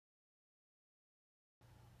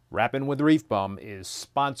Rappin with ReefBum is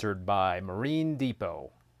sponsored by Marine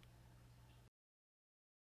Depot.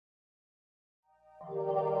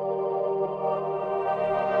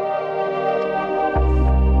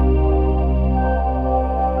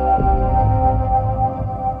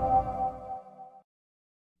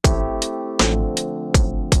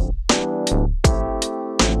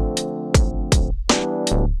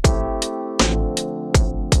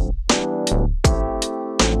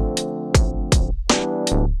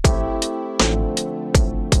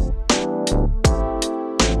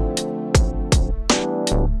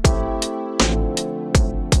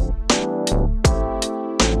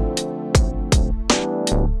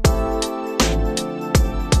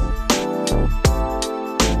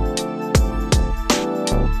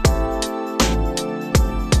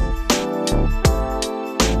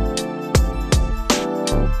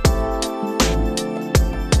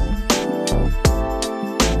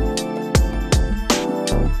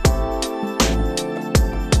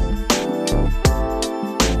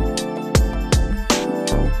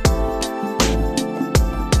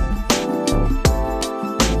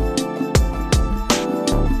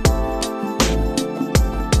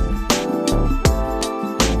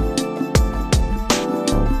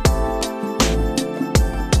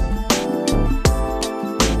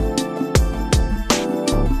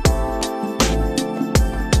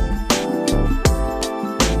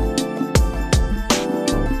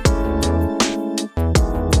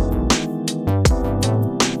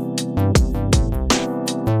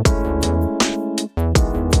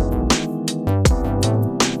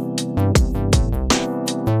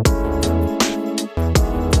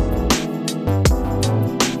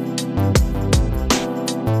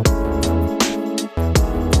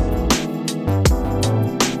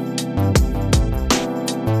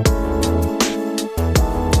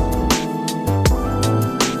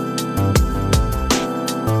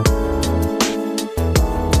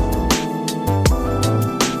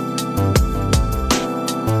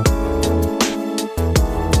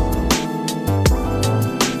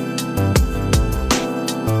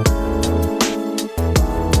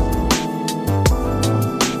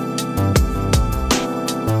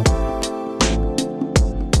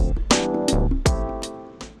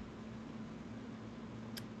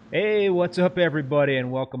 Hey, what's up everybody,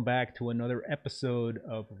 and welcome back to another episode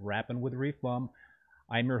of Rappin with ReefBum.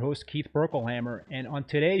 I'm your host Keith Berkelhamer, and on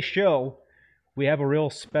today's show we have a real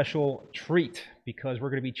special treat because we're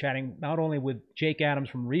going to be chatting not only with Jake Adams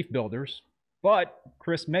from Reef Builders, but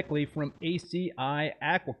Chris Meckley from ACI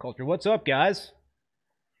Aquaculture. What's up, guys?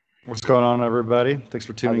 What's going on, everybody? Thanks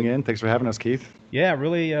for tuning in. Thanks for having us, Keith. Yeah,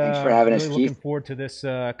 really. Thanks for having us, Keith. Looking forward to this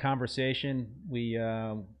conversation. We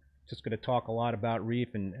just going to talk a lot about reef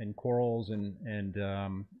and corals and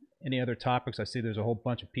any other topics. I see there's a whole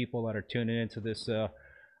bunch of people that are tuning into this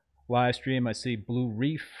live stream. I see Blue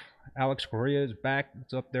Reef. Alex Correa is back.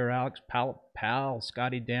 It's up there, Alex. Pal,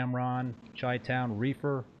 Scotty Damron, Chi-Town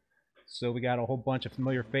Reefer. So we got a whole bunch of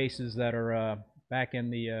familiar faces that are back in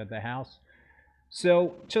the house.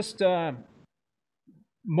 So just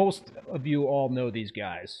most of you all know these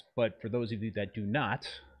guys, but for those of you that do not,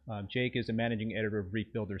 Jake is the managing editor of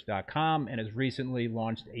ReefBuilders.com and has recently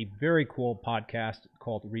launched a very cool podcast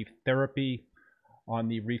called Reef Therapy on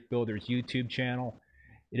the Reef Builders YouTube channel.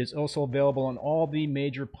 It is also available on all the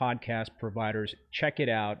major podcast providers. Check it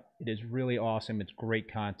out. It is really awesome. It's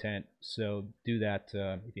great content. So do that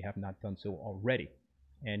if you have not done so already.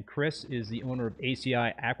 And Chris is the owner of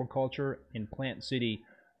ACI Aquaculture in Plant City,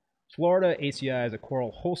 Florida. ACI is a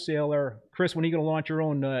coral wholesaler. Chris, when are you going to launch your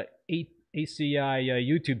own ACI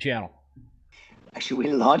YouTube channel? Actually,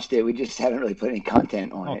 we launched it. We just haven't really put any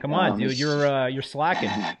content on it. Oh, come on, dude. You're slacking.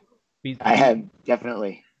 I have,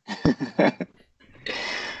 definitely.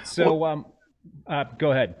 So,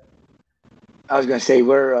 go ahead. I was going to say,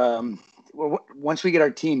 we're once we get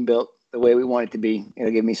our team built the way we want it to be,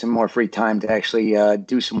 it'll give me some more free time to actually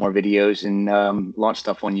do some more videos and launch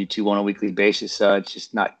stuff on YouTube on a weekly basis. It's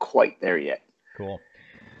just not quite there yet. Cool.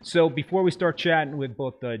 So before we start chatting with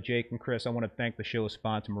both Jake and Chris, I want to thank the show's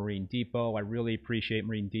sponsor, Marine Depot. I really appreciate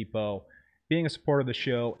Marine Depot being a supporter of the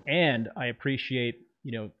show, and I appreciate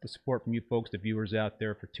the support from you folks, the viewers out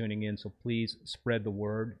there, for tuning in. So please spread the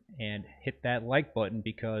word and hit that like button,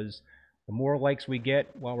 because the more likes we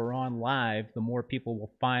get while we're on live, the more people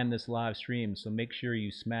will find this live stream. So make sure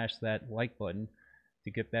you smash that like button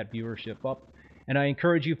to get that viewership up. And I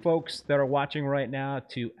encourage you folks that are watching right now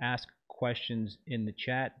to ask questions in the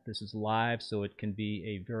chat. This is live, so it can be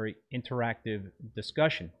a very interactive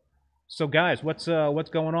discussion. So guys, what's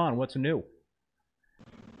going on? What's new?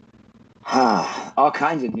 All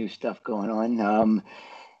kinds of new stuff going on.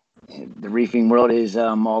 The reefing world is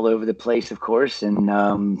all over the place, of course, and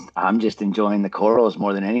I'm just enjoying the corals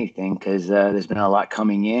more than anything because there's been a lot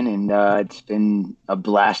coming in, and it's been a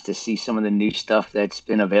blast to see some of the new stuff that's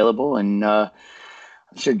been available. And I'm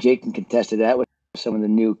sure Jake can contest to that with some of the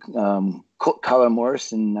new color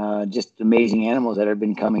morphs and just amazing animals that have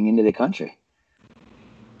been coming into the country.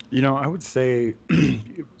 You know, I would say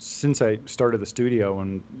since I started the studio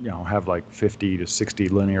and, have like 50 to 60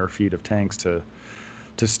 linear feet of tanks to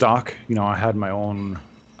stock, I had my own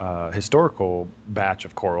historical batch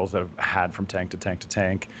of corals that I've had from tank to tank to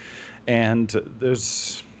tank. And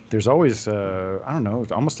there's always, I don't know,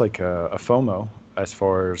 it's almost like a FOMO as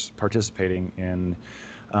far as participating in,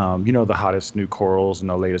 the hottest new corals and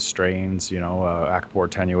the latest strains, Acropora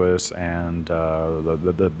tenuis and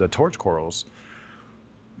the torch corals.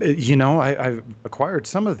 I've acquired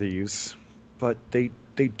some of these, but they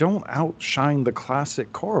don't outshine the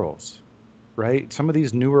classic corals, right? Some of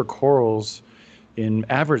these newer corals in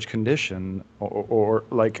average condition or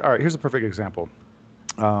like, all right, here's a perfect example.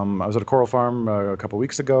 I was at a coral farm a couple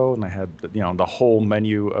weeks ago, and I had the whole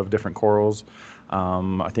menu of different corals.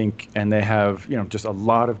 I think, and they have just a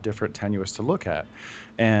lot of different tenuis to look at,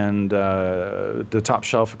 and the top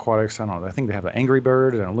shelf aquatics. I don't know. I think they have an Angry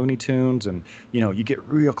Bird and a Looney Tunes, and you get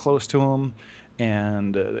real close to them,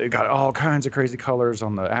 and they got all kinds of crazy colors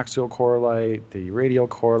on the axial coralite, the radial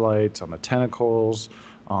coralites, on the tentacles,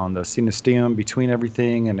 on the cenosteum between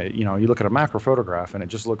everything, and you look at a macro photograph, and it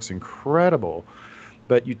just looks incredible.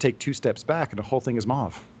 But you take 2 steps back and the whole thing is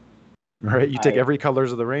mauve, right? You take every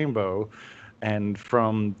colors of the rainbow, and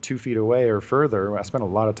from 2 feet away or further, I spent a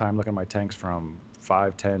lot of time looking at my tanks from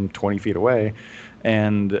 5, 10, 20 feet away.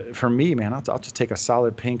 And for me, man, I'll just take a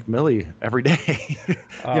solid pink millie every day.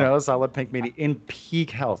 A solid pink millie in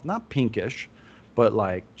peak health, not pinkish, but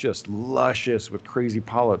like just luscious with crazy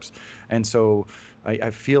polyps. And so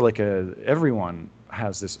I feel like everyone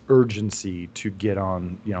has this urgency to get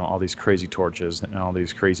on, all these crazy torches and all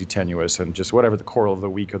these crazy tenuis and just whatever the coral of the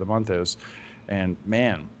week or the month is. And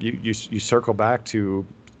man, you circle back to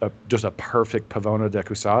just a perfect Pavona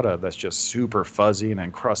decusata that's just super fuzzy and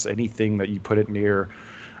encrusts anything that you put it near.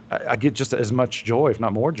 I get just as much joy, if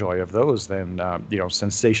not more joy, of those than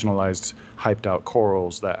sensationalized, hyped out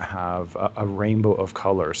corals that have a rainbow of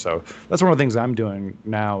color. So that's one of the things I'm doing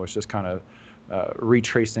now, is just kind of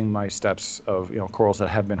retracing my steps of corals that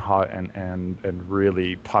have been hot and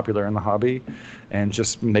really popular in the hobby, and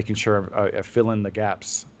just making sure I fill in the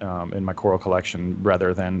gaps in my coral collection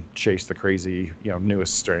rather than chase the crazy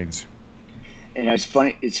newest strains. And it's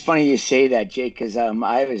funny. It's funny you say that, Jake, because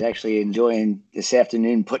I was actually enjoying this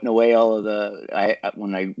afternoon putting away all of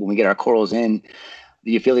when we get our corals in,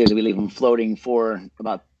 the euphyllias, we leave them floating for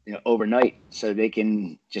about overnight so they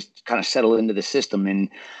can just kind of settle into the system. And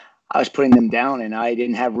I was putting them down, and I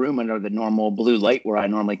didn't have room under the normal blue light where I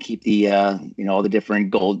normally keep the all the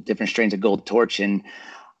different strains of gold torch, and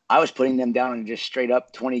I was putting them down in just straight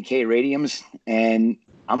up 20K radiums, and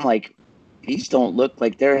I'm like, these don't look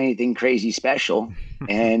like they're anything crazy special,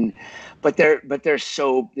 but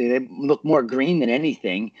they look more green than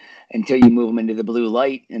anything until you move them into the blue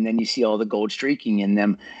light, and then you see all the gold streaking in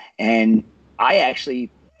them. And I actually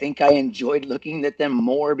think I enjoyed looking at them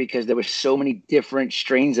more because there were so many different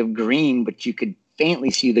strains of green, but you could faintly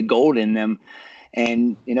see the gold in them.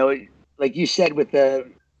 And like you said with the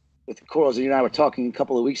corals, you and I were talking a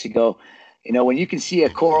couple of weeks ago, when you can see a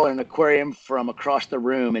coral in an aquarium from across the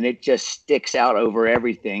room and it just sticks out over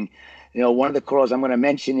everything. One of the corals I'm going to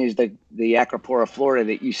mention is the Acropora florida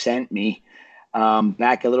that you sent me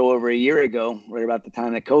back a little over a year ago, right about the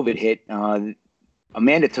time that COVID hit.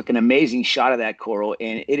 Amanda took an amazing shot of that coral,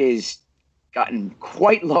 and it has gotten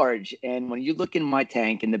quite large. And when you look in my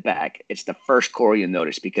tank in the back, it's the first coral you'll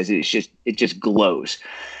notice because it just glows.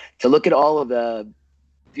 To look at all of the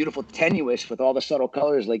beautiful tenuis with all the subtle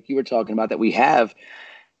colors like you were talking about that we have,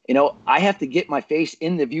 I have to get my face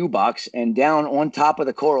in the view box and down on top of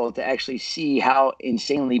the coral to actually see how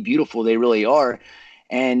insanely beautiful they really are.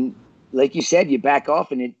 And like you said, you back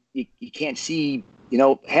off and you can't see.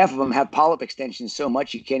 Half of them have polyp extensions so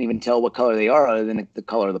much you can't even tell what color they are other than the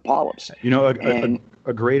color of the polyps.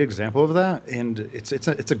 A great example of that, and it's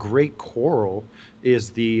a great coral,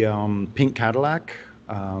 is the pink Cadillac.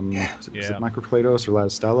 Is it Microclados or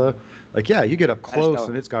Latistella? Like, you get up close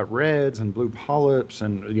and it's got reds and blue polyps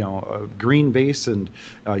and a green base and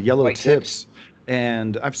yellow white tips.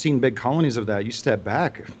 And I've seen big colonies of that. You step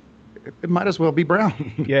back, it might as well be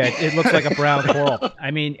brown. Yeah, it looks like a brown coral. I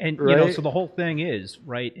mean, and right? So the whole thing is,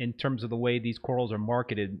 right, in terms of the way these corals are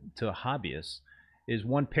marketed to hobbyists, is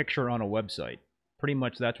one picture on a website pretty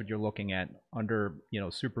much that's what you're looking at under,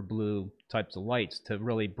 super blue types of lights to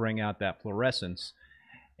really bring out that fluorescence.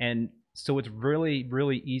 And so it's really,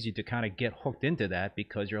 really easy to kind of get hooked into that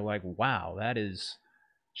because you're like, wow, that is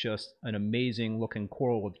just an amazing looking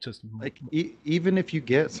coral with just like even if you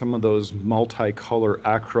get some of those multicolor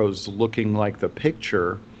acros looking like the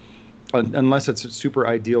picture, unless it's super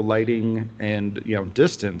ideal lighting and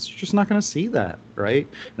distance, you're just not going to see that, right?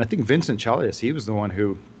 And I think Vincent Chalias, he was the one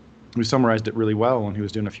who summarized it really well when he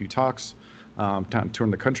was doing a few talks,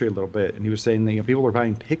 touring the country a little bit, and he was saying that people are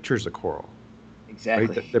buying pictures of coral.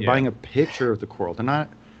 Exactly. Right? They're buying a picture of the coral. They're not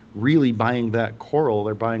really buying that coral.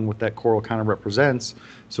 They're buying what that coral kind of represents,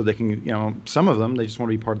 so they can, some of them, they just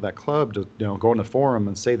want to be part of that club to, go in the forum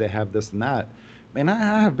and say they have this and that. And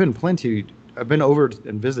I've been over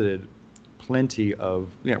and visited plenty of,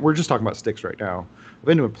 we're just talking about sticks right now. I've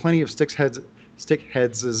been to plenty of stick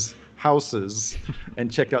heads' houses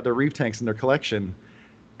and checked out their reef tanks in their collection,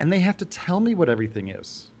 and they have to tell me what everything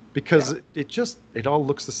is because it all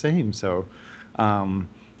looks the same. So,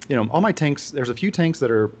 all my tanks, there's a few tanks that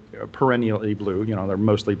are perennially blue, they're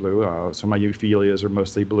mostly blue. So my Euphyllias are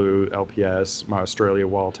mostly blue, LPS, my Australia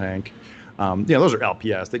wall tank. Those are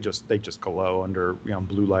LPS. They just glow under,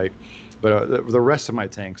 blue light. But the rest of my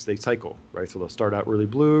tanks, they cycle, right? So they'll start out really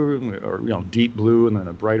blue or, deep blue and then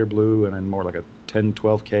a brighter blue and then more like a 10,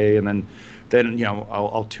 12K. And then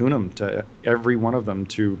I'll tune them to every one of them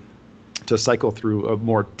to cycle through a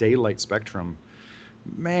more daylight spectrum.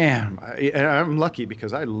 Man, I'm lucky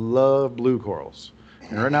because I love blue corals.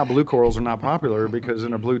 And right now, blue corals are not popular because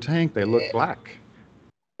in a blue tank, they look black.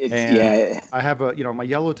 I have my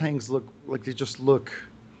yellow tanks look like they just look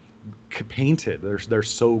painted. They're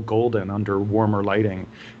so golden under warmer lighting.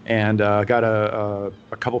 And I got a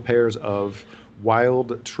couple pairs of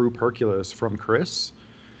wild true perculus from Chris.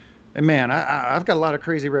 And man, I've got a lot of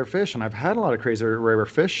crazy rare fish, and I've had a lot of crazy rare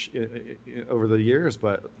fish over the years,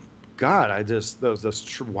 but God,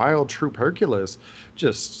 those wild true perculus,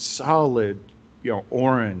 just solid,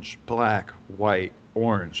 orange, black, white,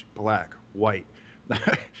 orange, black, white.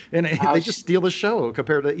 And they just steal the show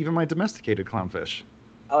compared to even my domesticated clownfish.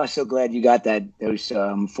 I was so glad you got those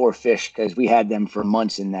 4 fish because we had them for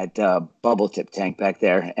months in that bubble tip tank back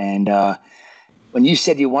there. And when you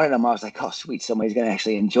said you wanted them, I was like, oh, sweet, somebody's going to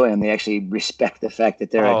actually enjoy them. They actually respect the fact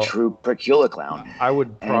that they're a true percula clown. I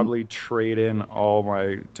would probably trade in all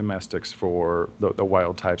my domestics for the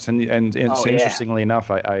wild types. And interestingly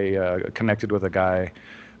enough, I connected with a guy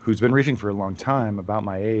who's been reefing for a long time, about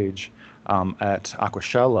my age, at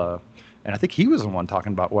Aquaculture. And I think he was the one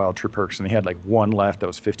talking about wild true perks, and he had like one left that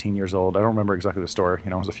was 15 years old. I don't remember exactly the story.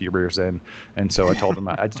 It was a few beers in. And so I told him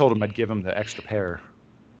I'd give him the extra pair.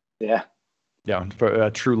 Yeah. Yeah, for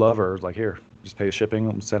a true lover, like, here, just pay the shipping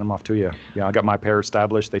and send them off to you. I got my pair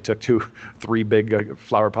established. They took 3 big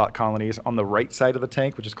flower pot colonies on the right side of the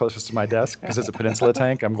tank, which is closest to my desk because it's a peninsula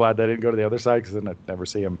tank. I'm glad they didn't go to the other side because then I'd never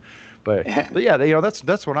see them. But yeah,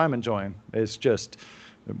 that's what I'm enjoying. It's just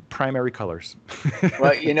primary colors.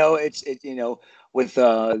 Well, with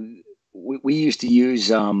we used to use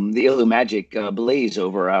the Illumagic blaze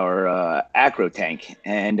over our acro tank,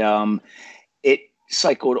 and it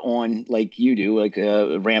cycled on like you do, like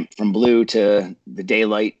a ramp from blue to the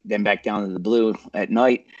daylight, then back down to the blue at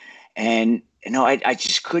night. And I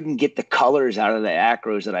just couldn't get the colors out of the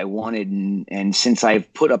acros that I wanted. And since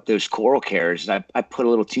I've put up those coral cares, I put a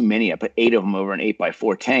little too many. I put 8 of them over an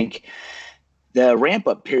 8x4 tank. The ramp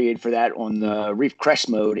up period for that on the Reef Crest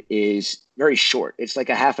mode is very short. It's like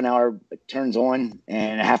a half an hour, it turns on,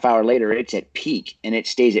 and a half hour later it's at peak, and it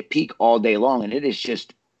stays at peak all day long. And it is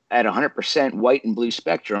just at 100% white and blue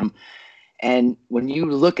spectrum. And when you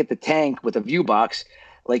look at the tank with a view box,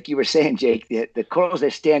 like you were saying, Jake, the corals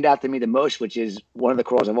that stand out to me the most, which is one of the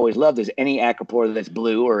corals I've always loved, is any acropora that's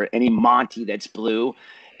blue or any Monty that's blue.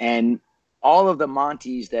 And all of the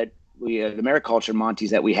Monties that the mariculture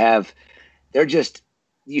Monties that we have, they're just,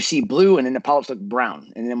 you see blue and then the polyps look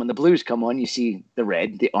brown. And then when the blues come on, you see the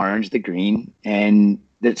red, the orange, the green, and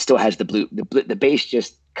it still has the blue. The base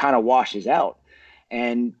just kind of washes out.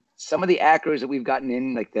 And some of the acros that we've gotten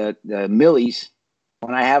in, like the millies,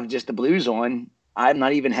 when I have just the blues on, I'm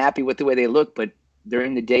not even happy with the way they look. But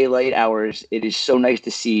during the daylight hours, it is so nice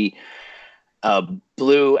to see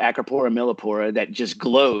blue acropora millipora that just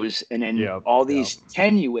glows, and then all these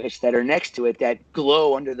tenuous that are next to it that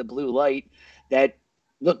glow under the blue light that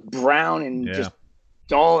look brown and just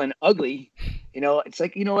dull and ugly. It's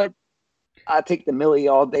like, what? I take the millie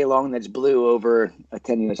all day long that's blue over a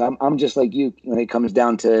tenuous. I'm just like you when it comes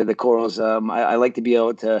down to the corals. I like to be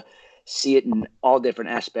able to see it in all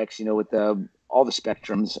different aspects, with all the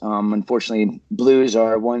spectrums. Unfortunately, blues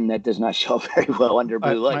are one that does not show up very well under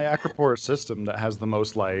blue light. My Acropora system that has the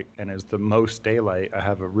most light and is the most daylight, I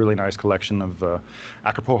have a really nice collection of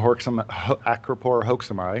Acropora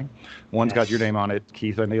hoaxami. One's got your name on it,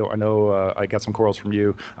 Keith. I know. I got some corals from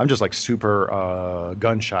you. I'm just like super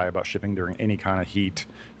gun shy about shipping during any kind of heat.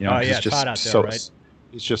 You know, it's just hot out there, right?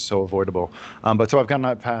 It's just so avoidable. But so I've got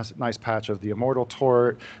a nice patch of the Immortal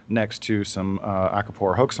Tort next to some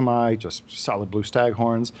Acropora hoaxami, just solid blue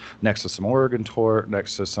staghorns, next to some Oregon Tort,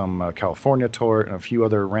 next to some California Tort, and a few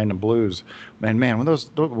other random blues. Man, when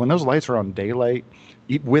those lights are on daylight,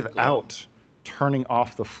 without turning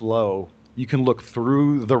off the flow, you can look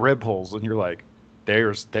through the rib holes, and you're like,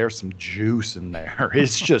 there's some juice in there.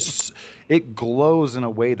 It's just, it glows in a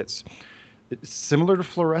way that's, it's similar to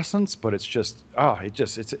fluorescence, but it's just,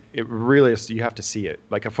 it really is. You have to see it.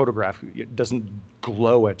 Like a photograph, it doesn't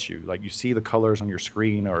glow at you. Like you see the colors on your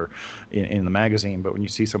screen or in the magazine, but when you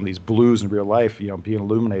see some of these blues in real life, you know, being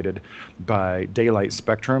illuminated by daylight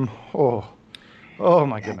spectrum, oh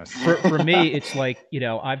my goodness. For me, it's like, you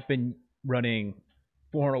know, I've been running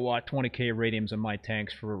 400 watt 20K radiums in my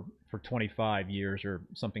tanks for 25 years or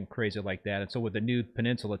something crazy like that. And so with the new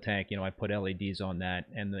Peninsula tank, you know, I put LEDs on that,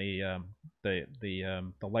 and the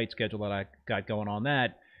light schedule that I got going on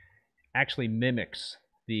that actually mimics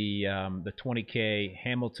the 20K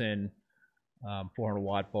Hamilton 400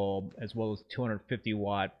 watt bulb as well as 250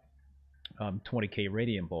 watt 20K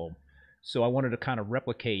radium bulb. So I wanted to kind of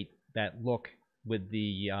replicate that look with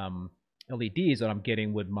the LEDs that I'm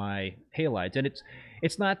getting with my halides, and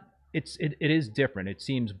it is different. It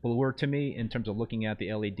seems bluer to me in terms of looking at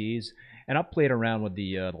the LEDs, and I've played around with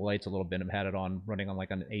the lights a little bit. I've had it running on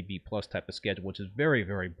like an AB plus type of schedule, which is very,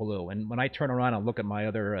 very blue. And when I turn around and look at my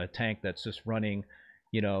other tank that's just running,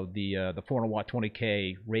 you know, the 400 watt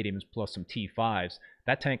 20K radiums plus some T5s,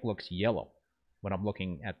 that tank looks yellow when I'm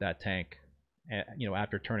looking at that tank, you know,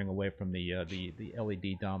 after turning away from the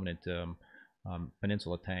LED dominant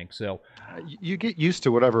Peninsula tank. So you get used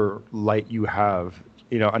to whatever light you have.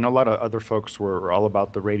 You know, I know a lot of other folks were all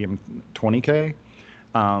about the radium 20K,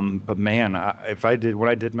 but man, when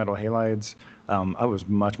I did metal halides, I was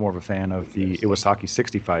much more of a fan of the Iwasaki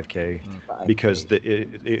 65K because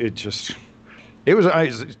it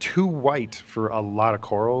was too white for a lot of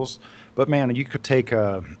corals. But man, you could take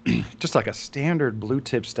just like a standard blue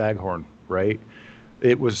tip staghorn, right?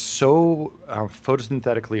 It was so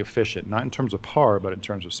photosynthetically efficient, not in terms of PAR, but in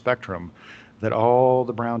terms of spectrum, that all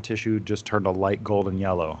the brown tissue just turned a light golden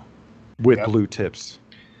yellow with blue tips.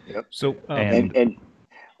 Yep. So and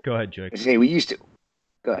go ahead, Jake. We used to.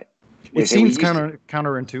 Go ahead. It seems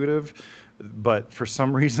counterintuitive, but for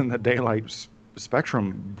some reason the daylight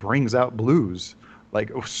spectrum brings out blues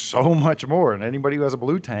like so much more. And anybody who has a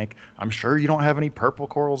blue tank, I'm sure you don't have any purple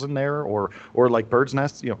corals in there or like bird's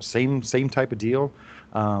nests, you know, same type of deal.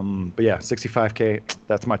 But yeah, 65K,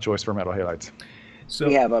 that's my choice for metal halides. So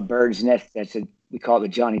we have a bird's nest we call it the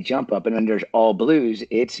Johnny Jump Up, and under all blues,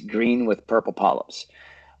 it's green with purple polyps.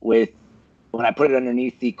 When I put it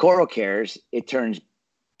underneath the coral cares, it turns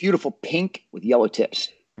beautiful pink with yellow tips.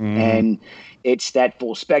 And it's that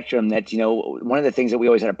full spectrum that, you know, one of the things that we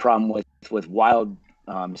always had a problem with wild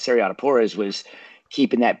Seriatoporas was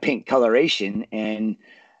keeping that pink coloration. And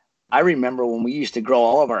I remember when we used to grow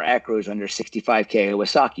all of our acros under 65K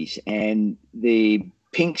Iwasakis, and the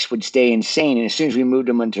pinks would stay insane. And as soon as we moved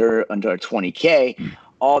them under our 20K,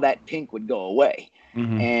 all that pink would go away.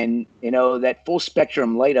 And, you know, that full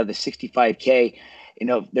spectrum light of the 65K, you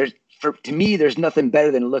know, to me, there's nothing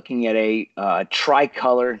better than looking at a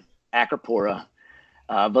tricolor Acropora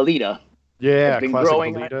Velita. Yeah, classic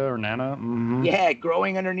Velita or Nana. Yeah,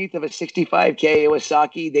 growing underneath of a 65K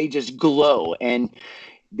Iwasaki, they just glow. And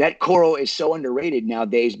that coral is so underrated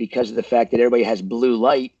nowadays because of the fact that everybody has blue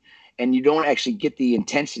light, and you don't actually get the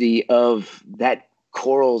intensity of that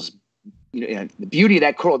coral's. You know, the beauty of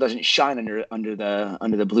that coral doesn't shine under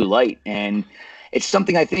the blue light, and it's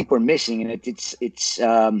something I think we're missing. And it's.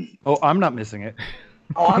 I'm not missing it.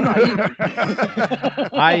 Oh, I'm not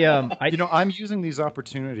either. I'm using these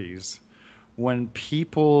opportunities when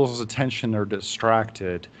people's attention are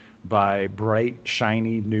distracted by bright,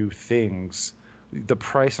 shiny new things. The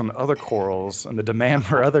price on other corals and the demand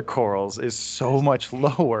for other corals is so much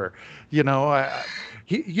lower. You know,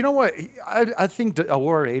 you know what? I think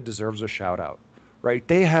Aura deserves a shout out, right?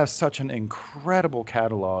 They have such an incredible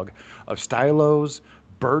catalog of stylos,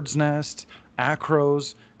 bird's nest,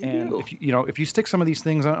 acros, and if you stick some of these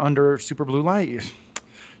things under super blue light,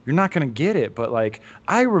 you're not going to get it. But like,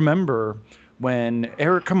 I remember when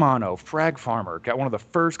Eric Camano, frag farmer, got one of the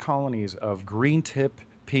first colonies of green tip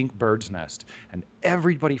pink bird's nest, and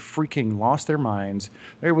everybody freaking lost their minds.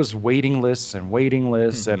 There was waiting lists and waiting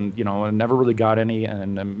lists, and I never really got any.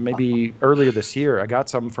 And maybe earlier this year, I got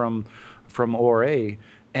some from ORA,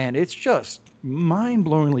 and it's just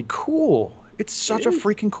mind-blowingly cool. It's such a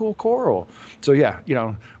freaking cool coral. So yeah,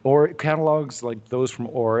 or catalogs like those from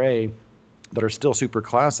ORA that are still super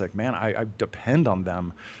classic, man, I depend on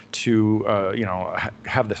them to,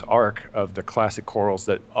 have this arc of the classic corals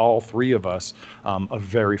that all three of us are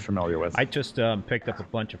very familiar with. I just picked up a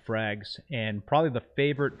bunch of frags, and probably the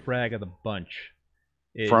favorite frag of the bunch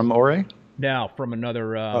is from ORA? No, from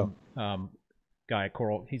another guy,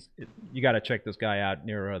 coral. You got to check this guy out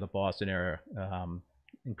near the Boston area.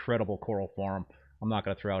 Incredible coral farm. I'm not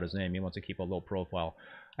going to throw out his name. He wants to keep a low profile.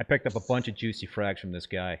 I picked up a bunch of juicy frags from this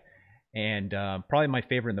guy. And probably my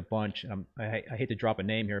favorite in the bunch, I hate to drop a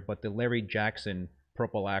name here, but the Larry Jackson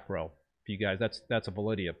Purple Acro. For you guys, that's a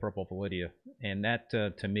Validia, purple Validia. And that,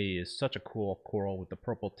 to me, is such a cool coral with the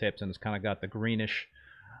purple tips, and it's kind of got the greenish,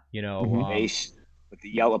 base with the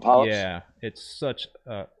yellow polyps. Yeah, it's such,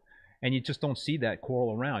 and you just don't see that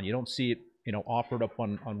coral around. You don't see it, offered up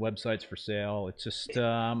on websites for sale. It's just,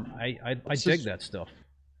 I dig that stuff.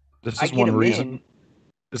 This is one reason.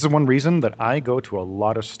 This is one reason that I go to a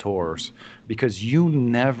lot of stores, because you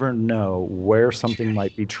never know where something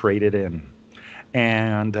might be traded in.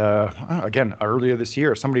 And again, earlier this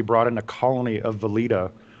year, somebody brought in a colony of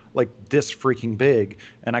Velita like this freaking big,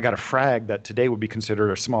 and I got a frag that today would be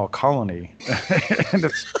considered a small colony. And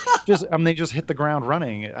it's just, they just hit the ground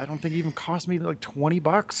running. I don't think it even cost me like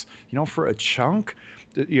 $20, for a chunk,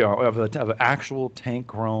 of an actual tank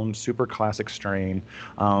grown super classic strain.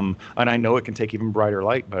 And I know it can take even brighter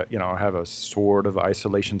light, but I have a sort of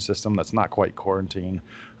isolation system that's not quite quarantine.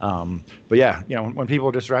 But yeah, when people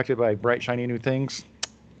are distracted by bright, shiny new things,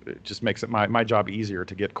 it just makes it my job easier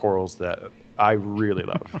to get corals that I really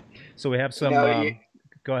love. So we have some.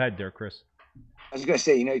 Go ahead there, Chris. I was going to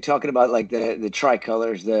say, you're talking about like the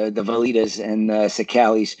tricolors, the Velitas and the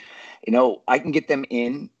Cicalis. I can get them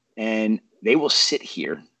in, and they will sit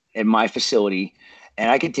here at my facility,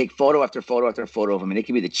 and I can take photo after photo after photo of them, and it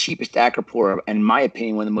can be the cheapest acropora, and in my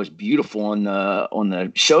opinion, one of the most beautiful on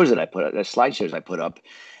the shows that I put up, the slideshows I put up,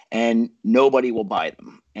 and nobody will buy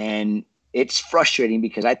them. And it's frustrating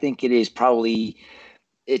because I think it's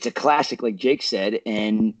a classic, like Jake said,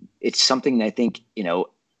 and it's something that I think,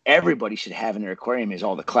 everybody should have in their aquarium is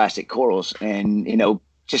all the classic corals, and,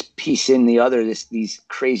 just piece in these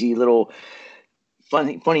crazy little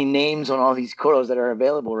funny names on all these corals that are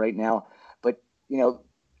available right now. But,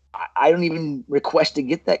 I don't even request to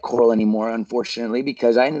get that coral anymore, unfortunately,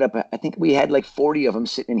 because I think we had like 40 of them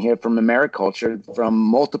sitting in here from Americulture from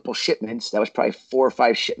multiple shipments. That was probably 4 or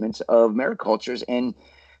 5 shipments of Americultures, and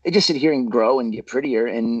they just sit here and grow and get prettier,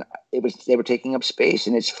 and they were taking up space,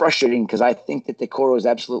 and it's frustrating because I think that the coral is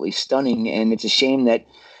absolutely stunning, and it's a shame that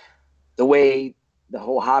the way the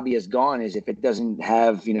whole hobby has gone is if it doesn't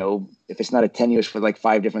have, if it's not a tenuous with like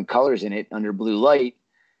 5 different colors in it under blue light,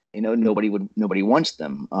 nobody wants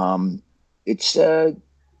them. It's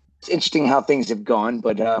interesting how things have gone,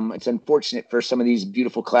 but it's unfortunate for some of these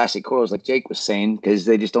beautiful classic corals, like Jake was saying, because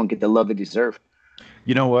they just don't get the love they deserve.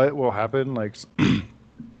 You know what will happen? Like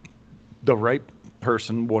the right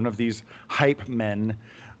person, one of these hype men,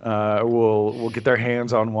 will get their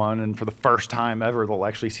hands on one, and for the first time ever, they'll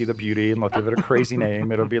actually see the beauty, and they'll give it a crazy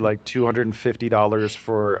name. It'll be like $250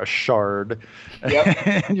 for a shard. Yep.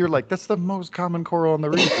 And you're like, that's the most common coral on the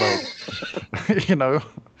reef. Like,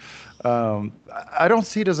 I don't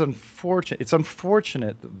see it as unfortunate. It's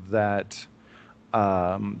unfortunate that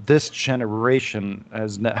this generation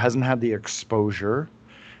hasn't had the exposure,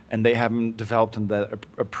 and they haven't developed that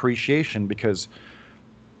appreciation, because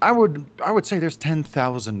I would say there's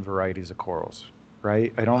 10,000 varieties of corals,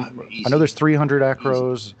 right? I know there's 300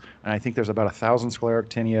 acros, and I think there's about 1,000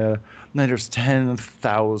 scleractinia, and then there's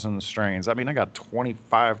 10,000 strains. I mean, I got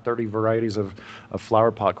 25, 30 varieties of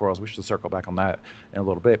flower pot corals. We should circle back on that in a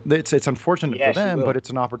little bit. It's unfortunate for them, but it's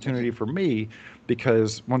an opportunity for me,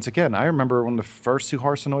 because once again, I remember when the first 2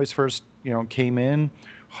 Harsinoids first, came in,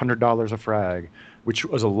 $100 a frag, which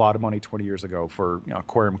was a lot of money 20 years ago for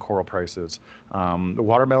aquarium coral prices. The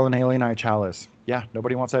watermelon haley chalice. Yeah,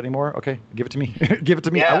 nobody wants that anymore. Okay, give it to me. Give it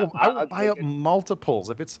to me. Yeah, I will buy up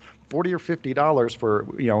multiples. If it's $40 or $50 for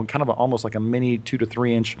kind of almost like a mini 2 to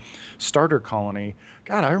 3 inch starter colony.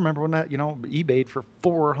 God, I remember when that eBayed for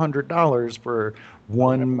 $400 for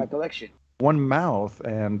my collection. One mouth,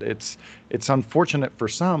 and it's unfortunate for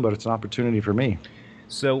some, but it's an opportunity for me.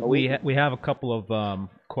 So we have a couple of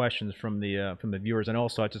questions from the viewers, and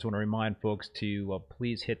also I just want to remind folks to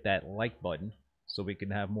please hit that like button, so we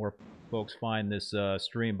can have more folks find this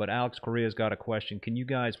stream. But Alex Correa's got a question. Can you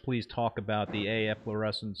guys please talk about the A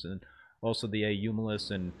efflorescens and also the A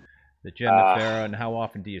humilis and the Gemifera, and how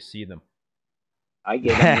often do you see them? I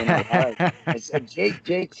get them in a lot.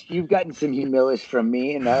 Jake, you've gotten some humilis from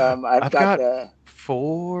me, and I've got the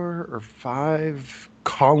 4 or 5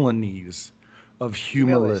 colonies of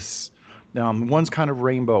humilis. One's kind of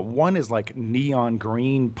rainbow. One is like neon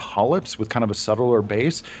green polyps with kind of a subtler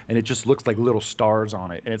base, and it just looks like little stars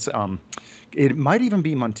on it. And it's it might even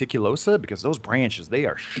be monticulosa, because those branches, they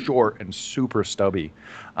are short and super stubby.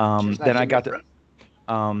 Then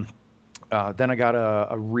I got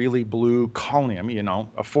a really blue colony. I mean,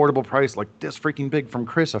 affordable price, like this freaking big, from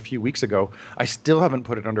Chris a few weeks ago. I still haven't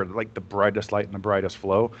put it under like the brightest light and the brightest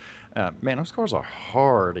flow. Man, those corals are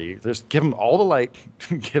hardy. Just give them all the light,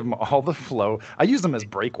 give them all the flow. I use them as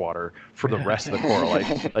breakwater for the rest of the coral.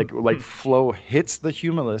 Like flow hits the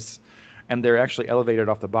humilis, and they're actually elevated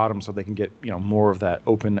off the bottom so they can get more of that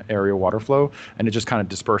open area water flow, and it just kind of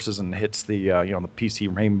disperses and hits the the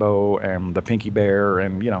PC rainbow and the pinky bear,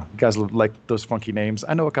 and you guys like those funky names.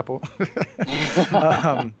 I know a couple.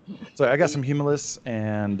 So I got some humilis,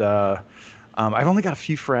 and I've only got a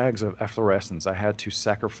few frags of efflorescens. I had to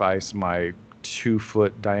sacrifice my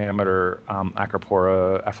 2-foot diameter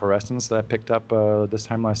Acropora efflorescens that I picked up this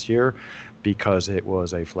time last year, because it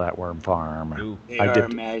was a flatworm farm.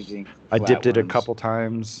 I dipped it a couple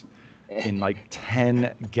times in like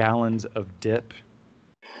 10 gallons of dip,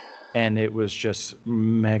 and it was just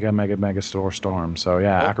mega storm. So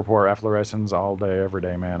yeah, Acropora efflorescens all day, every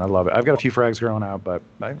day, man. I love it. I've got a few frags growing out, but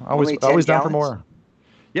I always down for more.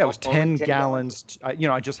 Yeah, it was 10 gallons.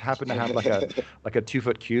 I just happened to have like a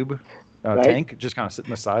 2-foot cube tank just kind of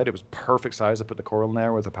sitting aside. It was perfect size. I put the coral in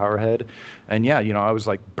there with a power head, and yeah, I was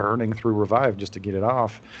like burning through Revive just to get it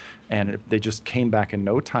off, and they just came back in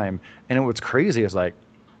no time. And what's crazy is, like,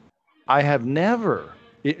 I have never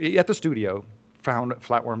at the studio found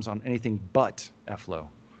flatworms on anything but efflo.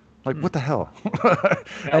 Like, what the hell?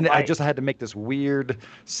 And I just had to make this weird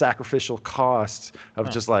sacrificial cost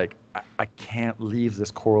of just like, I can't leave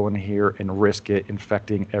this coral in here and risk it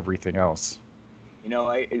infecting everything else. The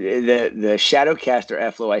Shadowcaster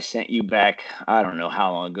efflo I sent you back, I don't know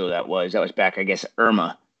how long ago that was. That was back, I guess,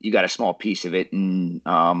 Irma. You got a small piece of it, and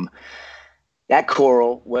that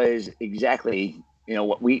coral was exactly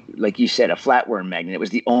what we, like you said, a flatworm magnet. It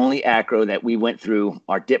was the only acro that we went through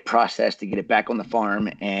our dip process to get it back on the farm,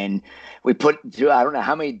 and we put through I don't know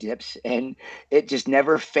how many dips, and it just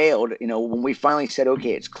never failed. When we finally said,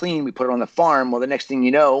 okay, it's clean, we put it on the farm. Well, the next thing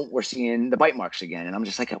you know, we're seeing the bite marks again, and I'm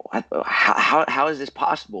just like, how is this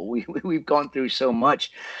possible? We've gone through so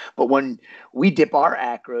much, but when we dip our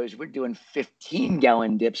acros, we're doing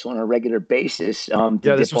 15-gallon dips on a regular basis.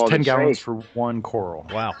 This was 10 gallons for one coral.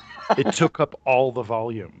 Wow. It took up all the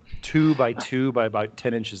volume, 2 by 2 by about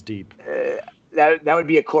 10 inches deep. That would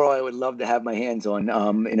be a coral I would love to have my hands on.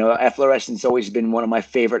 Efflorescence always been one of my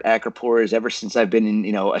favorite acroporas ever since I've been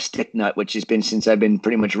in, a stick nut, which has been since I've been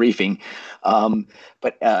pretty much reefing.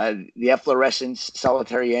 But the efflorescence,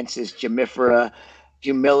 solitariensis, gemifera,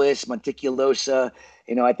 humilis, monticulosa.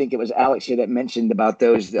 I think it was Alex here that mentioned about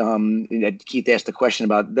those. Keith asked the question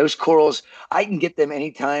about those corals. I can get them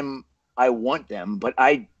anytime I want them, but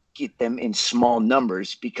I get them in small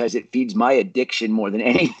numbers because it feeds my addiction more than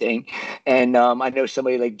anything. And I know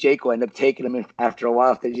somebody like Jake will end up taking them after a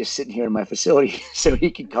while if they're just sitting here in my facility so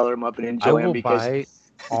he can color them up and enjoy them. Because buy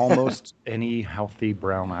almost any healthy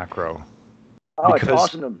brown acro. It's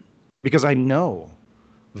awesome. Because I know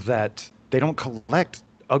that they don't collect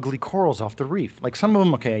ugly corals off the reef. Like some of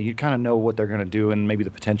them, okay, you kind of know what they're going to do, and maybe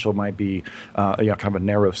the potential might be kind of a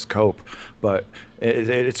narrow scope. But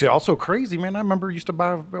it's also crazy, man. I remember I used to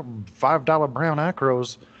buy $5 brown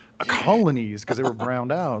acros colonies because they were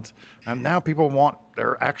browned out, and now people want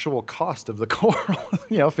their actual cost of the coral.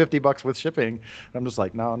 $50 with shipping. I'm just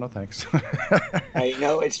like, no thanks. I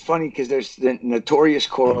know, it's funny because there's the notorious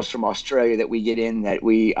corals from Australia that we get in that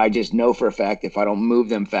I just know for a fact if I don't move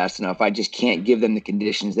them fast enough, I just can't give them the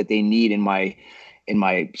conditions that they need in my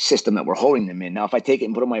system that we're holding them in. Now, if I take it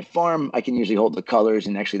and put it on my farm, I can usually hold the colors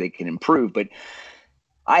and actually they can improve. But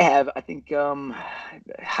I think,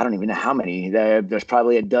 I don't even know how many. There's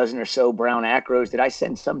probably a dozen or so brown acros. Did I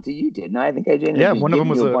send some to you? Didn't I? I think I did. Yeah, one of them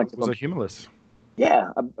was a humilis.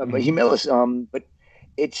 Yeah, a humilis. But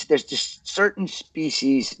there's just certain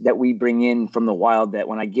species that we bring in from the wild that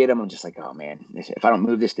when I get them, I'm just like, oh man, if I don't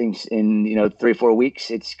move this thing in 3 or 4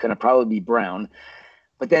 weeks, it's gonna probably be brown.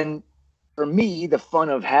 But then for me, the fun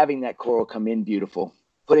of having that coral come in beautiful,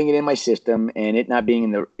 putting it in my system and it not being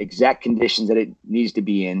in the exact conditions that it needs to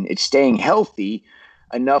be in, it's staying healthy.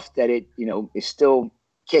 enough that it, is still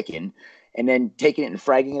kicking, and then taking it and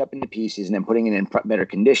fragging it up into pieces and then putting it in better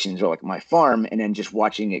conditions, or like my farm, and then just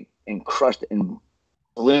watching it and crust and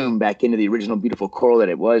bloom back into the original beautiful coral that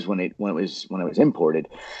it was when it was imported.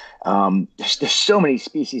 There's so many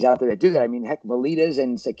species out there that do that. I mean, heck, Velitas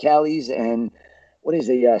and Sacalis and what is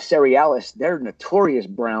the Cerealis? They're notorious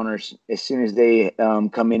browners as soon as they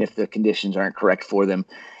come in if the conditions aren't correct for them,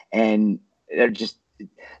 and they're just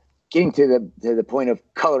getting to the point of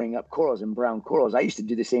coloring up corals and brown corals. I used to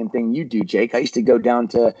do the same thing you do, Jake. I used to go down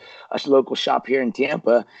to a local shop here in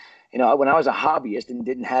Tampa. When I was a hobbyist and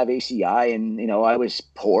didn't have ACI, and I was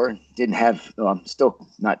poor, didn't have, still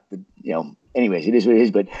not, anyways, it is what it is.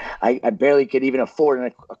 But I barely could even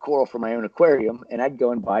afford a coral for my own aquarium, and I'd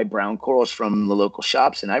go and buy brown corals from the local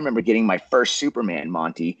shops. And I remember getting my first Superman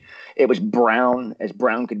Monty. It was brown as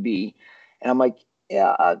brown could be, and I'm like,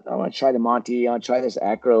 yeah, I want to try the Monty. I'll try this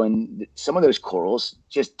acro, and some of those corals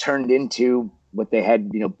just turned into what they had,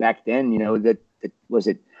 back then. That was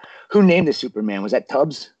it. Who named the Superman? Was that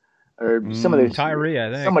Tubbs? Or some of those Tyree, I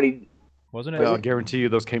think. Somebody, wasn't it? I'll guarantee you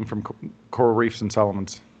those came from coral reefs and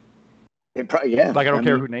settlements. Yeah. Like, I don't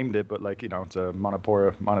care who named it, but it's a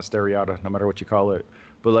Monopora, Monasteriata, no matter what you call it.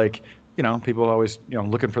 But people always,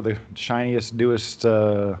 looking for the shiniest, newest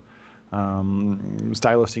Stylo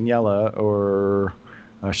Signella or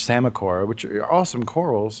Samacora, which are awesome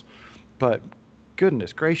corals, but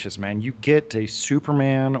goodness gracious, man, you get a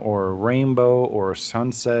Superman or a rainbow or a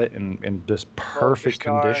sunset in this perfect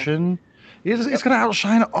condition. It's going to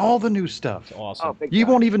outshine all the new stuff. It's awesome. You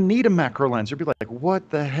won't even need a macro lens. You'll be like, what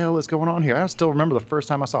the hell is going on here? I still remember the first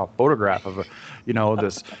time I saw a photograph of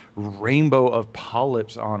this rainbow of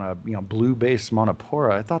polyps on a blue base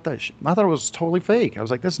monopora. I thought it was totally fake. I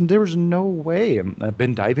was like, there was no way. And I've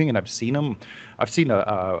been diving and I've seen them. I've seen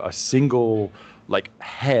a single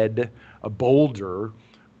head, a boulder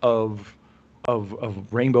of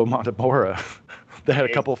rainbow monopora that had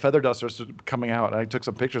a couple of feather dusters coming out. And I took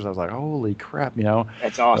some pictures. I was like, holy crap,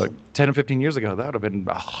 That's awesome. 10 and 15 years ago, that would have been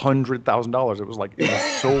 $100,000. It was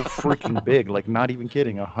so freaking big, not even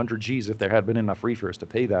kidding, 100 G's if there had been enough reefers to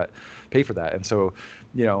pay for that. And so,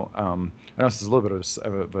 I know this is a little bit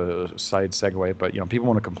of a side segue, but, people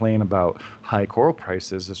want to complain about high coral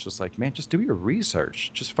prices. It's just like, man, just do your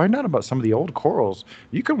research. Just find out about some of the old corals.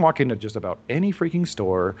 You can walk into just about any freaking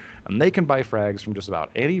store and they can buy frags from just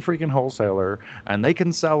about any freaking wholesaler, and they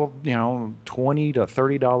can sell, $20 to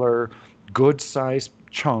 $30 good sized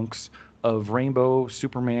chunks of rainbow,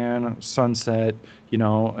 Superman, sunset,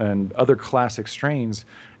 and other classic strains,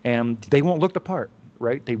 and they won't look the part,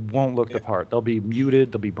 right? They won't look the part. They'll be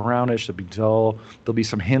muted, they'll be brownish, they'll be dull, there'll be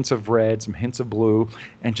some hints of red, some hints of blue,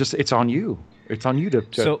 and just it's on you. It's on you to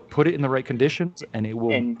put it in the right conditions, and it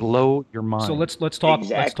will blow your mind. So let's talk.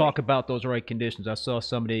 Exactly. Let's talk about those right conditions. I saw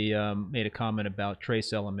somebody made a comment about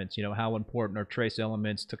trace elements. How important are trace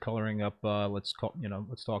elements to coloring up? Let's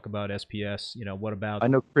talk about SPS. What about? I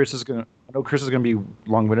know Chris is gonna be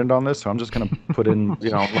long-winded on this, so I'm just gonna put in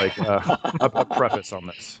a preface on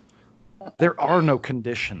this. There are no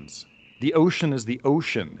conditions. The ocean is the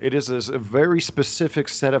ocean. It is a very specific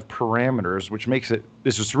set of parameters, which makes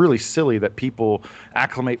it's just really silly that people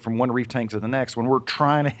acclimate from one reef tank to the next when we're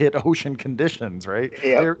trying to hit ocean conditions, right?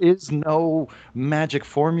 Yeah. There is no magic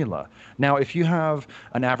formula. Now, if you have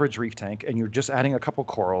an average reef tank and you're just adding a couple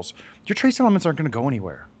corals, your trace elements aren't going to go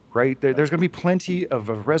anywhere, right? There's going to be plenty of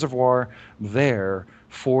a reservoir there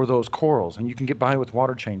for those corals, and you can get by with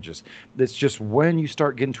water changes. It's just when you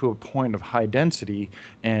start getting to a point of high density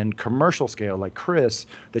and commercial scale like Chris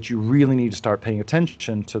that you really need to start paying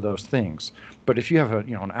attention to those things. But if you have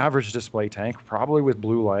an average display tank, probably with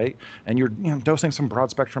blue light, and you're dosing some broad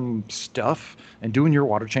spectrum stuff and doing your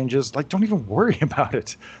water changes, don't even worry about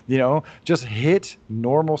it. Just hit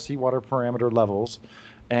normal seawater parameter levels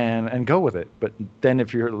and go with it. But then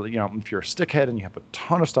if you're a stickhead and you have a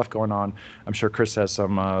ton of stuff going on, I'm sure Chris has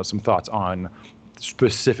some thoughts on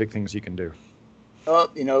specific things you can do. Well,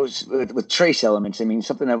 with trace elements, I mean,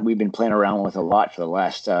 something that we've been playing around with a lot for the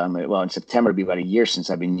last, in September, it'll be about a year since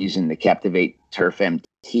I've been using the Captivate Turf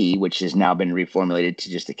MT, which has now been reformulated to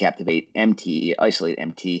just the Captivate MT, Isolate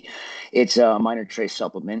MT. It's a minor trace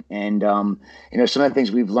supplement. And, some of the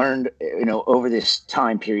things we've learned, over this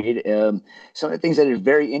time period, some of the things that are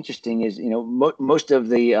very interesting is, most of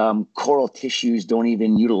the coral tissues don't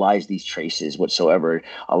even utilize these traces whatsoever.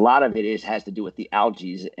 A lot of it has to do with the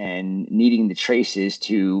algae and needing the traces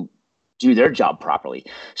to do their job properly.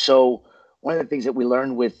 So one of the things that we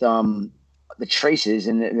learned with the traces,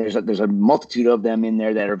 and there's a multitude of them in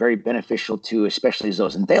there that are very beneficial to especially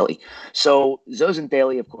zooxanthellae. So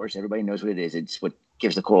zooxanthellae, of course, everybody knows what it is. It's what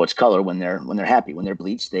gives the coral its color when they're happy. When they're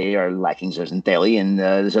bleached, they are lacking zooxanthellae, and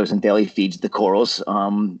the zooxanthellae feeds the corals.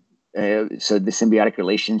 So the symbiotic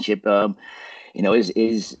relationship,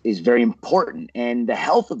 is very important. And the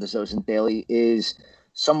health of the zooxanthellae is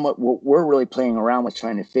somewhat what we're really playing around with,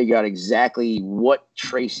 trying to figure out exactly what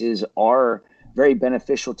traces are very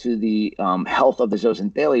beneficial to the health of the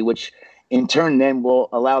zooxanthellae, which in turn then will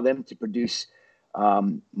allow them to produce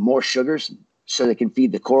more sugars so they can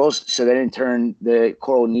feed the corals. So that in turn, the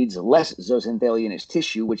coral needs less zooxanthellae in its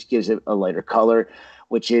tissue, which gives it a lighter color,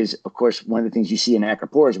 which is, of course, one of the things you see in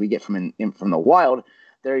acropores we get from the wild.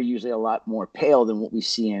 They're usually a lot more pale than what we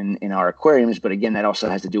see in our aquariums. But again, that also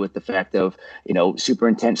has to do with the fact of, super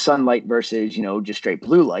intense sunlight versus, just straight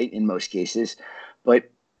blue light in most cases.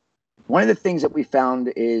 But one of the things that we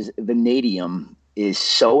found is vanadium is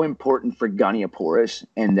so important for goniopores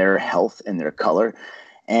and their health and their color.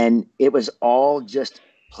 And it was all just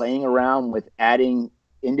playing around with adding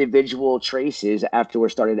individual traces after we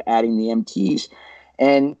started adding the MTs.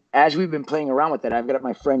 And as we've been playing around with that, I've got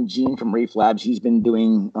my friend Gene from Reef Labs. He's been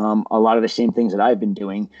doing a lot of the same things that I've been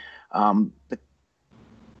doing. But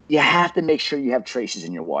you have to make sure you have traces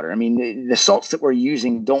in your water. I mean, the salts that we're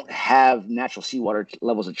using don't have natural seawater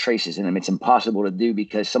levels of traces in them. It's impossible to do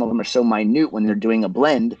because some of them are so minute when they're doing a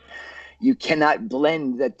blend. You cannot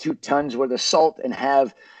blend the 2 tons worth of salt and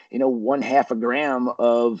have, 1/2 gram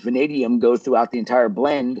of vanadium go throughout the entire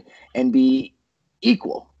blend and be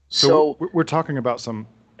equal. So we're talking about some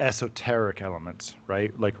esoteric elements,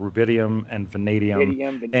 right? Like rubidium and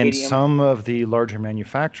vanadium. And some of the larger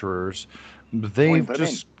manufacturers, they've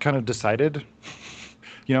just kind of decided,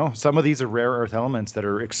 some of these are rare earth elements that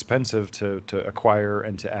are expensive to acquire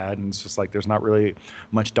and to add. And it's just like, there's not really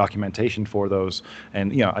much documentation for those.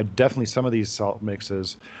 And, definitely some of these salt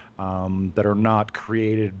mixes that are not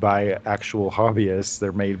created by actual hobbyists,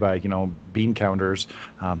 they're made by, bean counters.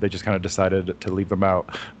 They just kind of decided to leave them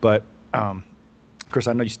out. But, Chris,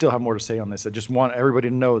 I know you still have more to say on this. I just want everybody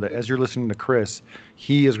to know that as you're listening to Chris,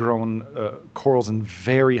 he is growing corals in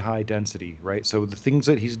very high density, right? So the things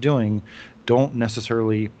that he's doing don't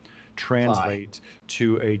necessarily translate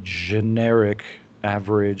to a generic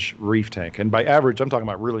average reef tank. And by average, I'm talking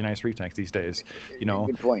about really nice reef tanks these days.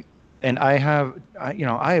 Good point. And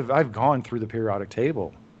I've gone through the periodic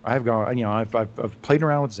table. I've played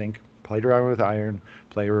around with zinc, played around with iron,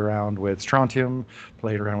 played around with strontium,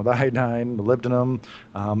 played around with iodine, molybdenum,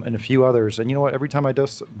 and a few others. And you know what? Every time I do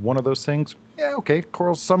one of those things,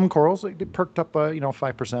 some corals, they perked up,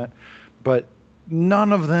 5%, but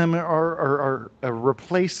none of them are a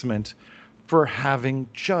replacement for having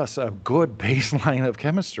just a good baseline of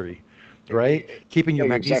chemistry, right? Keeping your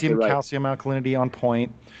magnesium, calcium, alkalinity on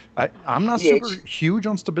point. I'm not super huge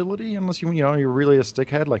on stability unless you're really a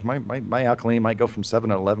stickhead. Like my alkalinity might go from 7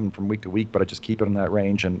 to 11 from week to week, but I just keep it in that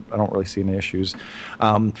range, and I don't really see any issues.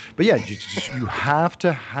 But yeah, you have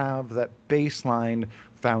to have that baseline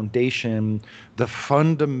foundation, the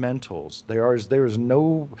fundamentals. There is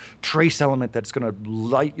no trace element that's going to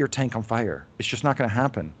light your tank on fire. It's just not going to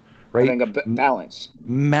happen, right? Having a balance.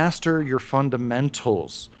 Master your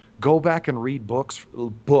fundamentals. Go back and read books.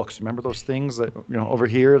 Remember those things that over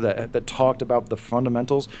here that talked about the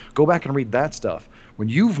fundamentals? Go back and read that stuff. When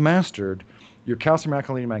you've mastered your calcium,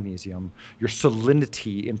 alkaline, magnesium, your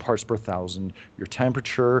salinity in parts per thousand, your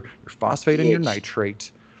temperature, your phosphate and your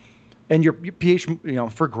nitrate, and your pH,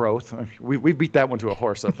 for growth. We beat that one to a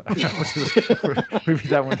horse. We beat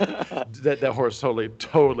that one. That horse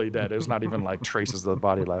totally dead. There's not even like traces of the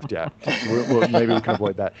body left yet. Maybe we can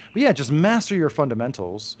avoid that. But yeah, just master your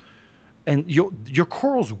fundamentals, and your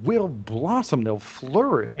corals will blossom. They'll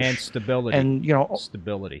flourish. And stability. And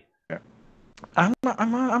stability. I'm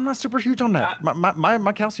not super huge on that.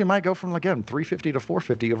 My calcium might go from 350 to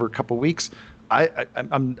 450 over a couple of weeks.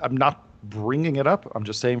 I'm not bringing it up. I'm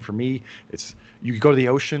just saying, for me, it's you go to the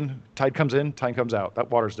ocean, tide comes in, tide comes out.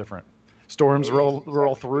 That water's different. Storms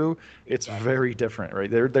roll through. It's very different,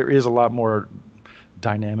 right? There is a lot more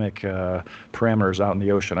dynamic parameters out in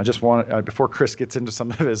the ocean. I just want before Chris gets into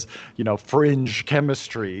some of his fringe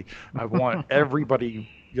chemistry, I want everybody,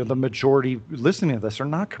 the majority listening to this are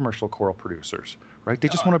not commercial coral producers, right? They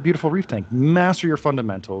just want a beautiful reef tank. Master your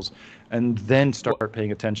fundamentals, and then start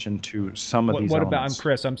paying attention to some of these What elements. about? I'm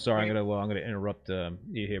Chris. I'm sorry. I'm gonna interrupt you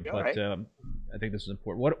here, but I think this is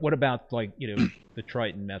important. What about the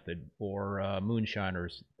Triton method or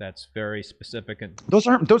moonshiners? That's very specific. And those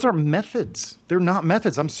are methods. They're not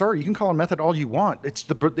methods. I'm sorry. You can call a method all you want. It's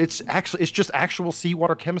just actual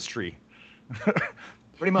seawater chemistry.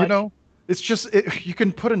 Pretty much. It's just you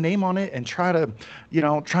can put a name on it and try to,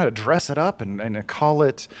 try to dress it up and call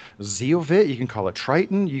it Zeovit. You can call it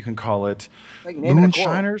Triton. You can call it Like naming a coral.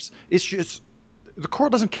 Moonshiners. It's just the coral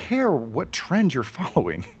doesn't care what trend you're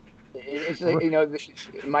following. It's like,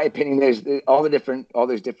 in my opinion, there's all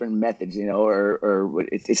those different methods, or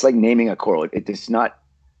it's like naming a coral. It's not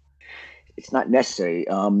necessary.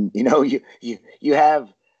 You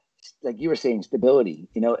have, like you were saying, stability.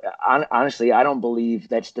 Honestly, I don't believe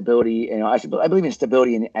that stability. I believe in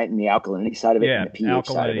stability in the alkalinity side of it and Yeah, the pH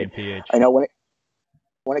side of alkalinity it. and pH. I know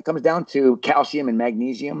when it comes down to calcium and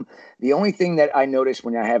magnesium, the only thing that I notice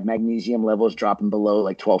when I have magnesium levels dropping below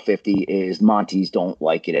like 1250 is Montes don't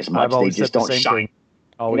like it as much. I've always They just said the don't same shine. thing.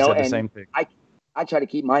 Always said the And same thing. I try to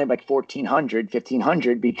keep mine at like 1400,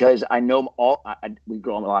 1500 because I know we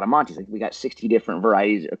grow a lot of Montes. Like we got 60 different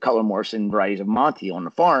varieties, color morphs and varieties of Monte on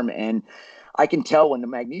the farm, and I can tell when the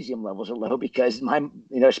magnesium levels are low because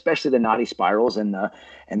especially the knotty spirals and the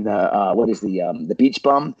what is the beach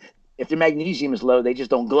bum. If the magnesium is low, they just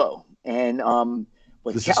don't glow. And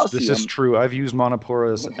with This is calcium, true. I've used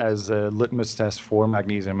monoporas as a litmus test for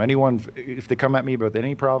magnesium. Anyone, if they come at me with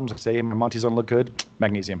any problems, say, hey, my Montes don't look good,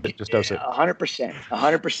 magnesium, just dose it. 100%,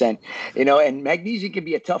 100%. And magnesium can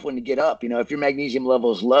be a tough one to get up. If your magnesium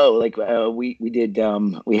level is low, like we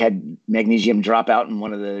had magnesium drop out in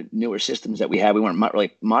one of the newer systems that we had. We weren't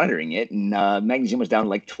really monitoring it, and magnesium was down to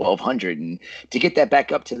like 1200. And to get that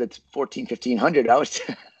back up to the 1500,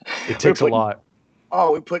 It takes a lot.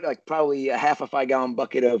 Oh, we put like probably a half a 5-gallon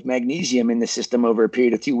bucket of magnesium in the system over a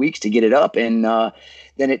period of 2 weeks to get it up. And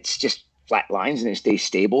then it's just flat lines and it stays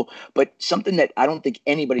stable. But something that I don't think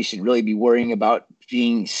anybody should really be worrying about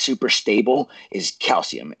being super stable is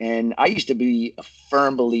calcium. And I used to be a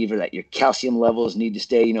firm believer that your calcium levels need to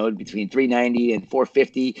stay, between 390 and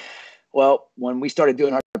 450. Well, when we started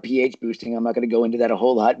doing our pH boosting, I'm not going to go into that a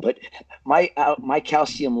whole lot, but my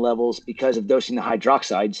calcium levels, because of dosing the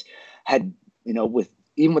hydroxides, had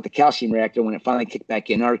even with the calcium reactor, when it finally kicked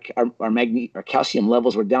back in, our calcium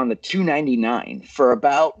levels were down to 299 for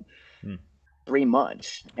about 3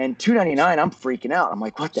 months. And 299, I'm freaking out. I'm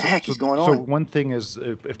like, what the heck is going on? So one thing is,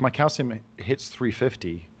 if my calcium hits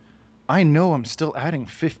 350, I know I'm still adding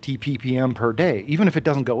 50 ppm per day, even if it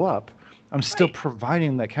doesn't go up. I'm still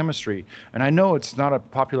providing that chemistry. And I know it's not a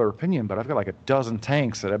popular opinion, but I've got like a dozen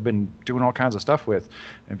tanks that I've been doing all kinds of stuff with.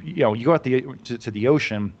 And, you go out to the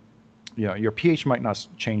ocean. Your pH might not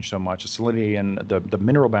change so much. The salinity and the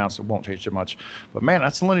mineral balance won't change so much. But man,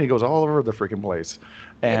 that salinity goes all over the freaking place.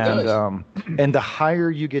 And and the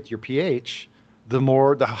higher you get your pH,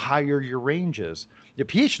 the higher your range is. Your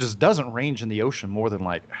pH just doesn't range in the ocean more than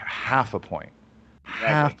like half a point.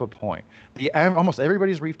 Half a point. Almost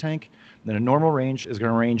everybody's reef tank, then a normal range is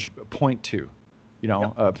going to range 0.2.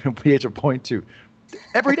 pH of 0.2.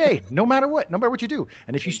 Every day, no matter what you do.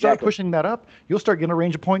 And if you start pushing that up, you'll start getting a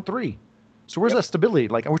range of 0.3. So where's that stability?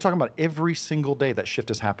 Like, we're talking about every single day that shift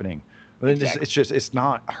is happening. It's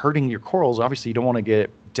not hurting your corals. Obviously, you don't want to get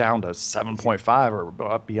down to 7.5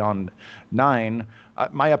 or up beyond 9.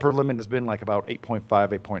 My upper limit has been like about 8.5,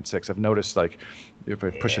 8.6. I've noticed, like, if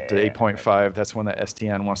I push it to 8.5, that's when the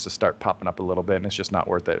STN wants to start popping up a little bit, and it's just not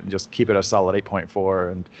worth it. Just keep it a solid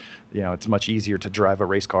 8.4, and it's much easier to drive a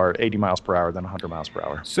race car 80 miles per hour than 100 miles per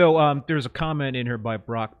hour. So there's a comment in here by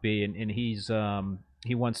Brock B, and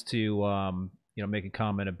he wants to make a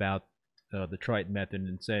comment about the Triton method,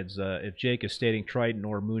 and says, if Jake is stating Triton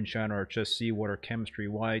or Moonshine or just seawater chemistry,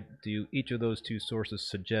 why do each of those two sources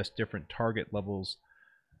suggest different target levels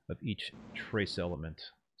of each trace element?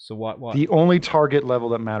 So what? The only target level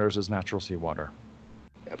that matters is natural seawater.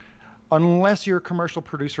 Unless you're a commercial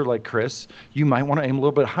producer like Chris, you might want to aim a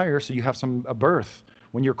little bit higher so you have a berth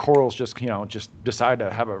when your corals just decide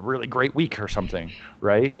to have a really great week or something,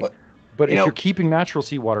 right? But if you're keeping natural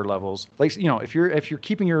seawater levels, like if you're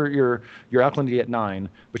keeping your alkalinity at 9,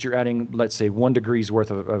 but you're adding, let's say, 1 degrees worth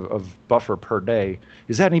of buffer per day,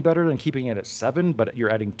 is that any better than keeping it at 7, but you're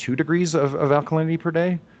adding 2 degrees of alkalinity per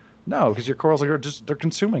day? No, because your corals they're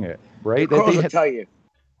consuming it, right? The corals will tell you.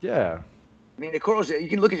 Yeah. I mean, the corals, you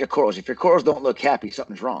can look at your corals. If your corals don't look happy,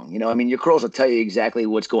 something's wrong. Your corals will tell you exactly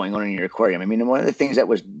what's going on in your aquarium. I mean, one of the things that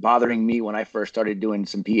was bothering me when I first started doing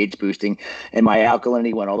some pH boosting, and my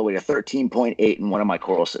alkalinity went all the way to 13.8 in one of my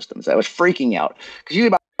coral systems. I was freaking out because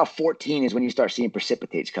usually about 14 is when you start seeing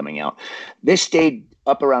precipitates coming out. This stayed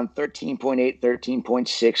up around 13.8,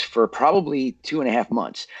 13.6 for probably 2.5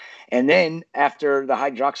 months. And then after the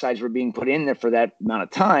hydroxides were being put in there for that amount of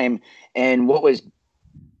time, and what was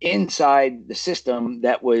inside the system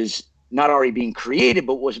that was not already being created,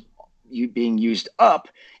 but was being used up,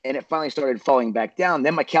 and it finally started falling back down,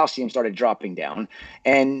 then my calcium started dropping down.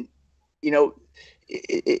 And you know,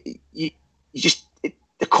 you just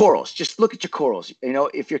the corals. Just look at your corals. You know,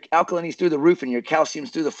 if your alkalini's through the roof and your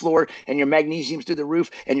calcium's through the floor and your magnesium's through the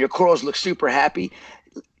roof and your corals look super happy,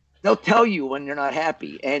 they'll tell you when you're not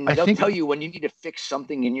happy, and they'll tell you when you need to fix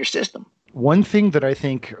something in your system. One thing that I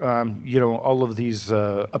think, all of these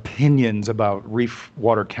opinions about reef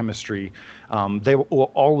water chemistry, they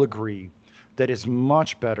will all agree that it's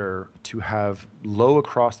much better to have low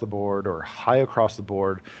across the board or high across the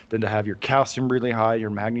board than to have your calcium really high, your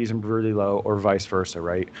magnesium really low, or vice versa,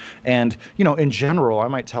 right? And, in general, I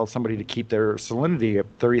might tell somebody to keep their salinity at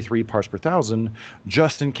 33 parts per thousand,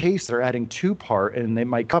 just in case they're adding 2 part, and they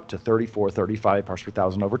might go up to 34, 35 parts per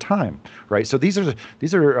thousand over time, right? So these are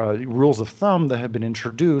rules of thumb that have been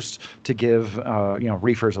introduced to give,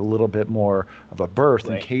 reefers a little bit more of a berth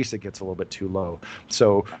in case it gets a little bit too low.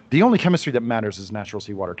 So the only chemistry that matters is natural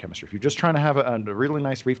seawater chemistry. If you're just trying to have a really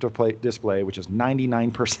nice reef display, which is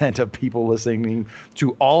 99% of people listening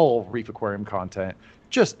to all reef aquarium content,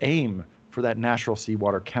 just aim for that natural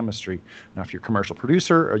seawater chemistry. Now, if you're a commercial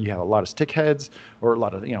producer, or you have a lot of stick heads, or a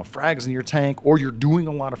lot of frags in your tank, or you're doing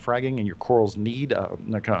a lot of fragging and your corals need a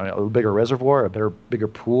bigger reservoir, bigger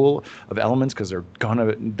pool of elements because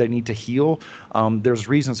they need to heal, there's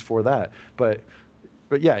reasons for that. But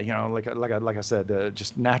yeah, like I said,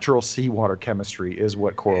 just natural seawater chemistry is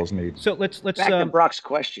what corals need. So let's back to Brock's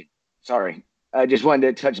question. Sorry, I just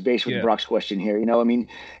wanted to touch base with Brock's question here.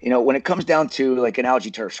 When it comes down to like an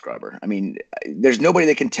algae turf scrubber, there's nobody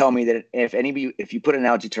that can tell me that if you put an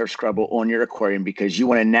algae turf scrubber on your aquarium because you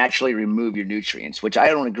want to naturally remove your nutrients, which I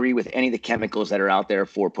don't agree with any of the chemicals that are out there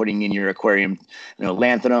for putting in your aquarium,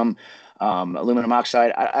 lanthanum, aluminum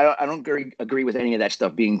oxide. I don't agree with any of that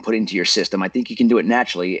stuff being put into your system. I think you can do it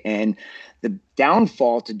naturally. And the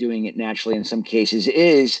downfall to doing it naturally in some cases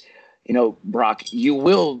is, Brock, you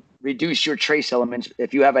will reduce your trace elements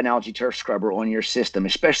if you have an algae turf scrubber on your system,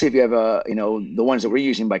 especially if you have the ones that we're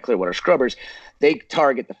using by Clearwater Scrubbers. They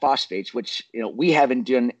target the phosphates, which, we haven't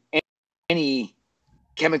done any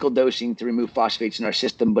chemical dosing to remove phosphates in our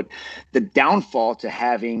system. But the downfall to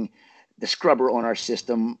having the scrubber on our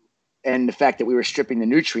system and the fact that we were stripping the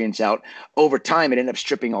nutrients out over time, it ended up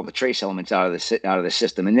stripping all the trace elements out of the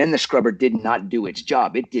system. And then the scrubber did not do its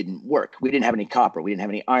job. It didn't work. We didn't have any copper. We didn't have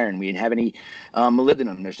any iron. We didn't have any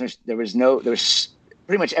molybdenum. There was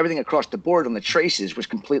pretty much everything across the board on the traces was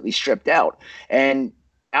completely stripped out. And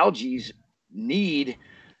algae need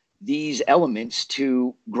these elements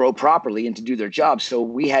to grow properly and to do their job. So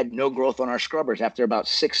we had no growth on our scrubbers. After about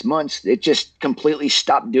 6 months, it just completely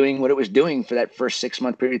stopped doing what it was doing for that first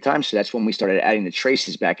 6-month period of time. So that's when we started adding the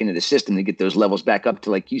traces back into the system to get those levels back up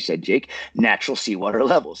to, like you said, Jake, natural seawater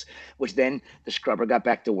levels, which then the scrubber got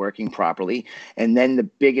back to working properly. And then the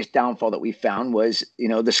biggest downfall that we found was,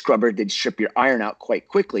 the scrubber did strip your iron out quite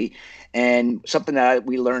quickly. And something that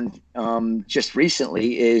we learned just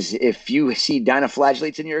recently is if you see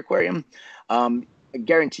dinoflagellates in your aquarium, I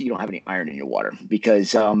guarantee you don't have any iron in your water,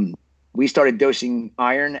 because we started dosing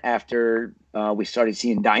iron after we started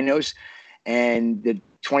seeing dinos, and the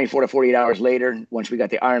 24 to 48 hours later, once we got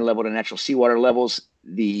the iron level to natural seawater levels,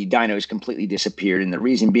 the dinos completely disappeared. And the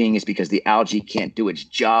reason being is because the algae can't do its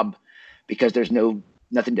job because there's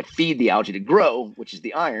nothing to feed the algae to grow, which is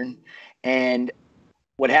the iron. And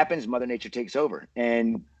what happens? Mother Nature takes over,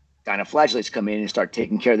 and dinoflagellates come in and start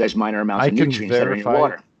taking care of those minor amounts of nutrients that are in your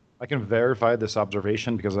water. I can verify this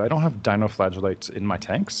observation because I don't have dinoflagellates in my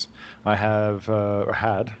tanks. I have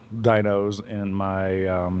had dinos in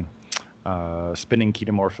my spinning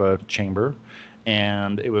chetomorpha chamber,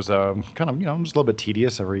 and it was kind of, just a little bit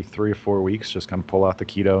tedious every 3 or 4 weeks, just kind of pull out the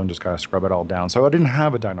keto and just kind of scrub it all down. So I didn't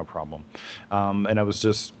have a dino problem, and I was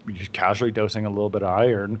just casually dosing a little bit of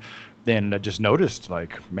iron. Then I just noticed,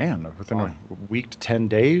 within a week to 10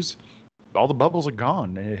 days, all the bubbles are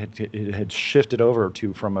gone. It had shifted over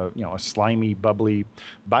from a slimy, bubbly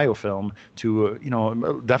biofilm to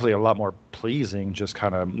definitely a lot more pleasing, just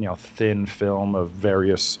kind of thin film of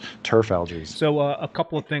various turf algae. So a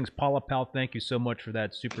couple of things, Paula Pal, thank you so much for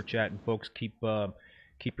that super chat, and folks, keep your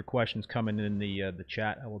questions coming in the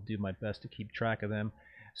chat. I will do my best to keep track of them.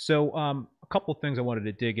 So a couple of things I wanted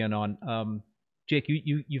to dig in on. Jake,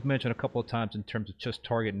 you've mentioned a couple of times in terms of just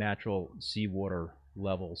target natural seawater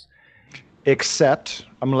levels. Except,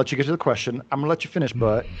 I'm going to let you get to the question. I'm going to let you finish,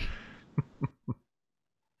 but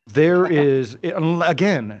there is,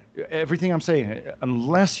 again, everything I'm saying,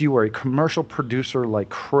 unless you are a commercial producer like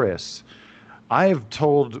Chris, I have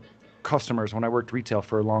told customers when I worked retail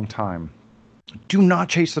for a long time, do not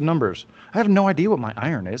chase the numbers. I have no idea what my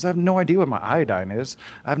iron is. I have no idea what my iodine is.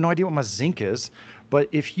 I have no idea what my zinc is. But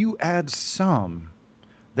if you add some,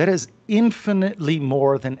 That is infinitely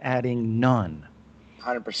more than adding none.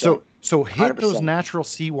 100%. So hit those 100%. natural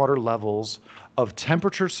seawater levels of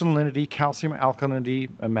temperature, salinity, calcium, alkalinity,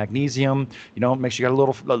 and magnesium. Make sure you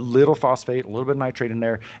got a little phosphate, a little bit of nitrate in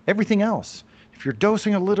there. Everything else, if you're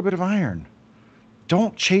dosing a little bit of iron,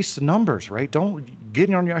 don't chase the numbers, right? Don't get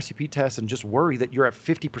in on your ICP test and just worry that you're at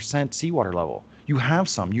 50% seawater level. You have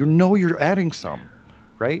some. You're adding some,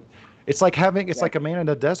 right? It's like like a man in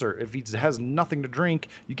the desert. If he has nothing to drink,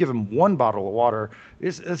 you give him one bottle of water.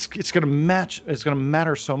 It's going to match. It's going to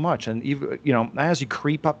matter so much. And even, as you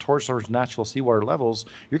creep up towards those natural seawater levels,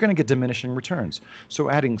 you're going to get diminishing returns. So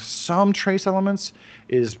adding some trace elements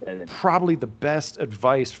is probably the best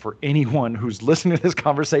advice for anyone who's listening to this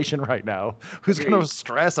conversation right now, who's going to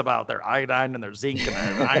stress about their iodine and their zinc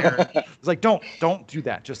and their iron. It's like, don't do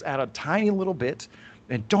that. Just add a tiny little bit.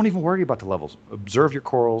 And don't even worry about the levels. Observe your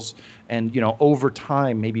corals, and over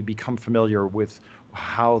time maybe become familiar with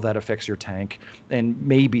how that affects your tank, and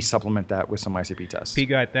maybe supplement that with some ICP tests. P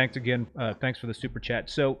Guy, thanks again. Thanks for the super chat.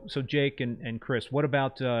 So Jake and Chris, what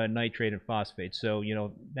about nitrate and phosphate? So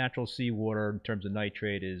natural seawater in terms of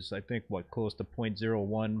nitrate is, I think, close to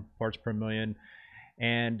 0.01 parts per million.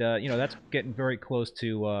 And that's getting very close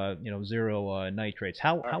to zero nitrates.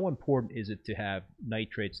 How important is it to have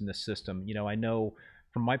nitrates in the system? I know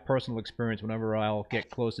from my personal experience, whenever I'll get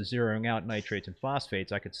close to zeroing out nitrates and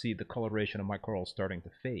phosphates, I could see the coloration of my corals starting to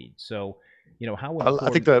fade. So, how important... I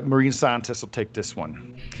think the marine scientists will take this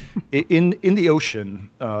one. In the ocean,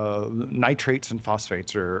 nitrates and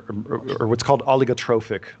phosphates are what's called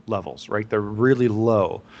oligotrophic levels, right? They're really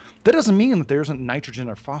low. That doesn't mean that there isn't nitrogen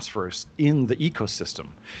or phosphorus in the ecosystem.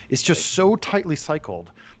 It's just so tightly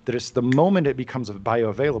cycled that it's the moment it becomes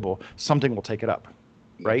bioavailable, something will take it up.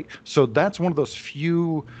 Right? So that's one of those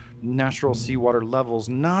few natural seawater levels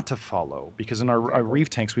not to follow, because in our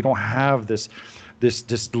reef tanks, we don't have this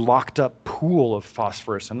locked up pool of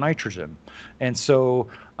phosphorus and nitrogen. And so,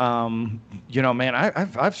 man,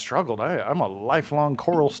 I've struggled. I'm a lifelong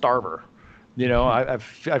coral starver.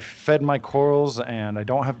 I've fed my corals, and I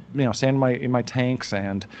don't have, sand in my tanks.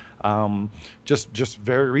 And just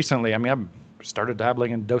very recently, I've started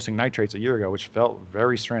dabbling in dosing nitrates a year ago, which felt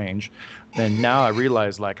very strange. And now I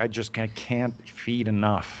realize, I just can't feed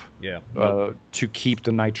enough to keep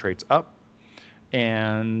the nitrates up.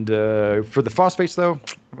 And for the phosphates, though,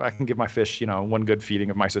 I can give my fish, one good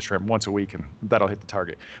feeding of mysis shrimp once a week, and that'll hit the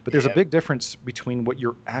target. But there's a big difference between what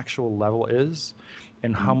your actual level is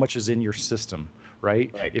and how much is in your system,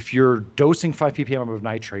 right? If you're dosing 5 ppm of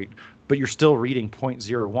nitrate, but you're still reading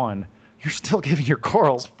 0.01, you're still giving your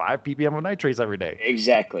corals 5 ppm of nitrates every day.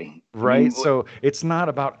 Exactly. Right? So it's not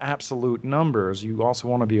about absolute numbers. You also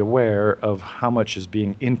want to be aware of how much is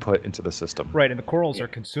being input into the system. Right, and the corals are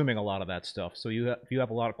consuming a lot of that stuff. So if you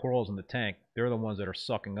have a lot of corals in the tank, they're the ones that are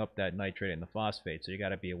sucking up that nitrate and the phosphate. So you got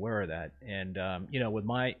to be aware of that. And, with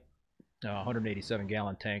my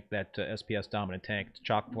 187-gallon tank, that SPS dominant tank, it's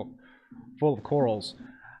chock full of corals,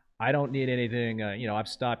 I don't need anything. I've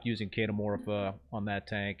stopped using Chaeto on that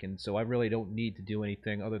tank, and so I really don't need to do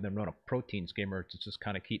anything other than run a protein skimmer to just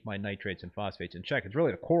kind of keep my nitrates and phosphates in check. It's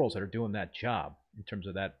really the corals that are doing that job in terms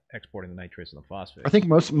of that exporting the nitrates and the phosphates. I think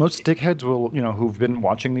most stickheads will, who've been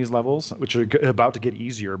watching these levels, which are about to get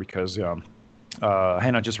easier because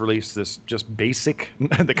Hannah just released this just basic,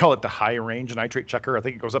 they call it the high range nitrate checker. I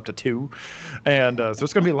think it goes up to 2, and so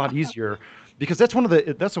it's going to be a lot easier. Because that's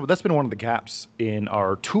been one of the gaps in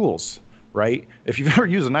our tools, right? If you've ever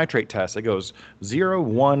used a nitrate test, it goes 0,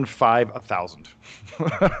 1, 5, 1,000.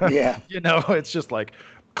 Yeah. It's just like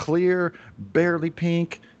clear, barely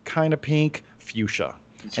pink, kind of pink, fuchsia.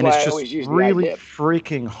 That's and why it's I always just use really the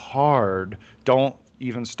freaking hard. Don't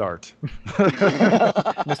even start.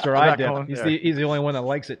 Mr. iDip, he's the only one that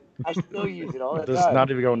likes it. I still use it all the Does time. not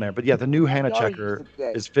even go in there. But yeah, the new Hannah checker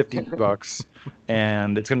is $50,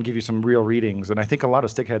 and it's going to give you some real readings. And I think a lot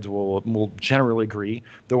of stickheads will generally agree.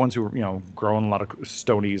 The ones who are growing a lot of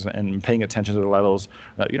stonies and paying attention to the levels.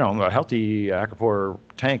 A healthy aquapore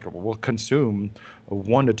tank will consume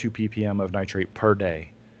 1 to 2 ppm of nitrate per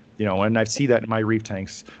day. And I see that in my reef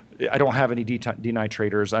tanks. I don't have any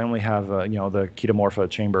denitrators. I only have the Ketomorpha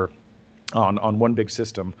chamber on one big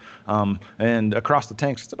system, and across the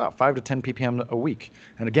tanks it's about 5 to 10 ppm a week.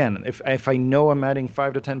 And again, if I know I'm adding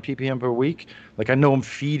 5 to 10 ppm per week, I know I'm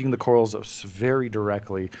feeding the corals very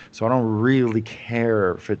directly, so I don't really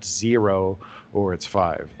care if it's 0 or it's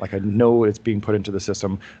 5. I know it's being put into the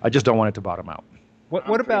system. I just don't want it to bottom out.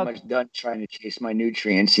 What about? I'm pretty much done trying to chase my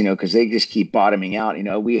nutrients, because they just keep bottoming out.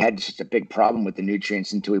 We had such a big problem with the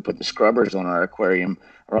nutrients until we put the scrubbers on our aquarium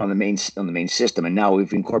or on the main system, and now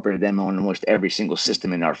we've incorporated them on almost every single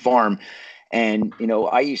system in our farm. And,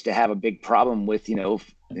 I used to have a big problem with,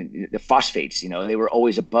 the phosphates, they were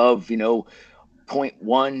always above, zero point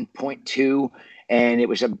 0.1, zero point 0.2. And it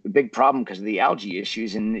was a big problem because of the algae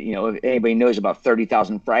issues. And, if anybody knows about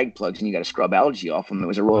 30,000 frag plugs and you got to scrub algae off them, it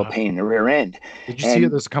was a real pain in the rear end. Did you see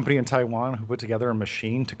this company in Taiwan who put together a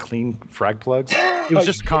machine to clean frag plugs? It was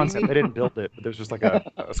just a concept. They didn't build it. But there's just like a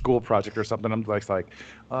school project or something. I'm like,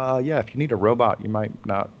 yeah, if you need a robot, you might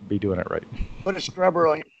not be doing it right. Put a scrubber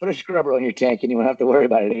on your tank and you won't have to worry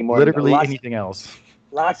about it anymore. Literally anything else.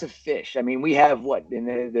 Lots of fish. I mean, we have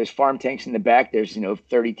there's farm tanks in the back. There's,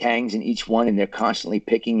 30 tangs in each one, and they're constantly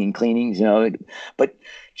picking and cleaning, but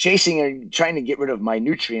chasing or trying to get rid of my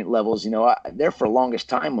nutrient levels, there for the longest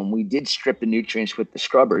time when we did strip the nutrients with the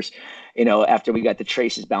scrubbers, after we got the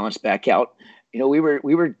traces balanced back out, we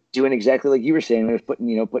were doing exactly like you were saying.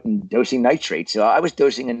 We were dosing nitrates. So I was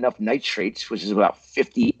dosing enough nitrates, which is about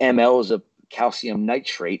 50 mLs of calcium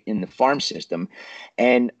nitrate in the farm system.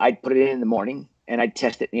 And I'd put it in the morning. And I'd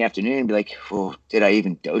test it in the afternoon and be like, well, did I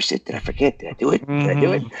even dose it? Did I forget? Did I do it? Did I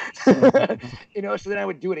do it? So then I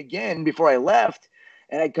would do it again before I left.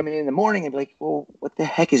 And I'd come in the morning and be like, well, what the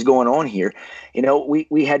heck is going on here?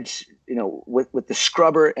 We had, with the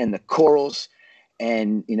scrubber and the corals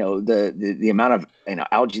and, the amount of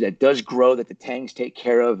algae that does grow that the tanks take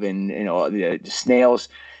care of and, the snails,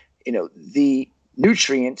 the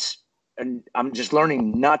nutrients. And I'm just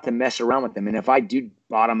learning not to mess around with them. And if I do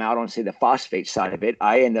bottom out on, say, the phosphate side of it,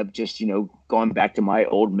 I end up just, going back to my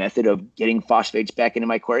old method of getting phosphates back into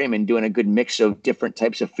my aquarium and doing a good mix of different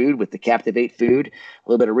types of food with the Captivate food, a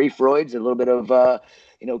little bit of Reefroids, a little bit of,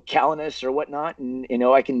 Calanus or whatnot. And,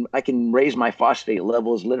 I can raise my phosphate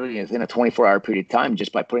levels literally within a 24-hour period of time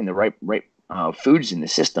just by putting the right foods in the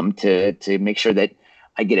system to make sure that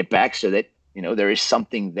I get it back so that, there is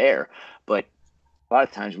something there. But a lot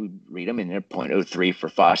of times we read them and they're 0.03 for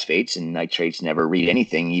phosphates, and nitrates never read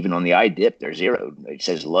anything. Even on the iDip, they're zero. It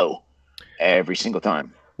says low every single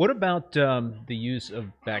time. What about the use of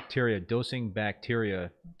bacteria, dosing bacteria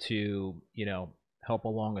to, help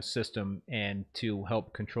along a system and to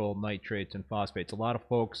help control nitrates and phosphates? A lot of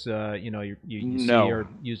folks, you see are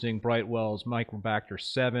using Brightwell's Microbacter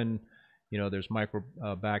 7. There's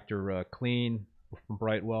Microbacter Clean from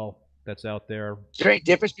Brightwell that's out there. Is there any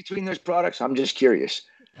difference between those products? I'm just curious.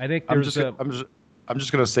 I think I'm just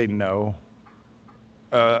going to say no.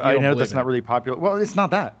 I know that's not really popular. Well, it's not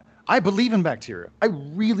that. I believe in bacteria. I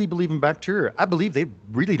really believe in bacteria. I believe they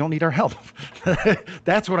really don't need our help.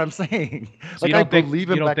 That's what I'm saying. So I believe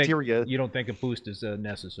in bacteria. You don't think a boost is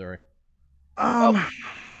necessary?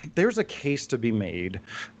 There's a case to be made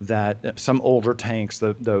that some older tanks,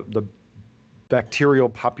 the bacterial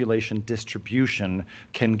population distribution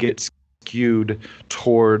can get skewed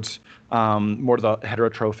towards more of the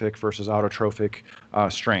heterotrophic versus autotrophic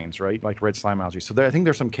strains, right? Like red slime algae. So I think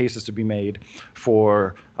there's some cases to be made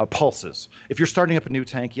for pulses. If you're starting up a new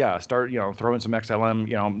tank, start, throw in some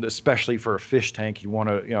XLM, especially for a fish tank, you want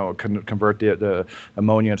to, convert the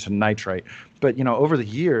ammonia to nitrite. But, over the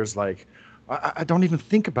years, I don't even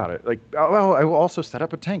think about it. I will also set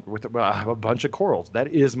up a tank with a bunch of corals. That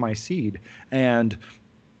is my seed. And,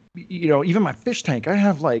 even my fish tank, I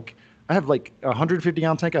have like a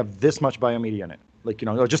 150-gallon tank. I have this much biomedia in it,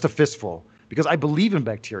 just a fistful, because I believe in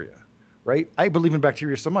bacteria, right? I believe in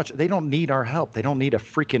bacteria so much. They don't need our help. They don't need a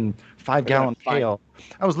freaking 5-gallon pail.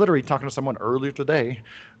 I was literally talking to someone earlier today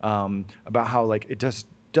about how it just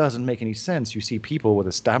doesn't make any sense. You see people with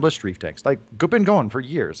established reef tanks, been going for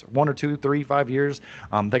years, 1 or 2, 3, 5 years.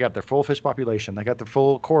 They got their full fish population. They got the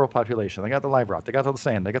full coral population. They got the live rock. They got the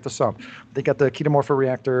sand. They got the sump. They got the ketomorpho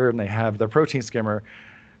reactor, and they have the protein skimmer.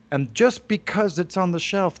 And just because it's on the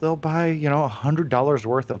shelf, they'll buy, $100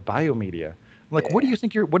 worth of biomedia. What do you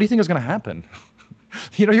think is going to happen?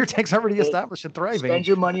 Your tank's already established and thriving. Spend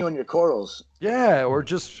your money on your corals. Yeah, or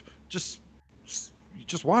just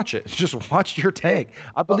watch it. Just watch your tank.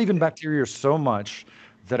 I believe in bacteria so much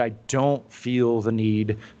that I don't feel the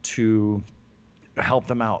need to help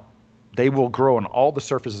them out. They will grow on all the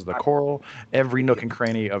surfaces of the coral, every nook and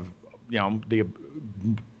cranny of the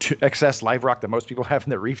excess live rock that most people have in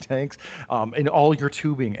their reef tanks, and all your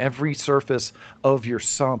tubing, every surface of your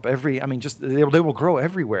sump, they will grow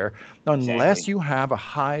everywhere. Unless you have a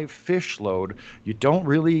high fish load, you don't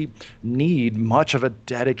really need much of a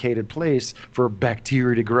dedicated place for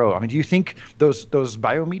bacteria to grow. Do you think those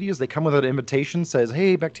biomedias, they come with an invitation, says,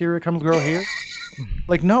 hey, bacteria, come grow here?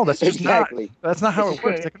 No, that's just that's not how it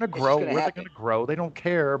works. They're going to grow where they're going to grow. They don't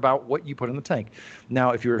care about what you put in the tank.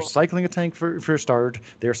 Now, if you're cycling a tank for a start,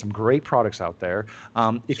 there's some great products out there.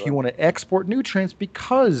 If you want to export nutrients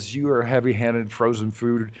because you are a heavy-handed frozen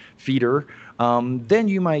food feeder, then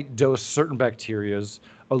you might dose certain bacterias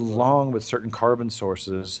along with certain carbon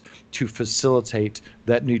sources to facilitate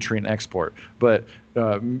that nutrient export. But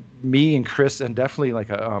me and Chris, and definitely like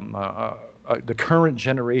the current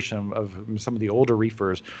generation of some of the older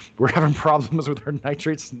reefers, we're having problems with our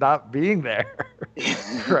nitrates not being there.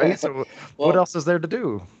 Right? So Well, what else is there to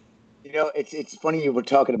do? It's funny you were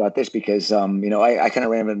talking about this because I kind of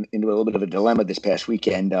ran into a little bit of a dilemma this past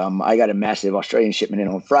weekend. I got a massive Australian shipment in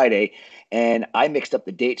on Friday, and I mixed up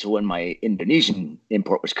the dates of when my Indonesian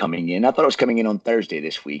import was coming in. I thought it was coming in on Thursday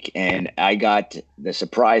this week, and I got the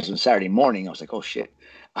surprise on Saturday morning. I was like, oh shit.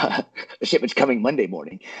 The shipment's coming Monday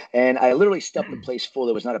morning, and I literally stuffed the place full.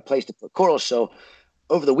 There was not a place to put corals, so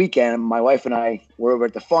over the weekend, my wife and I were over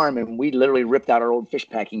at the farm, and we literally ripped out our old fish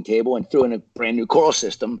packing table and threw in a brand new coral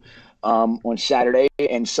system on Saturday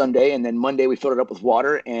and Sunday. And then Monday, we filled it up with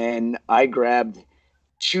water. And I grabbed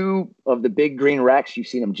 2 of the big green racks, you've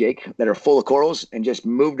seen them, Jake, that are full of corals, and just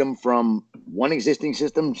moved them from one existing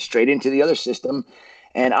system straight into the other system.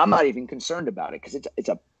 And I'm not even concerned about it because it's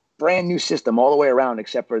a brand new system all the way around,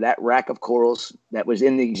 except for that rack of corals that was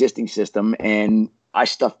in the existing system. And I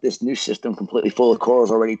stuffed this new system completely full of corals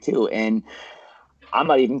already too. And I'm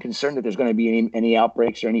not even concerned that there's going to be any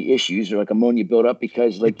outbreaks or any issues or like ammonia buildup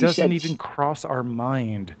because like it you doesn't said, even cross our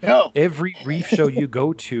mind. no, Every reef show you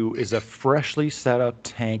go to is a freshly set up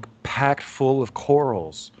tank packed full of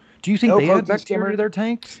corals. Do you think no they add protein bacteria skimmer. to their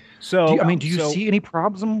tanks? So, Do you see any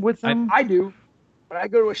problem with them? I do. When I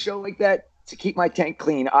go to a show like that to keep my tank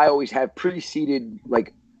clean, I always have pre-seeded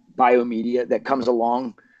like biomedia that comes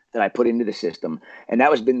along that I put into the system. And that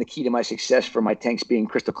has been the key to my success for my tanks being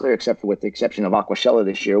crystal clear, except for with the exception of Aquashella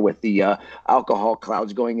this year with the alcohol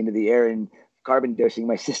clouds going into the air and carbon dosing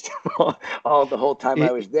my system all the whole time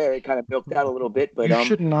I was there. It kind of milked out a little bit, but you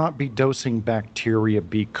should not be dosing bacteria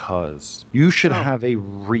because you should have a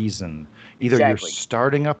reason. Either exactly. You're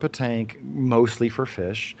starting up a tank mostly for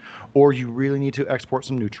fish, or you really need to export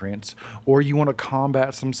some nutrients, or you want to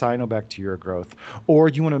combat some cyanobacteria growth, or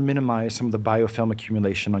you want to minimize some of the biofilm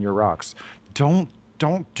accumulation on your rocks. Don't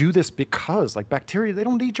do this because like bacteria, they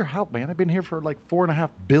don't need your help, man. They've been here for like 4.5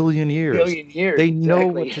 billion years. They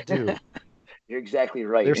know exactly. what to do. You're exactly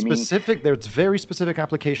right. There's very specific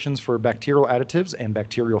applications for bacterial additives and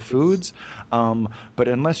bacterial foods. But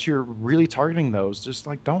unless you're really targeting those, just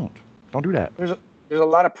like don't do that. There's a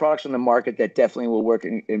lot of products on the market that definitely will work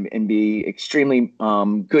and be extremely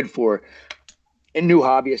good for a new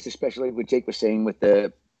hobbyist, especially what Jake was saying with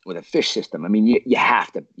a fish system. I mean, you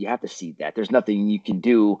have to seed that. There's nothing you can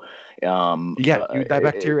do. That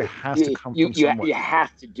bacteria has to come from somewhere. You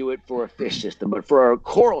have to do it for a fish system, but for a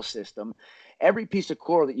coral system, every piece of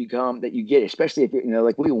coral that you get, especially if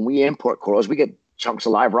like when we import corals, we get chunks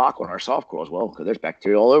of live rock on our soft corals. Well, because there's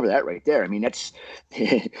bacteria all over that right there. I mean, that's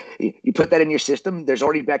you put that in your system. There's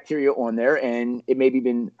already bacteria on there, and it maybe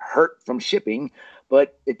been hurt from shipping,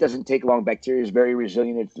 but it doesn't take long. Bacteria is very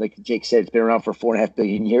resilient. It's like Jake said, it's been around for 4.5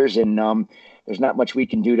 billion years, and there's not much we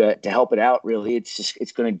can do to help it out. Really,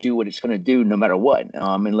 it's going to do what it's going to do no matter what,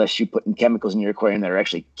 unless you put in chemicals in your aquarium that are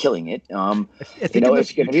actually killing it. I think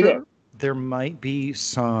it's going to be there. There might be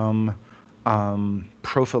some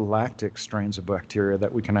prophylactic strains of bacteria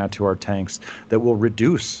that we can add to our tanks that will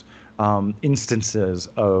reduce instances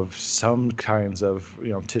of some kinds of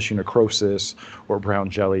tissue necrosis or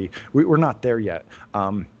brown jelly. We're not there yet.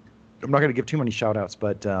 I'm not going to give too many shout outs,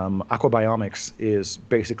 but Aquabiomics is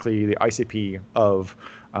basically the ICP of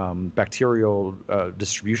bacterial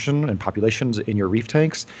distribution and populations in your reef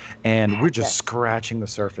tanks, and we're just scratching the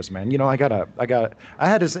surface, man. I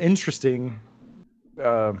had this interesting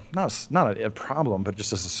not a problem, but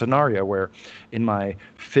just as a scenario where in my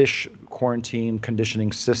fish quarantine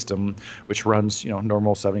conditioning system, which runs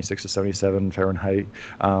normal 76 to 77 Fahrenheit,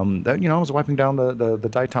 that I was wiping down the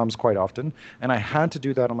diatoms quite often, and I had to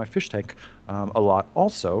do that on my fish tank a lot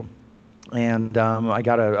also. And I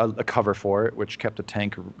got a cover for it, which kept the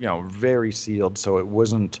tank, very sealed, so it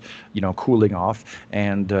wasn't, cooling off.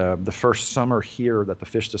 And the first summer here that the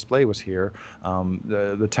fish display was here,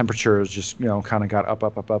 the temperatures just, kind of got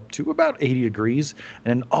up to about 80 degrees.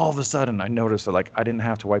 And then all of a sudden, I noticed that I didn't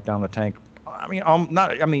have to wipe down the tank.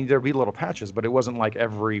 There'd be little patches, but it wasn't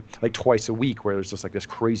twice a week where there's just this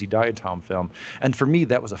crazy diatom film. And for me,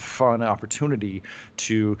 that was a fun opportunity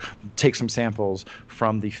to take some samples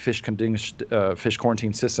from the fish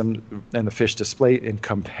quarantine system and the fish display and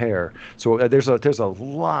compare. So there's a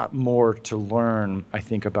lot more to learn, I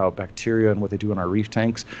think, about bacteria and what they do in our reef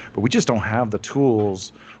tanks, but we just don't have the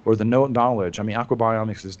tools or the knowledge. I mean,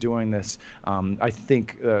 Aquabiomics is doing this. I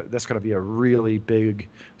think that's going to be a really big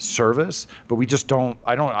service. but we just don't.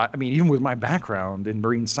 I mean, even with my background in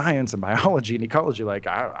marine science and biology and ecology, like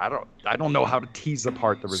I don't know how to tease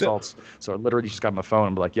apart the results. So I literally just got on the phone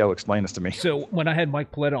and be like, "Yo, explain this to me." So when I had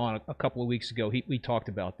Mike Paletta on a couple of weeks ago, we talked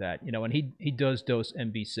about that, and he does dose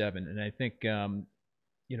MB7, and I think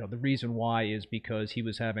the reason why is because he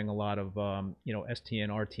was having a lot of STN,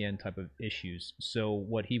 RTN type of issues. So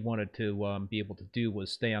what he wanted to be able to do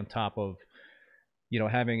was stay on top of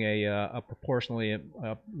having a proportionally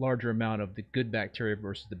larger amount of the good bacteria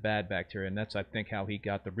versus the bad bacteria, and that's I think how he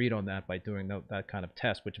got the read on that by doing that kind of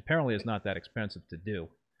test, which apparently is not that expensive to do.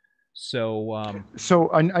 So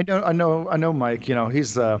I know Mike.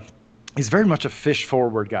 He's very much a fish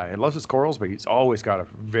forward guy. He loves his corals, but he's always got a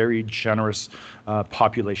very generous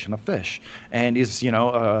population of fish. And he's,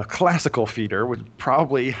 a classical feeder, which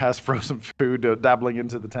probably has frozen food dabbling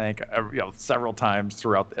into the tank, several times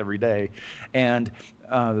throughout every day. And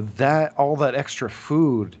all that extra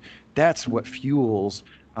food, that's what fuels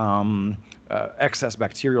excess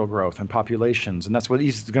bacterial growth and populations, and that's what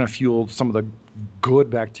he's going to fuel some of the good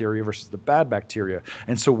bacteria versus the bad bacteria.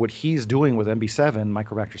 And so what he's doing with MB7,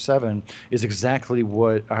 Microbacter 7, is exactly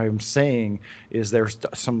what I'm saying. Is there's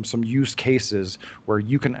some use cases where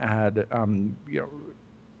you can add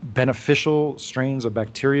beneficial strains of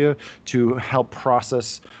bacteria to help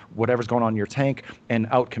process whatever's going on in your tank and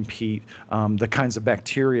outcompete the kinds of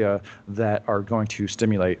bacteria that are going to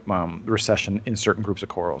stimulate recession in certain groups of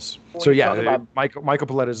corals. So yeah, Michael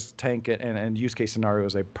Paletta's tank and use case scenario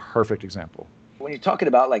is a perfect example. When you're talking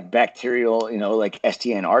about like bacterial, like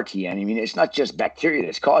STN, RTN, I mean, it's not just bacteria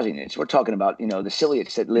that's causing it. We're talking about, the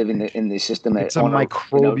ciliates that live in the system. It's a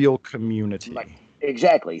microbial community.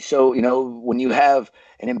 Exactly. So, when you have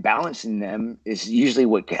an imbalance in them is usually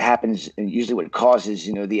what happens, and usually what causes,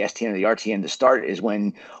 the STN or the RTN to start is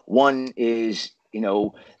when one is,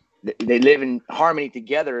 they live in harmony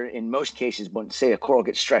together in most cases. When, say, a coral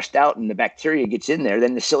gets stressed out and the bacteria gets in there,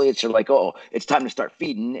 then the ciliates are like, oh, it's time to start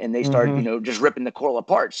feeding, and they start, just ripping the coral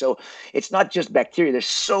apart. So it's not just bacteria. There's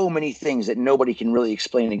so many things that nobody can really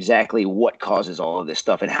explain exactly what causes all of this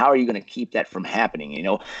stuff, and how are you going to keep that from happening?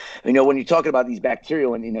 When you're talking about these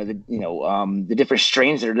bacteria and the different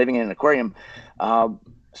strains that are living in an aquarium.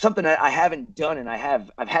 Something that I haven't done, and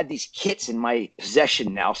I've had these kits in my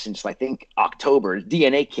possession now since I think October,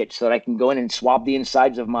 DNA kits, so that I can go in and swab the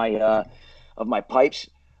insides of my pipes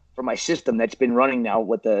for my system that's been running now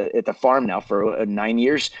at the farm now for 9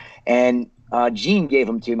 years. And Gene gave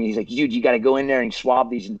them to me. He's like, dude, you got to go in there and swab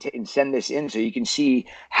these and send this in so you can see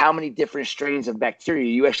how many different strains of bacteria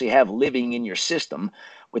you actually have living in your system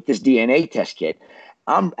with this DNA test kit.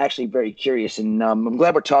 I'm actually very curious, and I'm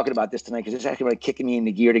glad we're talking about this tonight, because it's actually really kicking me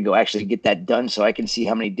into gear to go actually get that done so I can see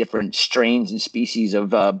how many different strains and species of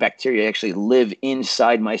bacteria actually live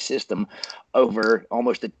inside my system over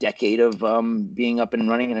almost a decade of being up and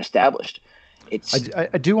running and established.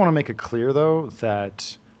 I do want to make it clear, though,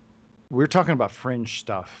 that we're talking about fringe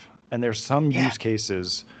stuff, and there's some use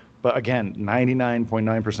cases. But again,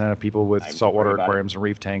 99.9% of people with saltwater aquariums and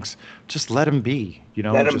reef tanks, just let them be.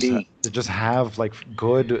 Just have like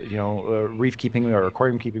good, reef keeping or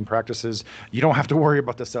aquarium keeping practices. You don't have to worry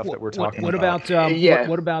about the stuff that we're talking about.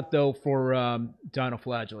 What about though for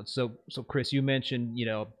dinoflagellates? So Chris, you mentioned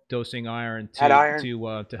dosing iron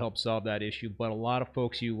to help solve that issue, but a lot of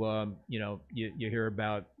folks you hear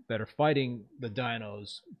about that are fighting the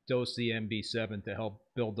dinos dose the MB7 to help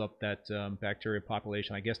build up that bacteria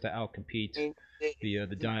population, I guess, to outcompete the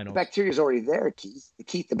dinos. The bacteria is already there,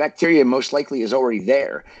 Keith. The bacteria most likely is already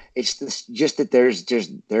there. It's just that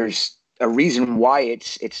there's a reason why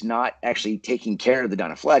it's not actually taking care of the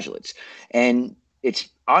dinoflagellates, and it's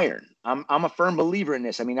iron. I'm a firm believer in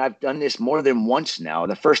this. I mean, I've done this more than once now.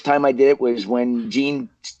 The first time I did it was when Gene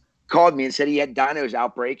called me and said he had dinos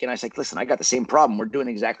outbreak, and I was like, listen, I got the same problem. We're doing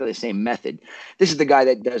exactly the same method. This is the guy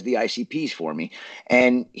that does the ICPs for me,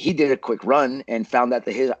 and he did a quick run and found out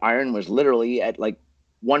that his iron was literally at like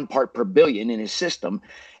 1 part per billion in his system,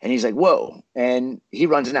 and he's like, whoa. And he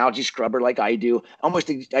runs an algae scrubber like I do, almost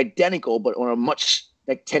identical, but on a much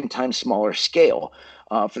like 10 times smaller scale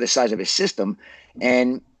for the size of his system.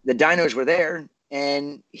 And the dinos were there,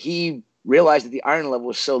 and he realized that the iron level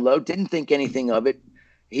was so low, didn't think anything of it.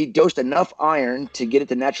 He dosed enough iron to get it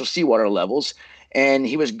to natural seawater levels, and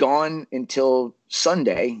he was gone until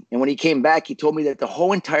Sunday. And when he came back, he told me that the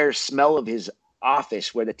whole entire smell of his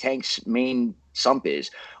office, where the tank's main sump is,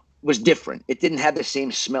 was different. It didn't have the same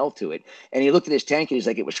smell to it. And he looked at his tank, and he's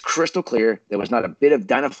like, it was crystal clear. There was not a bit of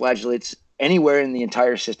dinoflagellates anywhere in the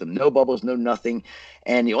entire system. No bubbles, no nothing.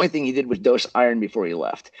 And the only thing he did was dose iron before he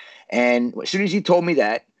left. And as soon as he told me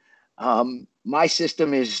that, my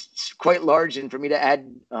system is quite large, and for me to add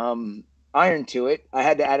iron to it, I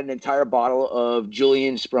had to add an entire bottle of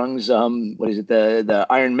Julian Sprung's what is it, the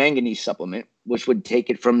iron manganese supplement, which would take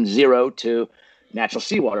it from 0 to natural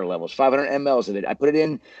seawater levels, 500 mLs of it. I put it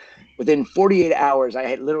in. Within 48 hours, I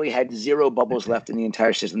had literally had 0 bubbles left in the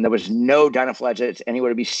entire system. There was no dinoflagellates anywhere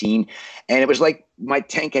to be seen. And it was like my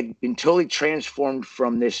tank had been totally transformed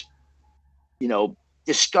from this,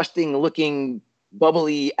 disgusting looking,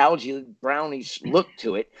 bubbly algae brownies look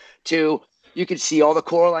to it to you could see all the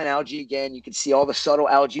coralline algae again. You could see all the subtle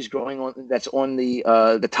algae growing on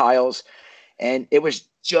the tiles. And it was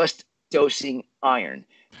just dosing iron.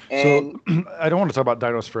 And so I don't want to talk about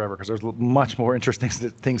dinos forever because there's much more interesting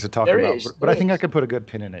things to talk about. But I think I could put a good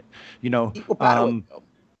pin in it.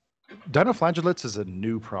 Dinoflagellates is a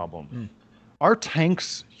new problem. Our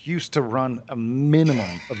tanks used to run a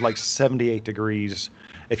minimum of like 78 degrees.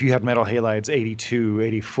 If you had metal halides, 82,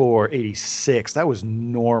 84, 86, that was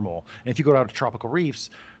normal. And if you go out to tropical reefs,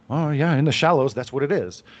 oh yeah, in the shallows, that's what it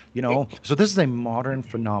is. So this is a modern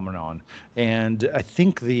phenomenon, and I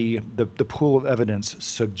think the pool of evidence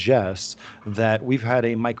suggests that we've had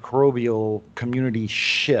a microbial community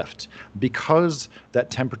shift because that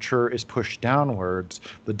temperature is pushed downwards.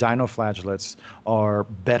 The dinoflagellates are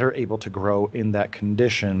better able to grow in that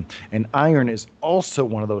condition, and iron is also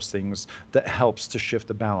one of those things that helps to shift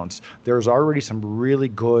the balance. There's already some really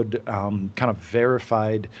good kind of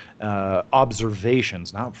verified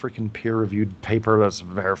observations, not freaking peer-reviewed paper that's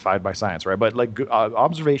verified by science, right? But like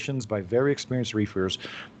observations by very experienced reefers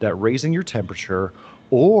that raising your temperature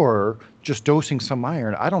or just dosing some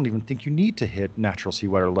iron, I don't even think you need to hit natural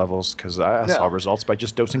seawater levels because I saw results by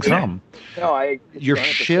just dosing some. You're 100%.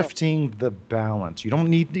 Shifting the balance. You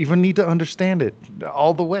don't even need to understand it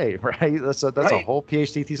all the way, right? That's a whole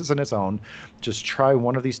PhD thesis in its own. Just try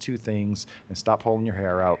one of these two things and stop pulling your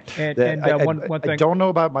hair out. One thing I don't know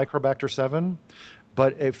about Microbacter 7,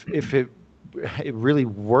 but if it really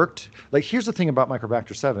worked. Like, here's the thing about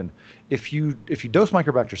Microbacter 7. If you dose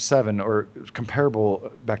Microbacter 7 or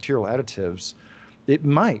comparable bacterial additives, it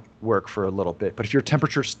might work for a little bit. But if your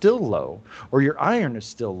temperature's still low or your iron is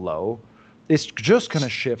still low, it's just going to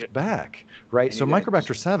shift back, right? So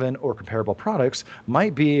Microbacter 7 or comparable products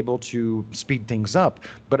might be able to speed things up.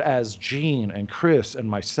 But as Gene and Chris and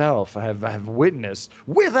myself have witnessed,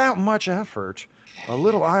 without much effort, a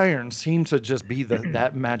little iron seems to just be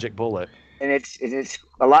that magic bullet. And it's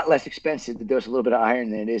a lot less expensive to dose a little bit of iron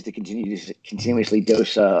than it is to continuously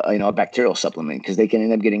dose a bacterial supplement, because they can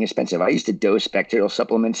end up getting expensive. I used to dose bacterial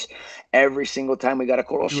supplements every single time we got a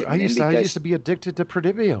coral shipment. I used to be addicted to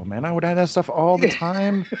Prodibio, man. I would add that stuff all the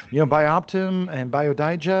time. Bioptim and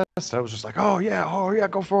Biodigest. I was just like, oh yeah,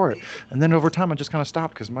 go for it. And then over time, I just kind of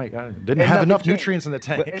stopped because I didn't have enough nutrients in the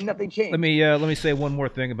tank. And nothing changed. Let me say one more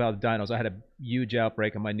thing about the dinos. I had a huge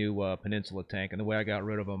outbreak in my new Peninsula tank, and the way I got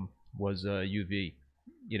rid of them was UV,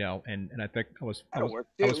 and I think I was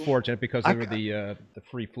fortunate because they were the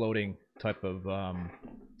free floating type of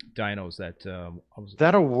dinos that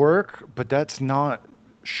that'll work, but that's not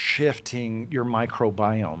shifting your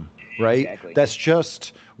microbiome, right? Exactly. That's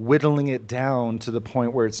just whittling it down to the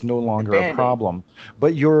point where it's no longer a problem.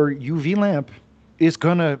 But your UV lamp is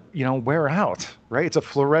gonna, wear out, right? It's a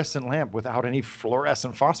fluorescent lamp without any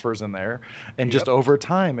fluorescent phosphors in there, and just over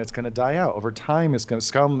time, it's gonna die out. Over time,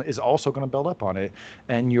 scum is also gonna build up on it,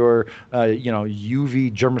 and your,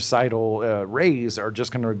 UV germicidal rays are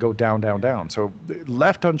just gonna go down, down, down. So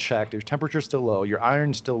left unchecked, your temperature's still low, your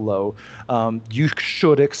iron's still low. You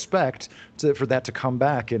should expect for that to come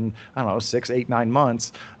back in, 6, 8, 9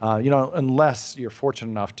 months, unless you're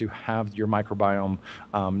fortunate enough to have your microbiome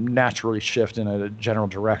naturally shift in a general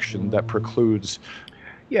direction that precludes.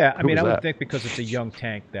 Yeah, I would think because it's a young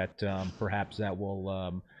tank that perhaps that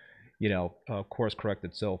will, course correct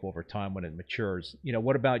itself over time when it matures.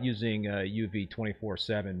 What about using UV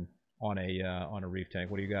 24/7 on a reef tank?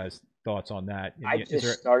 What are you guys' thoughts on that? I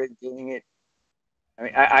started doing it.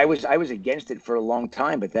 I was against it for a long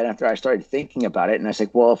time, but then after I started thinking about it, and I was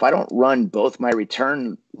like, well, if I don't run both my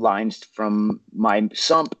return lines from my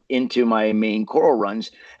sump into my main coral runs,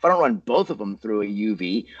 if I don't run both of them through a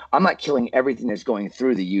UV, I'm not killing everything that's going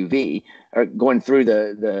through the UV or going through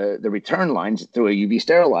the return lines through a UV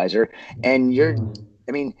sterilizer. And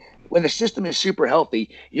when the system is super healthy,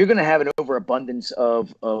 you're going to have an overabundance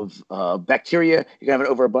of bacteria. You're going to have an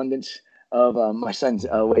overabundance of my son's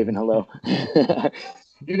waving hello.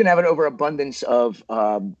 You're going to have an overabundance of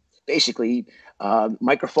basically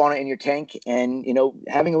microfauna in your tank, and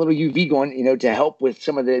having a little UV going, to help with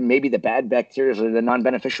some of maybe the bad bacteria or the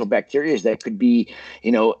non-beneficial bacteria that could be,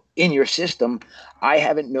 in your system. I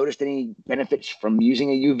haven't noticed any benefits from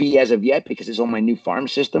using a UV as of yet because it's on my new farm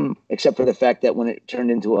system, except for the fact that when it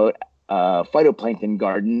turned into phytoplankton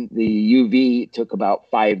garden, the UV took about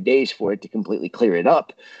 5 days for it to completely clear it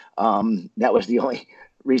up. That was the only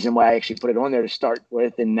reason why I actually put it on there to start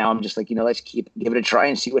with. And now I'm just like, let's give it a try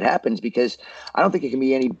and see what happens, because I don't think it can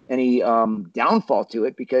be any downfall to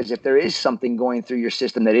it, because if there is something going through your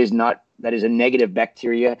system that is a negative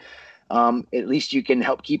bacteria, at least you can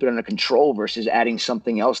help keep it under control versus adding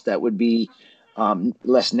something else that would be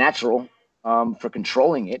less natural for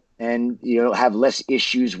controlling it, and have less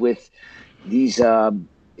issues with these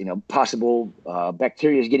possible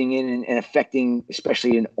bacteria getting in and affecting,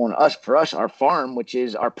 especially for us, our farm, which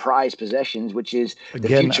is our prized possessions, which is the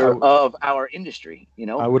future of our industry.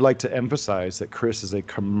 I would like to emphasize that Chris is a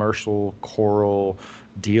commercial coral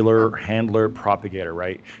dealer, handler, propagator,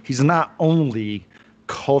 right? He's not only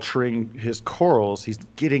culturing his corals, he's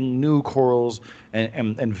getting new corals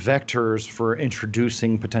and vectors for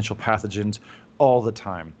introducing potential pathogens all the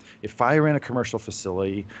time. If I ran a commercial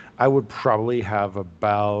facility, I would probably have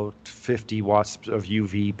about 50 watts of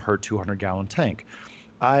UV per 200-gallon tank.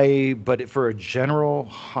 But for a general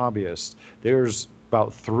hobbyist, there's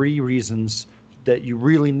about 3 reasons that you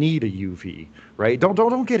really need a UV, right?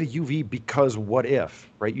 Don't get a UV because what if,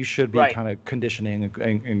 right? You should be kind of conditioning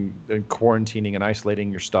and quarantining and isolating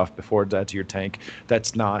your stuff before it's added to your tank.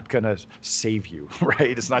 That's not going to save you,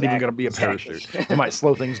 right? It's not even going to be a parachute. It might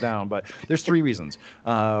slow things down, but there's 3 reasons.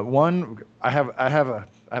 One, I have a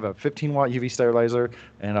 15-watt UV sterilizer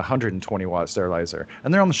and a 120-watt sterilizer,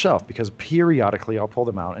 and they're on the shelf because periodically I'll pull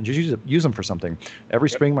them out and just use them for something. Every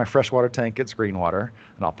spring, my freshwater tank gets green water,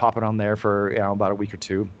 and I'll pop it on there for about a week or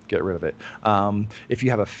 2, get rid of it. If you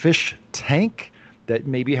have a fish tank that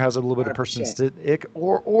maybe has a little bit of persistent ick,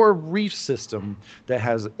 or reef system that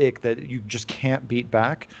has ick that you just can't beat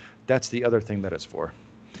back, that's the other thing that it's for.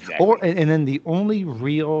 Exactly. And then the only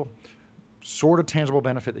real sort of tangible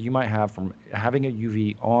benefit that you might have from having a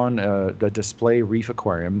UV on the display reef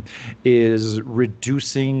aquarium is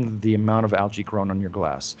reducing the amount of algae grown on your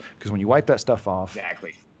glass. Because when you wipe that stuff off,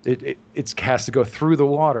 it has to go through the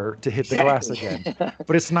water to hit the glass again.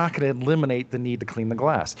 But it's not going to eliminate the need to clean the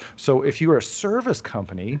glass. So if you're a service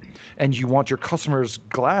company and you want your customers'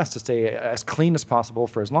 glass to stay as clean as possible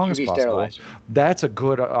for as long as possible, that's a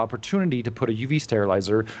good opportunity to put a UV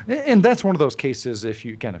sterilizer. And that's one of those cases if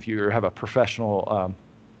you have a professional,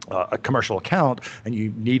 a commercial account and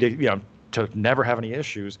you need to never have any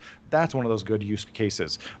issues, that's one of those good use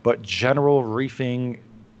cases. But general reefing,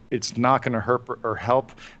 it's not going to hurt or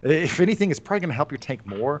help. If anything, it's probably going to help your tank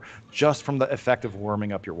more just from the effect of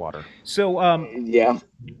warming up your water. So,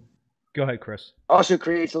 go ahead, Chris. Also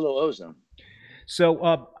creates a little ozone. So,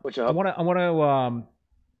 I want to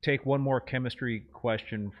take one more chemistry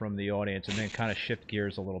question from the audience and then kind of shift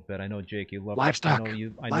gears a little bit. I know, Jake, you love livestock. I know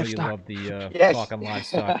you love the talk on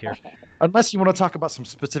livestock here. Unless you want to talk about some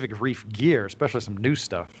specific reef gear, especially some new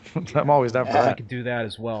stuff. I'm always down for that. We could do that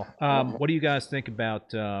as well. What do you guys think about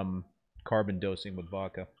carbon dosing with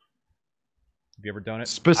vodka? Have you ever done it?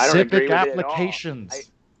 Specific applications.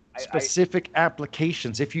 Specific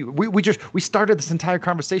applications. If you we started this entire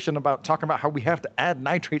conversation about talking about how we have to add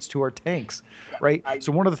nitrates to our tanks, right?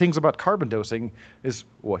 So one of the things about carbon dosing is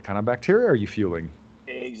what kind of bacteria are you fueling?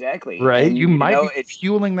 Exactly. Right. And, you might be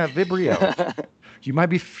fueling that Vibrio. You might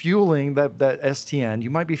be fueling that STN. You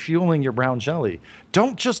might be fueling your brown jelly.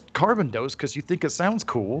 Don't just carbon dose because you think it sounds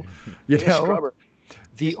cool. You know. Scrubber.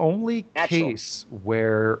 The only case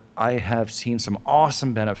where I have seen some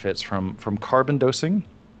awesome benefits from carbon dosing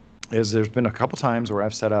is there's been a couple times where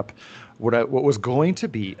I've set up what was going to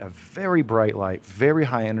be a very bright light, very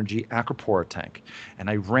high energy aquapora tank. And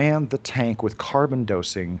I ran the tank with carbon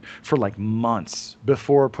dosing for like months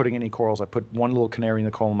before putting any corals. I put one little canary in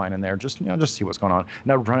the coal mine in there, just see what's going on.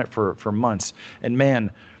 And I'd run it for months. And man,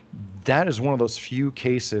 that is one of those few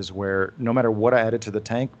cases where no matter what I added to the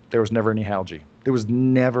tank, there was never any algae. There was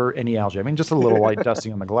never any algae. I mean, just a little light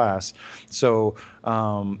dusting on the glass. So,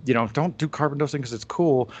 don't do carbon dosing because it's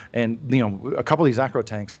cool. And, a couple of these acro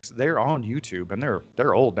tanks, they're on YouTube and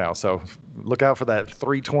they're old now. So look out for that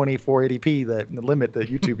 320, 480p, that limit that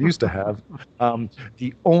YouTube used to have.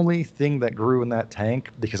 The only thing that grew in that tank,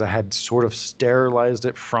 because I had sort of sterilized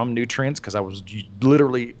it from nutrients, because I was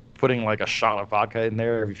literally putting like a shot of vodka in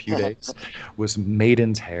there every few days, was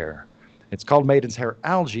maiden's hair. It's called maiden's hair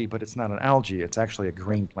algae, but it's not an algae. It's actually a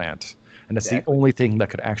green plant. And it's the only thing that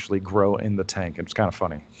could actually grow in the tank. It's kind of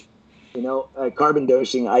funny. Carbon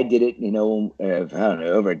dosing, I did it, I don't know,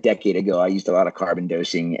 over a decade ago. I used a lot of carbon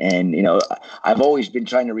dosing. And, I've always been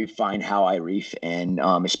trying to refine how I reef, and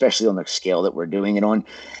especially on the scale that we're doing it on.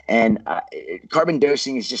 And carbon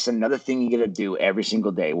dosing is just another thing you got to do every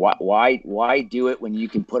single day. Why do it when you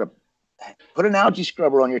can put put an algae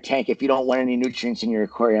scrubber on your tank if you don't want any nutrients in your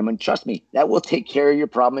aquarium. And trust me, that will take care of your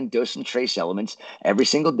problem and dose some trace elements every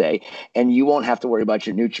single day. And you won't have to worry about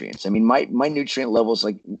your nutrients. I mean, my nutrient levels,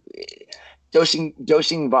 like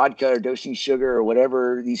dosing vodka or dosing sugar or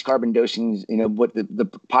whatever these carbon dosings, what the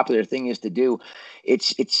popular thing is to do.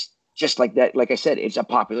 It's just like that. Like I said, it's a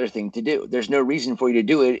popular thing to do. There's no reason for you to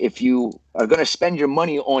do it if you are going to spend your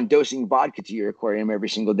money on dosing vodka to your aquarium every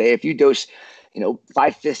single day. If you dose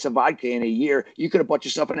 5/5 of vodka in a year, you could have bought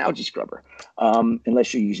yourself an algae scrubber,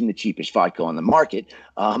 unless you're using the cheapest vodka on the market.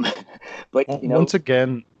 But once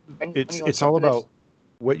again, it's all about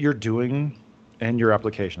what you're doing and your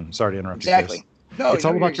application. Sorry to interrupt you. Exactly. No, it's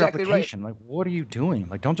all about your exactly application. Right. Like, what are you doing?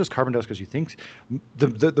 Like, don't just carbon dose because you think.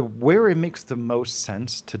 The where it makes the most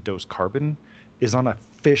sense to dose carbon is on a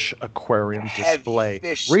fish aquarium display.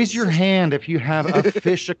 Raise your hand if you have a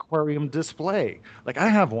fish aquarium display. Like, I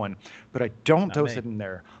have one, but I don't dose it in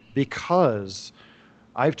there because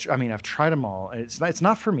I've tried them all, and it's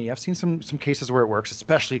not for me. I've seen some cases where it works,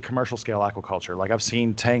 especially commercial scale aquaculture. Like, I've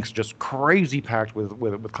seen tanks just crazy packed with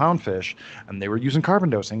clownfish, and they were using carbon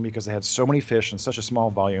dosing because they had so many fish in such a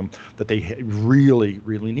small volume that they really,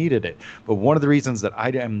 really needed it. But one of the reasons that I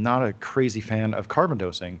am not a crazy fan of carbon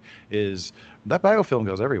dosing is that biofilm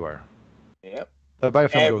goes everywhere. Yep. The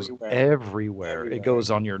biofilm goes everywhere. It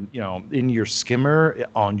goes on your, in your skimmer,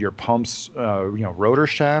 on your pump's, rotor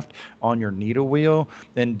shaft, on your needle wheel.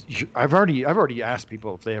 And I've already asked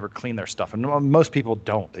people if they ever clean their stuff, and most people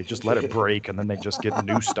don't. They just let it break, and then they just get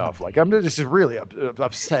new stuff. Like, this is really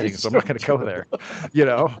upsetting, so I'm not going to go there,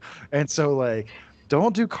 And so, like,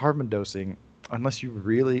 don't do carbon dosing unless you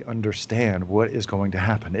really understand what is going to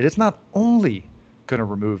happen. It is not only going to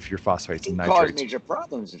remove your phosphates and nitrates. Cause major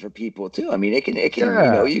problems for people too. I mean, it can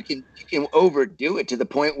you can overdo it to the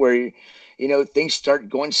point where things start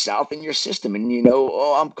going south in your system, and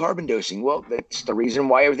I'm carbon dosing. Well, that's the reason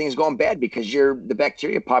why everything's going bad, because the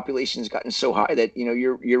bacteria population has gotten so high that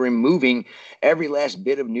you're removing every last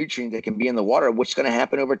bit of nutrient that can be in the water. What's going to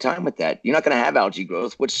happen over time with that? You're not going to have algae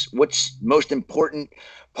growth. What's most important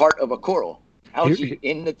part of a coral? Algae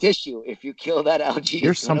in the tissue. If you kill that algae,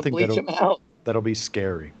 it's going to bleach them out. That'll be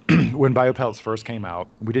scary. When biopellets first came out,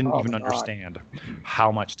 we didn't even understand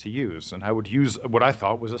how much to use. And I would use what I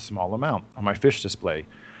thought was a small amount on my fish display.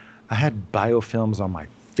 I had biofilms on my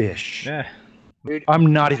fish. Yeah. Dude.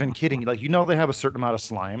 I'm not even kidding. Like, they have a certain amount of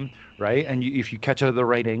slime, right? And if you catch it at the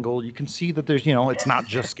right angle, you can see that there's, it's not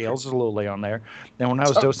just scales. There's a little lay on there. And when I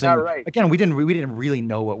was dosing, again, we didn't really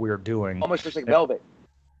know what we were doing. Almost looks like velvet.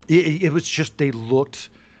 It was just, they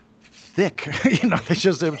looked thick. It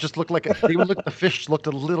just looked like the fish looked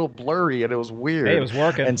a little blurry, and it was weird. Hey, it was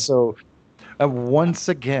working. And so once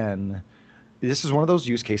again, this is one of those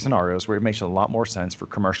use case scenarios where it makes a lot more sense for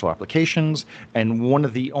commercial applications. And one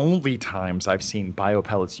of the only times I've seen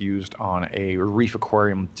biopellets used on a reef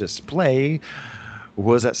aquarium display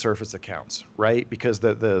was at surface accounts, right? Because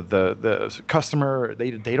the customer,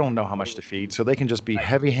 they don't know how much to feed, so they can just be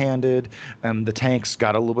heavy-handed, and the tanks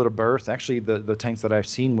got a little bit of berth. Actually, the tanks that I've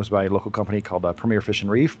seen was by a local company called Premier Fish and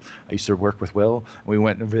Reef. I used to work with Will. We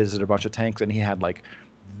went and visited a bunch of tanks, and he had like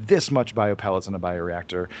this much biopellets in a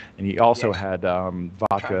bioreactor, and he also had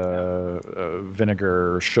vodka,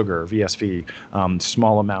 vinegar, sugar, VSV,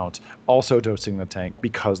 small amount, also dosing the tank,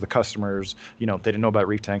 because the customers, they didn't know about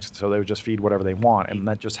reef tanks, so they would just feed whatever they want, and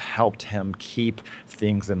that just helped him keep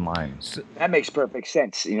things in line. That makes perfect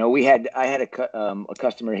sense. I had a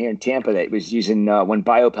customer here in Tampa that was using when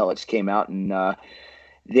biopellets came out, and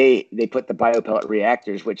they put the biopellet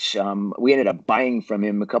reactors, which we ended up buying from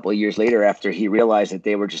him a couple of years later after he realized that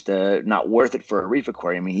they were just not worth it for a reef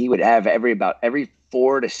aquarium. I mean, he would have every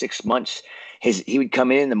 4 to 6 months, he would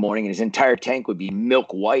come in the morning and his entire tank would be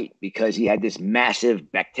milk white because he had this massive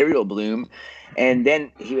bacterial bloom. And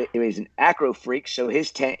then he was an acro freak, so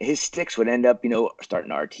his sticks would end up,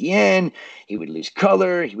 starting RTN. He would lose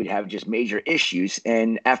color. He would have just major issues.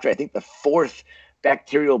 And after, I think, the 4th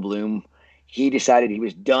bacterial bloom, he decided he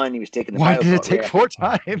was done. He was taking the Why did it take 4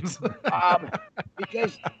 times?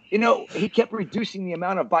 Because, he kept reducing the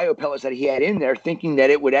amount of biopellets that he had in there, thinking that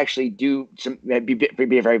it would actually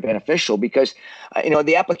be very beneficial, because,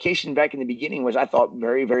 the application back in the beginning was, I thought,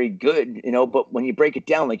 very, very good, but when you break it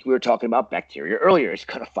down, like we were talking about bacteria earlier, it's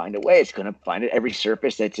going to find a way. It's going to find it every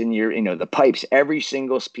surface that's in your, the pipes, every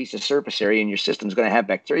single piece of surface area in your system is going to have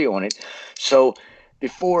bacteria on it. So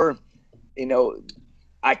before,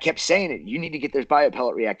 I kept saying it. You need to get those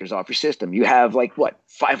biopellet reactors off your system. You have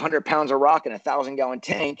 500 pounds of rock in a 1,000-gallon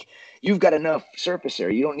tank. You've got enough surface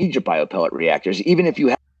area. You don't need your biopellet reactors. Even if you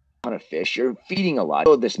have a ton of fish, you're feeding a lot.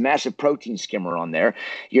 So this massive protein skimmer on there,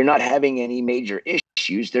 you're not having any major issues.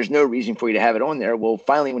 issues. There's no reason for you to have it on there. Well,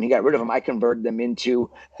 finally, when he got rid of them, I converted them into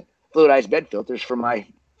fluidized bed filters for my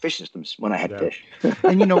fish systems when I had fish.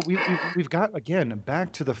 And we've got, again,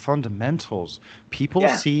 back to the fundamentals. People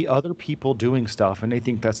see other people doing stuff and they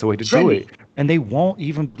think that's the way to do it, and they won't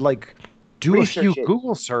even do research a few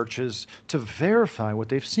Google searches to verify what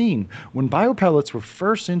they've seen. When biopellets were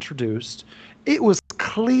first introduced, it was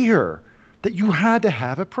clear that you had to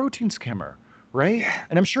have a protein skimmer, right?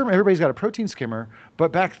 And I'm sure everybody's got a protein skimmer,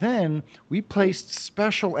 but back then we placed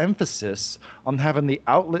special emphasis on having the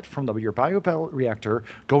outlet from your biopellet reactor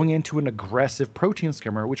going into an aggressive protein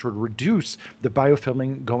skimmer, which would reduce the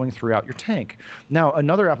biofilming going throughout your tank. Now,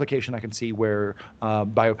 another application I can see where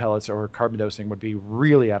biopellets or carbon dosing would be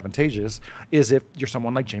really advantageous is if you're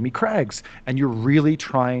someone like Jamie Craggs and you're really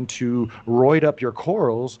trying to roid up your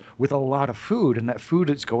corals with a lot of food, and that food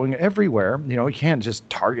is going everywhere. You can't just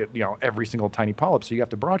target every single tiny polyp, so you have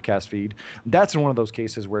to broadcast feed. That's one of those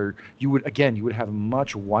cases where you would have a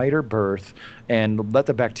much wider berth and let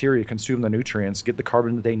the bacteria consume the nutrients, get the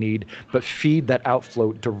carbon that they need, but feed that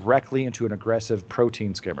outflow directly into an aggressive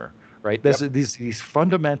protein skimmer, right? These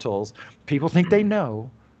fundamentals, people think they know,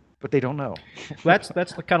 but they don't know. That's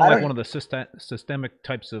kind of like one of the systemic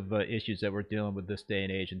types of issues that we're dealing with this day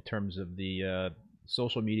and age in terms of the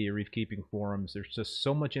social media reef keeping forums. There's just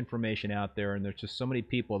so much information out there, and there's just so many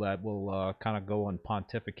people that will kind of go and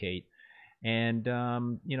pontificate. And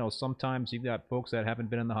sometimes you've got folks that haven't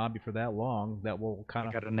been in the hobby for that long that will kind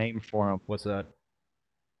of... got a name for them. What's that?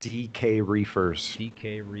 DK reefers.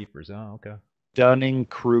 DK reefers. Oh, okay.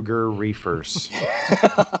 Dunning-Kruger reefers.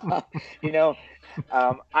 I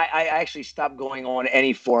actually stopped going on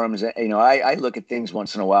any forums. I look at things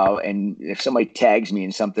once in a while, and if somebody tags me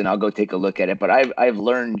in something, I'll go take a look at it. But I've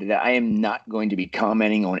learned that I am not going to be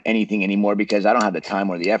commenting on anything anymore because I don't have the time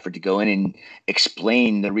or the effort to go in and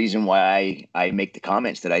explain the reason why I make the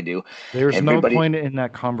comments that I do. There's no point in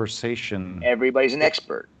that conversation. Everybody's an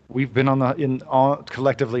expert. We've been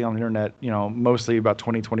collectively on the internet, mostly about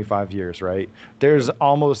 20, 25 years, right? There's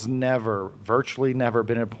almost never, virtually never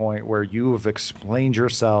been a point where you have explained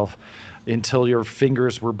yourself until your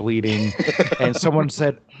fingers were bleeding and someone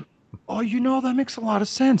said, oh, that makes a lot of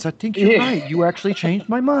sense. I think you're right. You actually changed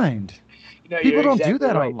my mind. People don't do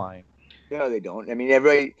that online. No, they don't. I mean,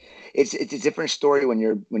 everybody. It's a different story when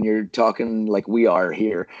you're talking like we are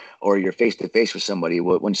here, or you're face to face with somebody.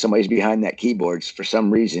 When somebody's behind that keyboard, for some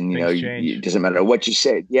reason, it doesn't matter what you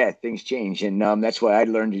say. Yeah, things change, and that's why I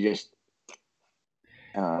learned to just.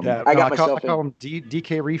 I call them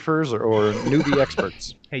DK reefers or newbie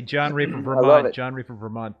experts. Hey, John Reef from Vermont. John Reef from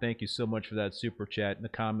Vermont, thank you so much for that super chat. And the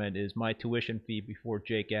comment is, my tuition fee before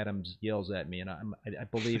Jake Adams yells at me. And I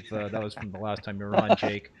believe that was from the last time you were on,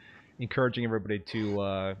 Jake, encouraging everybody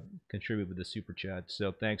to contribute with the super chat.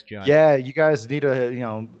 So thanks, John. Yeah, you guys need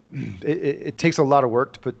to, it takes a lot of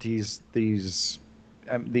work to put these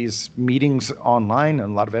meetings online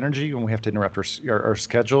and a lot of energy, and we have to interrupt our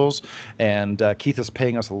schedules. And Keith is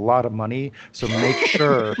paying us a lot of money, so make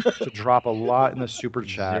sure to drop a lot in the super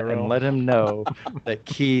chat and let him know that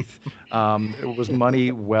Keith, it was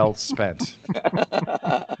money well spent.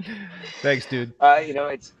 Thanks, dude.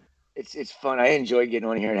 It's fun. I enjoy getting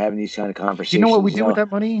on here and having these kind of conversations. You know what we do with that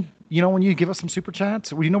money? When you give us some super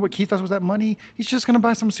chats, you know what Keith does with that money? He's just going to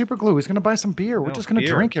buy some super glue. He's going to buy some beer. We're just going to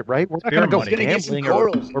drink it, right? We're not going to go gambling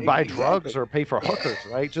or buy drugs or pay for hookers,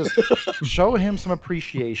 right? Just show him some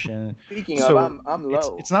appreciation. Speaking of, I'm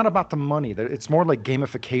low. It's not about the money. It's more like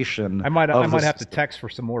gamification. I might have to text for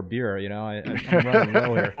some more beer. I'm running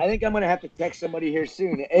low here. I think I'm going to have to text somebody here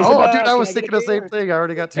soon. Oh, dude, I was thinking the same thing. I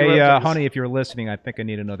already got 2 Hey, honey, if you're listening, I think I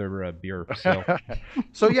need another beer.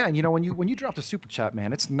 So yeah, when you drop the super chat,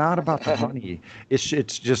 man, it's not about the money. It's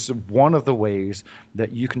just one of the ways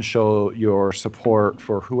that you can show your support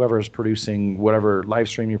for whoever is producing whatever live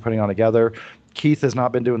stream you're putting on together. Keith has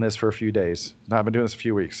not been doing this for a few days. Not been doing this a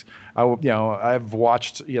few weeks. I've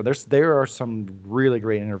watched. There are some really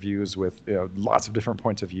great interviews with lots of different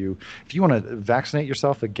points of view. If you want to vaccinate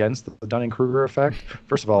yourself against the Dunning-Kruger effect,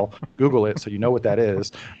 first of all, Google it so you know what that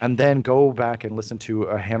is, and then go back and listen to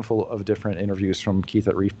a handful of different interviews from Keith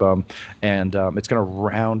at ReefBum, and it's going to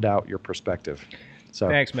round out your perspective. So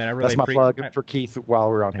thanks, man. I really that's my plug for Keith while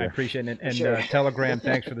we're on here. I appreciate it. And Telegram,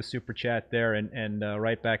 thanks for the super chat there. And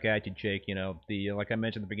right back at you, Jake. Like I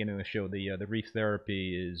mentioned at the beginning of the show, the reef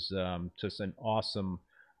therapy is just an awesome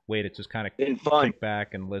way to just kind of kick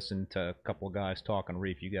back and listen to a couple of guys talk on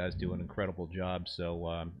reef. You guys do an incredible job.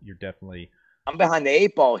 So you're definitely. I'm behind the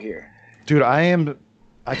 8 ball here, dude. I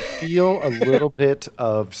feel a little bit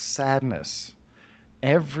of sadness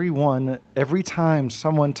every time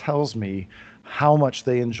someone tells me how much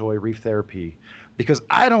they enjoy Reef Therapy, because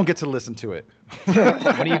I don't get to listen to it. When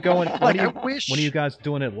are you going? Like, when are you guys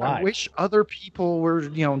doing it live? I wish other people were,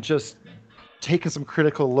 just taking some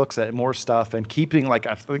critical looks at more stuff and keeping, like,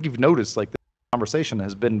 I think you've noticed, like, the conversation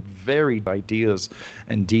has been varied ideas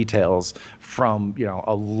and details from,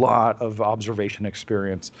 a lot of observation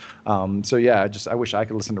experience. So yeah, I wish I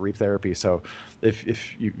could listen to Reef Therapy. So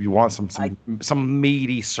if you want some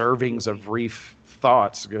meaty servings of reef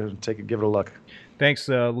thoughts, give it a look. Thanks,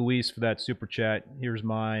 Luis, for that super chat. Here's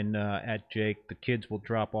mine at Jake. The kids will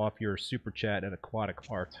drop off your super chat at Aquatic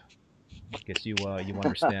Art. I guess you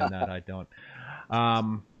understand that. I don't.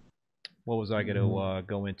 What was I going to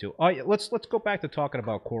go into? Oh, yeah, let's go back to talking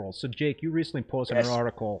about corals. So, Jake, you recently posted an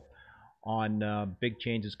article on big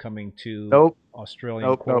changes coming to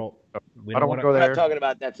Australian coral. Nope. I don't want to go there. We're not talking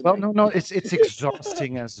about that tonight. Well, no, it's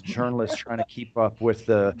exhausting as a journalist trying to keep up with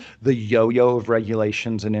the yo-yo of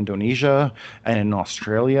regulations in Indonesia and in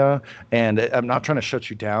Australia. And I'm not trying to shut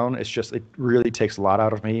you down. It's just it really takes a lot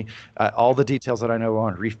out of me. All the details that I know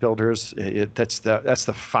on Reef Builders, that's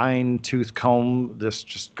the fine-tooth comb.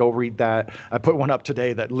 Just go read that. I put one up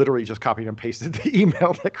today that literally just copied and pasted the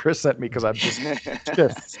email that Chris sent me because I'm just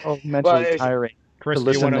so mentally tiring. Chris,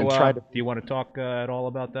 do you want to talk at all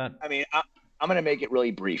about that? I mean, I'm going to make it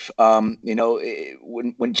really brief.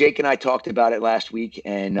 When Jake and I talked about it last week,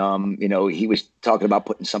 and he was talking about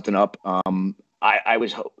putting something up. I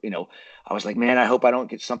was like, man, I hope I don't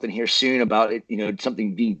get something here soon about it.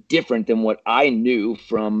 Something being different than what I knew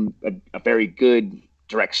from a very good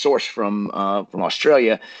direct source from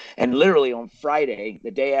Australia. And literally on Friday,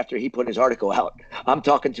 the day after he put his article out, I'm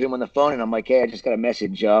talking to him on the phone, and I'm like, hey, I just got a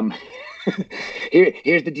message.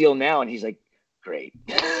 Here's the deal now. And he's like, great.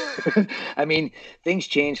 I mean, things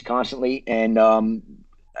change constantly. And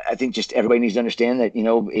I think just everybody needs to understand that,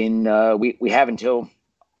 we have until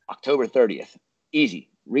October 30th. Easy.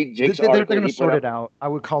 Read Jake's article. They're going to sort it out. I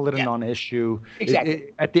would call it a non-issue.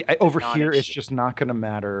 Exactly. Over here, it's just not going to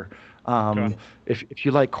matter. If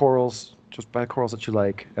you like corals, just buy corals that you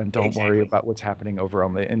like, and don't worry about what's happening over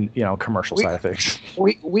on the commercial side of things.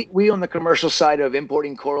 We on the commercial side of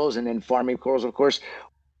importing corals and then farming corals, of course,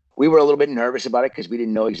 we were a little bit nervous about it because we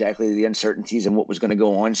didn't know exactly the uncertainties and what was going to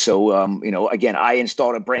go on. So, again, I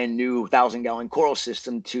installed a brand new 1,000-gallon coral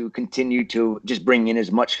system to continue to just bring in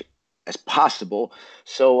as much as possible.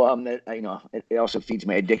 So, it also feeds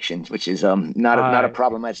my addictions, which is not a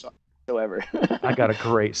problem whatsoever. I got a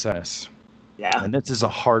great sense. Yeah. And this is a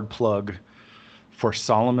hard plug for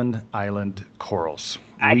Solomon Island corals.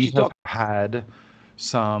 We have had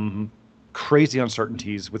some crazy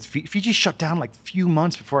uncertainties with Fiji shut down like a few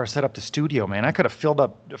months before I set up the studio, man. I could have filled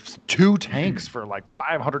up 2 tanks for like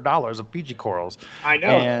 $500 of Fiji corals. I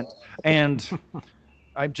know. And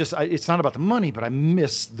it's not about the money, but I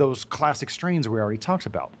miss those classic strains we already talked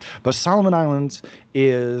about. But Solomon Islands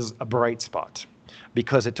is a bright spot,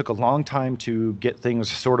 because it took a long time to get things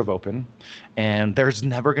sort of open, and there's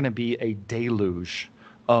never going to be a deluge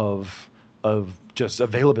of just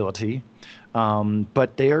availability.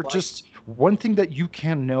 But they are just one thing that you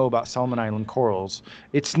can know about Solomon Island corals.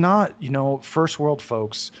 It's not, first world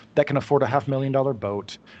folks that can afford a $500,000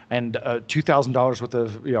 boat and $2,000 worth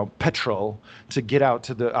of, petrol to get out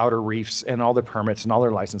to the outer reefs and all their permits and all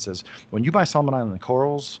their licenses. When you buy Solomon Island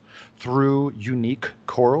corals through Unique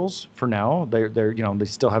Corals, for now, they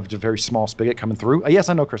still have a very small spigot coming through. Yes,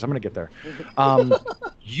 I know, Chris, I'm going to get there.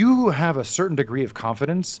 You have a certain degree of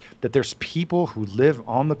confidence that there's people who live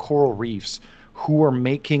on the coral reefs who are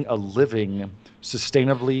making a living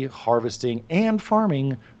sustainably harvesting and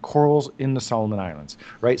farming corals in the Solomon Islands,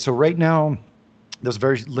 right? So right now, there's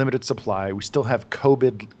very limited supply. We still have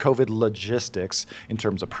COVID logistics in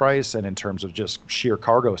terms of price and in terms of just sheer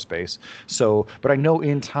cargo space. So, but I know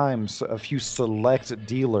in times a few select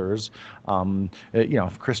dealers,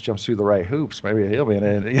 if Chris jumps through the right hoops, maybe he'll be in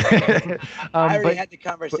it. I already had the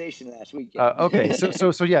conversation last week. Okay,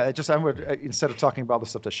 so yeah, I would instead of talking about the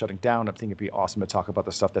stuff that's shutting down, I think it'd be awesome to talk about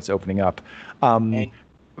the stuff that's opening up.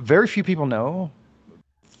 Very few people know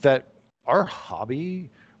that our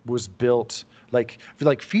hobby was built like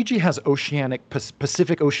Fiji has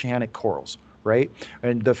Pacific oceanic corals, right?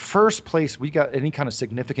 And the first place we got any kind of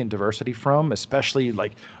significant diversity from, especially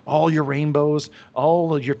like all your rainbows,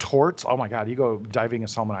 all of your torts. Oh my God, you go diving in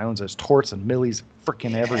Solomon Islands, there's torts and millies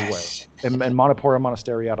freaking everywhere, and Monopora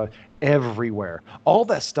monastereata everywhere. All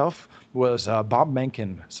that stuff was Bob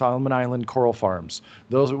Mencken, Solomon Island Coral Farms.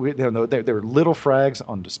 Those they were little frags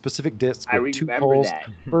on specific discs with 2 poles.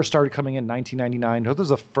 First started coming in 1999.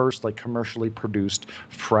 Those are the first commercially produced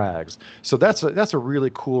frags. So that's a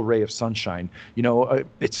really cool ray of sunshine.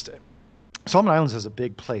 It's Solomon Islands is a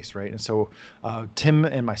big place, right? And so Tim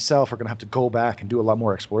and myself are going to have to go back and do a lot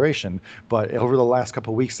more exploration. But over the last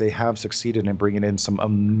couple of weeks, they have succeeded in bringing in some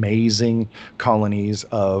amazing colonies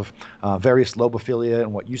of various lobophilia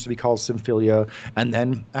and what used to be called symphilia, and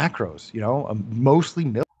then acros,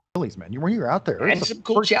 mostly millies, man. When you're out there. And some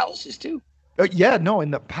cool chalices, too. Yeah, no,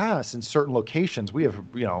 in the past, in certain locations, we have,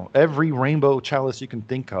 every rainbow chalice you can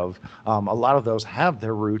think of. A lot of those have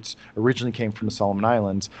their roots, originally came from the Solomon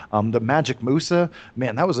Islands. The Magic Musa,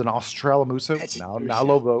 man, that was an Australamusa, now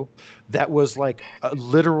Lobo. That was like a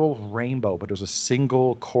literal rainbow, but it was a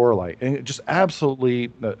single coralite. And it just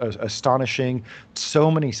absolutely astonishing.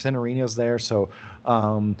 So many Cinerinas there. So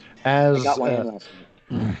as... I got one in last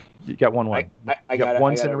night. You got one what? I got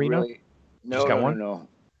one Cinerina? Really, no.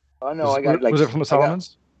 Oh, no, was it from the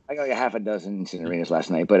Solomons? I got like a half a dozen Cinerinas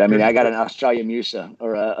last night, but I mean, I got an Australia Musa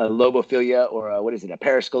or a lobophilia or a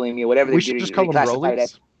parascolemia, whatever. We should just call them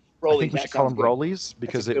rollies. I think we should call them rollies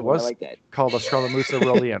because it was called Australamusa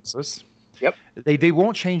rolliensis. Yep. They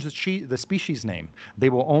won't change the species name.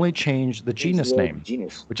 They will only change the genus name,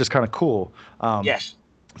 which is kind of cool. Yes.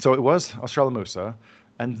 So it was Australamusa.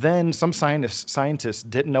 And then some scientists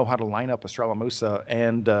didn't know how to line up Australamusa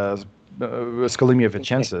and Scalemia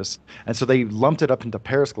vicensis, and so they lumped it up into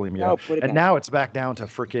parascalemia, and now it's back down to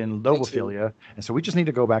freaking lobophilia, and so we just need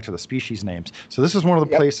to go back to the species names. So this is one of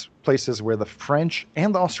the places where the French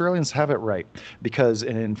and the Australians have it right, because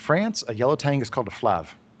in France, a yellow tang is called a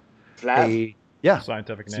flave.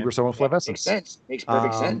 Scientific name. Seabrosoma flavescens. Makes sense. Makes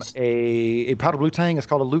perfect sense. A powder blue tang is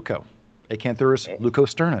called a leuco. Acanthurus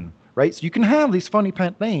leucosternin, right? So you can have these funny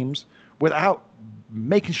plant names without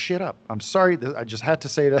making shit up. I'm sorry, I just had to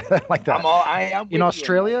say that like that. I'm in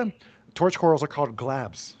Australia, torch corals are called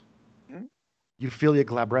glabs. Euphilia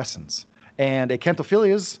glabrescens. And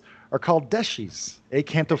acanthophilias are called deshies.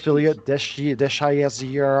 Acantophilia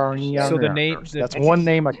deshiasiarnia. So the name, that's one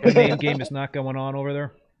name. The name game is not going on over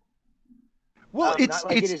there? Well,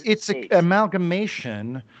 it's an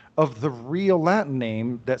amalgamation of the real Latin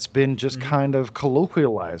name that's been just kind of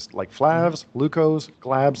colloquialized, like flavs, leucos,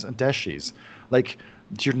 glabs, and deshies. Like,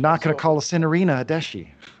 you're not going to call a Cinerina a deshi,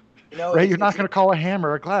 right? You're not going to call a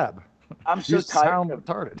hammer a glab. I'm so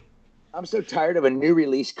retarded. I'm so tired of a new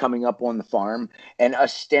release coming up on the farm and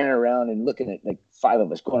us standing around and looking at like 5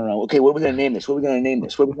 of us going around. Okay, what are we going to name this? What are we going to name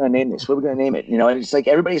this? What are we going to name this? What are we going to name it? And it's like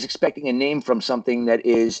everybody's expecting a name from something that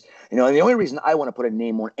is, and the only reason I want to put a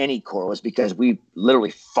name on any coral is because we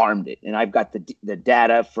literally farmed it, and I've got the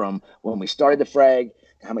data from when we started the frag,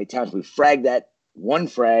 how many times we fragged that one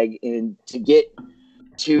frag, and to get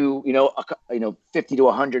to 50 to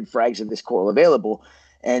 100 frags of this coral available,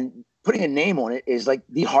 and putting a name on it is like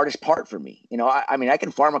the hardest part for me. I mean, I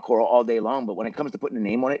can farm a coral all day long, but when it comes to putting a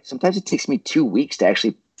name on it, sometimes it takes me 2 weeks to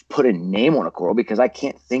actually put a name on a coral because I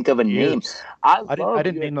can't think of a name. I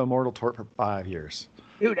didn't name the immortal tort for 5 years.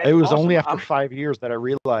 Dude, it was only after 5 years that I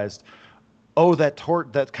realized, that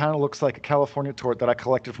tort that kind of looks like a California tort that I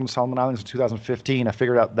collected from the Solomon Islands in 2015. I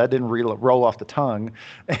figured out that didn't roll off the tongue,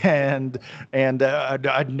 and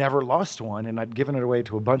I'd never lost one, and I'd given it away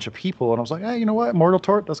to a bunch of people, and I was like, hey, you know what, immortal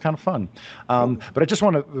tort, that's kind of fun. But I just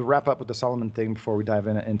want to wrap up with the Solomon thing before we dive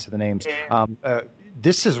into the names.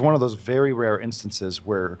 This is one of those very rare instances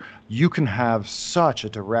where you can have such a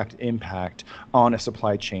direct impact on a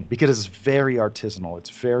supply chain because it's very artisanal. It's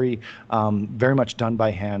very, very much done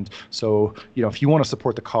by hand. So, if you want to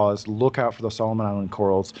support the cause, look out for the Solomon Island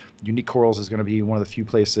corals. Unique Corals is going to be one of the few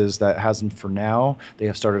places that has them for now. They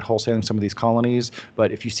have started wholesaling some of these colonies.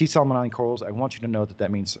 But if you see Solomon Island corals, I want you to know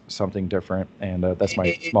that means something different. And that's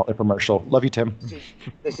my small infomercial. Love you, Tim.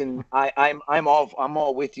 Listen, I'm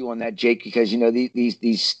all with you on that, Jake, because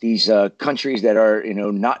these countries that are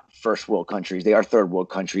not first world countries, they are third world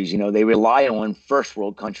countries. They rely on first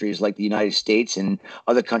world countries like the United States and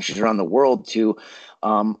other countries around the world to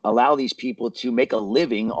allow these people to make a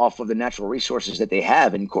living off of the natural resources that they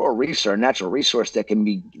have. And coral reefs are a natural resource that can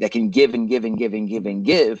give and give and give and give and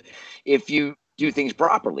give if you do things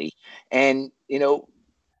properly. And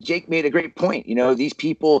Jake made a great point. These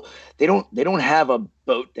people, they don't have a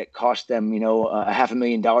boat that costs them,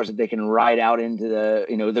 $500,000 that they can ride out into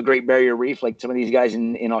the, the Great Barrier Reef, like some of these guys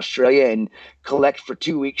in Australia, and collect for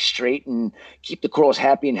 2 weeks straight and keep the corals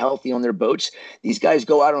happy and healthy on their boats. These guys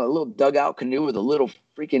go out on a little dugout canoe with a little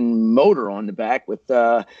freaking motor on the back with,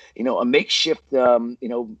 a makeshift,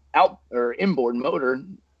 out or inboard motor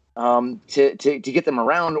to get them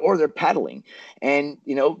around, or they're paddling, and,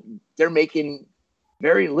 they're making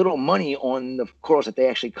very little money on the corals that they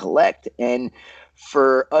actually collect. And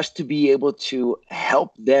for us to be able to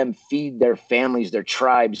help them feed their families, their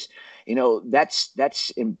tribes, that's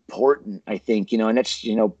important, I think, and that's,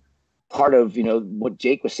 part of, what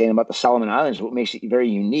Jake was saying about the Solomon Islands, what makes it very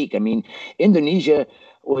unique. I mean, Indonesia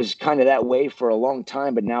was kind of that way for a long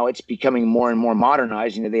time, but now it's becoming more and more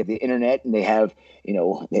modernized. They have the internet, and they have,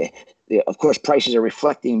 of course, prices are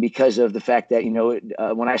reflecting because of the fact that,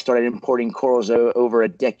 when I started importing corals over a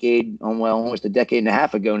decade, almost a decade and a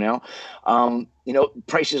half ago now,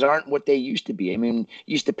 prices aren't what they used to be. I mean,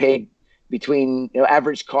 used to pay between,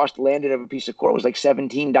 average cost landed of a piece of coral was like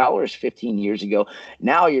 $17 15 years ago.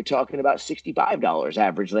 Now you're talking about $65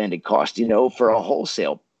 average landed cost, for a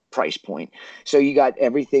wholesale price point. So you got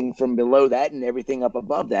everything from below that and everything up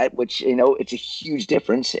above that, which, it's a huge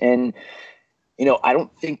difference. And, I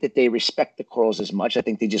don't think that they respect the corals as much. I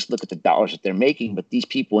think they just look at the dollars that they're making. But these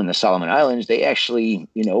people in the Solomon Islands, they actually,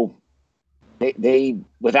 they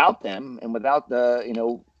without them and without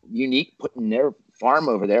the, Unique putting their farm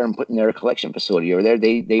over there and putting their collection facility over there,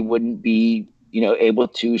 they wouldn't be, able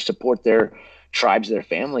to support their tribes, their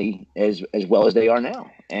family as well as they are now.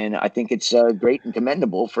 And I think it's great and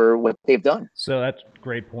commendable for what they've done. So that's a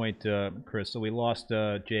great point, Chris. So we lost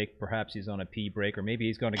Jake. Perhaps he's on a pee break, or maybe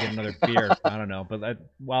he's going to get another beer. I don't know. But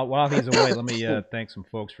while he's away, let me thank some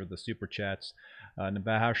folks for the super chats.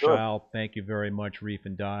 Nabahashal, sure. Thank you very much. Reef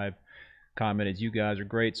and Dive commented, you guys are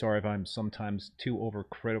great. Sorry if I'm sometimes too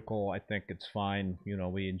overcritical. I think it's fine.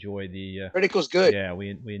 We enjoy the critical's good. Yeah,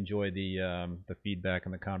 we enjoy the feedback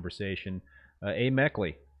and the conversation. A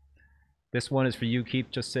Meckley, this one is for you, Keith.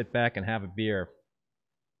 Just sit back and have a beer.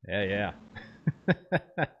 Yeah.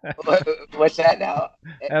 What's that now?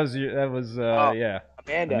 That was yeah.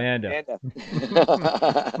 Amanda.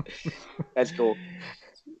 That's cool.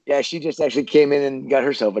 Yeah, she just actually came in and got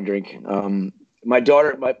herself a drink. My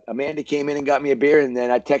daughter, Amanda, came in and got me a beer, and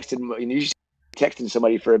then I texted. You texting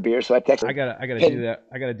somebody for a beer, so I texted. I gotta do that.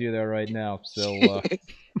 I gotta do that right now. So.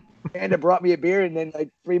 Amanda brought me a beer, and then like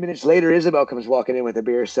 3 minutes later, Isabel comes walking in with a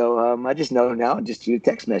beer. So I just know now, just through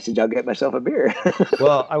text message, I'll get myself a beer.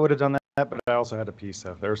 Well, I would have done that, but I also had a pee,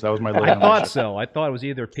 so that was my. I thought so. I thought it was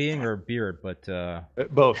either peeing or beer, but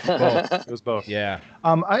both. It was both. Yeah.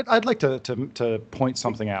 I'd like to point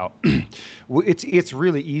something out. It's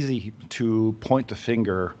really easy to point the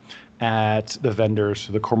finger at the vendors,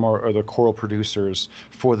 the coral producers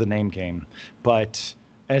for the name game, but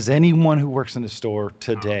as anyone who works in the store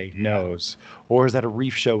today knows, or is at a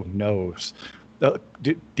reef show knows,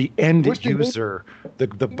 the end user,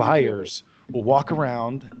 the buyers will walk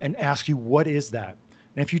around and ask you, what is that?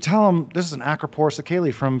 And if you tell them this is an Acroporus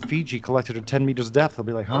acale from Fiji collected at 10 meters depth, they'll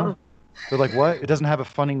be like, huh? They're like, what? It doesn't have a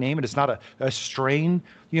funny name, and it's not a strain.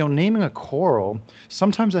 Naming a coral,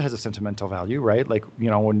 sometimes it has a sentimental value, right? Like,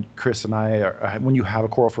 when Chris and when you have a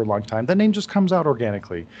coral for a long time, that name just comes out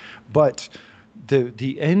organically. But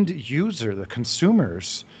the end user, the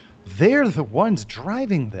consumers, they're the ones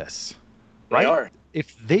driving this, right? They are.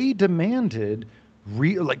 If they demanded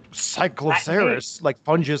like Cycloceras, like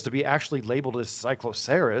fungus, to be actually labeled as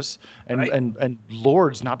Cycloceras, and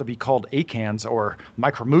lords not to be called acans, or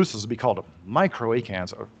micromusas to be called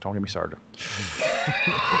microacans. Oh, don't get me started.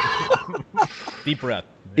 Deep breath.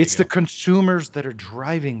 It's the consumers that are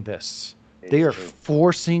driving this. They are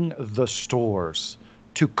forcing the stores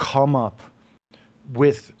to come up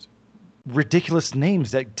with ridiculous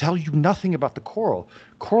names that tell you nothing about the coral.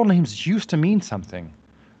 Coral names used to mean something,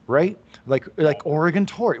 right? Like Oregon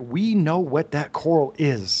Tori. We know what that coral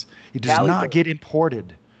is. It does not get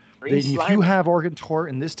imported. If you have Oregon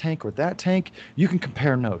Tori in this tank or that tank, you can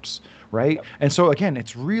compare notes, right? Yep. And so again,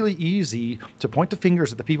 it's really easy to point the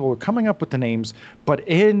fingers at the people who are coming up with the names, but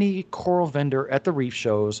any coral vendor at the reef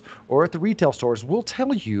shows or at the retail stores will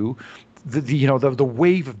tell you the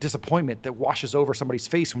wave of disappointment that washes over somebody's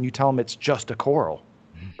face when you tell them it's just a coral.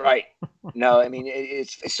 Right. No, I mean,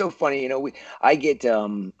 it's so funny. I get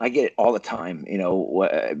it all the time.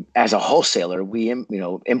 As a wholesaler,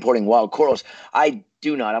 importing wild corals. I'm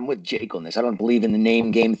with Jake on this. I don't believe in the name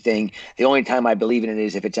game thing. The only time I believe in it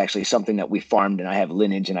is if it's actually something that we farmed and I have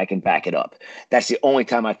lineage and I can back it up. That's the only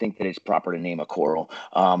time I think that it's proper to name a coral.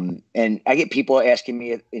 And I get people asking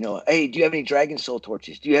me, hey, do you have any Dragon Soul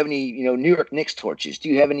torches? Do you have any, New York Knicks torches? Do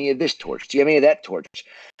you have any of this torch? Do you have any of that torch?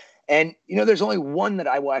 And, there's only one that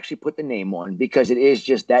I will actually put the name on because it is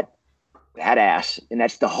just that ass, and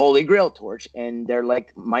that's the Holy Grail torch. And they're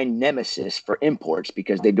like my nemesis for imports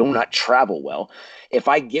because they do not travel well. If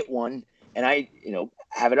I get one and I,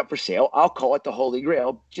 have it up for sale, I'll call it the Holy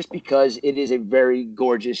Grail just because it is a very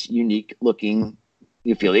gorgeous, unique looking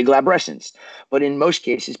Ophelia glabrescens. But in most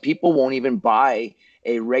cases, people won't even buy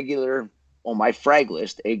a regular, on my frag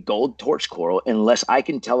list, a gold torch coral unless I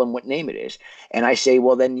can tell them what name it is. And I say,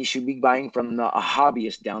 well, then you should be buying from a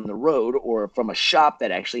hobbyist down the road or from a shop that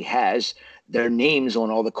actually has their names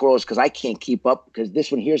on all the corals because I can't keep up because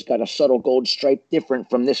this one here's got a subtle gold stripe different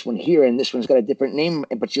from this one here, and this one's got a different name.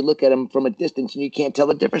 But you look at them from a distance and you can't tell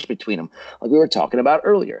the difference between them, like we were talking about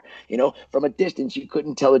earlier. You know, from a distance you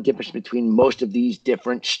couldn't tell the difference between most of these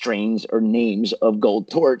different strains or names of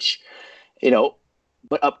gold torch. You know,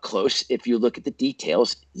 but up close, if you look at the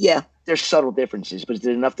details, yeah, there's subtle differences. But is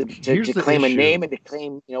it enough to claim a name and to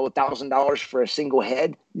claim, you know, $1,000 for a single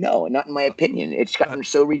head? No, not in my opinion. It's gotten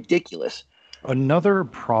so ridiculous. Another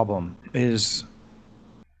problem is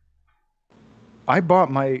I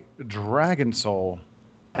bought my Dragon Soul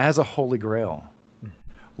as a Holy Grail.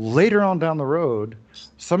 Later on down the road,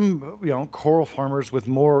 some coral farmers with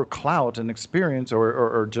more clout and experience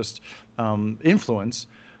or just influence,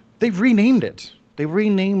 they've renamed it. They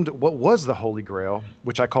renamed what was the Holy Grail,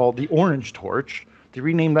 which I call the Orange Torch. They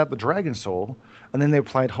renamed that the Dragon Soul, and then they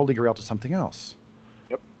applied Holy Grail to something else.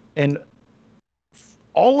 Yep. And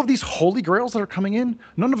all of these Holy Grails that are coming in,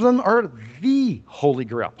 none of them are the Holy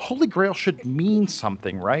Grail. Holy Grail should mean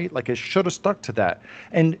something, right? Like it should have stuck to that.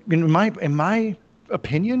 And in my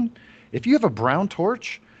opinion, if you have a brown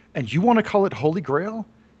torch and you want to call it Holy Grail,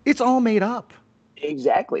 it's all made up.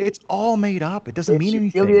 Exactly. It's all made up. It doesn't mean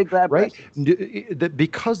anything, right?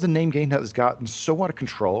 Because the name game has gotten so out of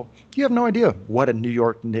control, you have no idea what a New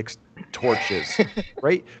York Knicks torch is,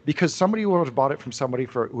 right? Because somebody who have bought it from somebody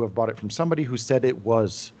who said it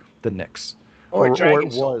was the Knicks, or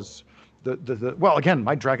it was the well, again,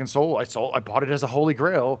 my Dragon Soul, I bought it as a Holy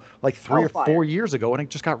Grail like 3 or 4 years ago, and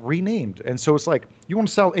it just got renamed. And so it's like, you want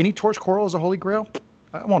to sell any torch coral as a Holy Grail?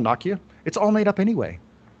 I won't knock you. It's all made up anyway.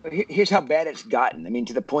 Here's how bad it's gotten. I mean,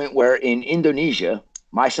 to the point where in Indonesia,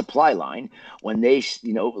 my supply line, when they,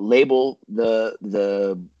 label the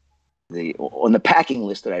on the packing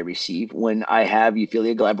list that I receive, when I have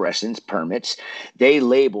Euphyllia glabrescens permits, they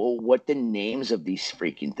label what the names of these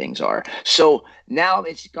freaking things are. So now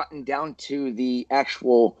it's gotten down to the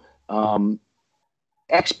actual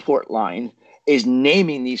export line is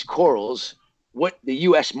naming these corals what the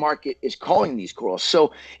U.S. market is calling these corals.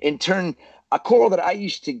 So in turn, a coral that I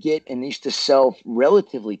used to get and used to sell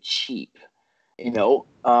relatively cheap,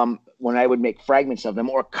 when I would make fragments of them,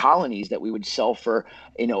 or colonies that we would sell for,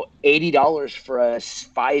 $80 for a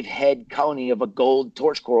 5-head colony of a gold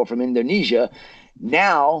torch coral from Indonesia.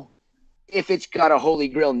 Now, if it's got a Holy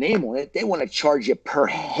Grail name on it, they want to charge you per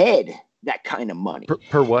head that kind of money.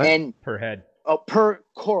 Per what? And per head. Oh, per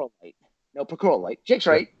coral light. No, per coral light. Jake's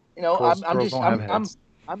right.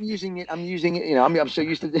 I'm using it. I'm so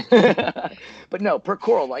used to this. But no, per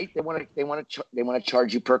coral light, they want to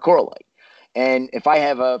charge you per coral light. And if I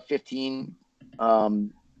have a 15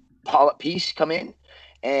 polyp piece come in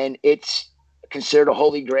and it's considered a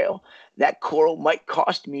Holy Grail, that coral might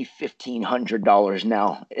cost me $1,500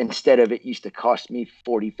 now instead of it used to cost me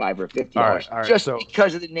 $45 or $50. All right, just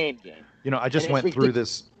because of the name game. I just went through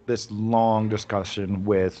this long discussion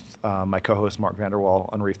with my co-host Mark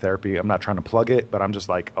Vanderwall on Reef Therapy. I'm not trying to plug it, but I'm just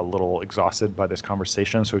like a little exhausted by this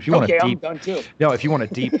conversation. So if you want to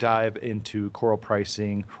deep dive into coral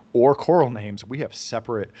pricing or coral names, we have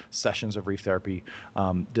separate sessions of Reef Therapy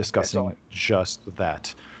discussing just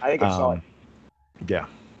that. I think I saw it. Yeah,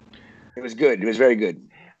 it was good. It was very good.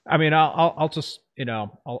 I mean, I'll just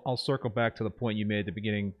I'll circle back to the point you made at the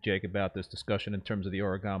beginning, Jake, about this discussion in terms of the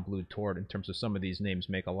Oregon Blue Tort. In terms of some of these names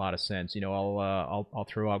make a lot of sense. I'll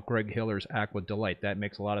throw out Greg Hiller's Aqua Delight. That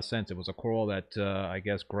makes a lot of sense. It was a coral that I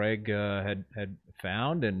guess Greg had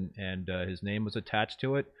found, and his name was attached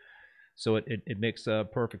to it. So it makes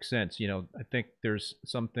perfect sense. I think there's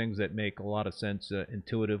some things that make a lot of sense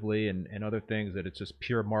intuitively, and other things that it's just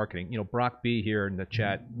pure marketing. Brock B here in the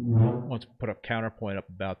chat wants to put a counterpoint up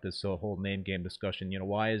about this whole name game discussion.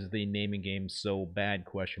 Why is the naming game so bad? ?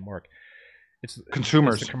 It's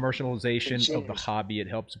consumers. It's the commercialization of the hobby. It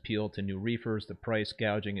helps appeal to new reefers. The price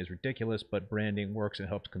gouging is ridiculous, but branding works and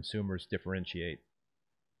helps consumers differentiate.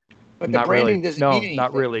 But not really. No,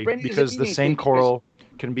 not really, because the same coral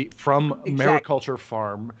can be from a mariculture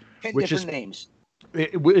farm, which is names.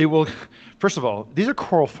 It will. First of all, these are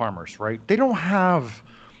coral farmers, right? They don't have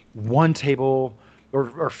one table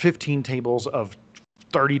or 15 tables of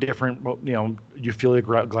 30 different, Euphyllia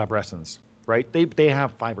glabrescens, right? They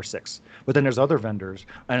have 5 or 6. But then there's other vendors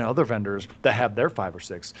that have their 5 or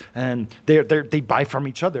 6, and they buy from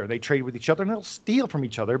each other. They trade with each other, and they'll steal from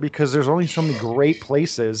each other because there's only so many great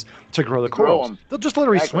places to grow the corals. They'll just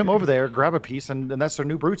literally swim over there, grab a piece, and that's their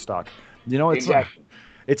new brood stock.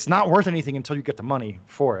 It's not worth anything until you get the money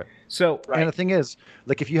for it. So, and the thing is,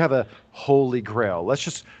 like if you have a Holy Grail, let's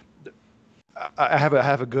just I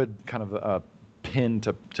have a good kind of pin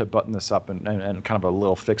to button this up and kind of a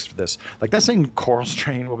little fix for this. Like that same coral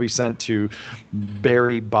strain will be sent to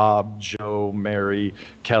Barry, Bob, Joe, Mary,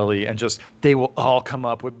 Kelly, and just they will all come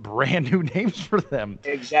up with brand new names for them.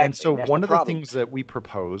 Exactly. And so one of the things that we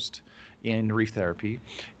proposed in Reef Therapy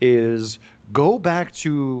is go back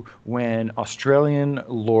to when Australian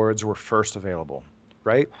Lords were first available,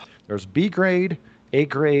 right? There's B grade, A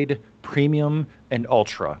grade, premium, and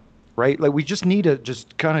ultra, right? Like we just need to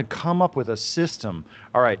just kind of come up with a system.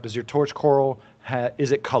 All right, does your torch coral,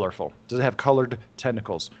 is it colorful? Does it have colored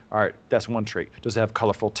tentacles? All right, that's one trait. Does it have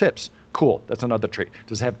colorful tips? Cool, that's another trait.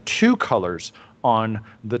 Does it have two colors on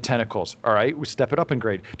the tentacles? All right, we step it up in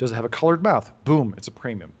grade. Does it have a colored mouth? Boom, it's a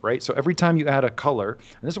premium, right? So every time you add a color,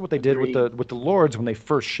 and this is what they did with the Lords when they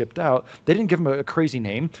first shipped out, they didn't give them a crazy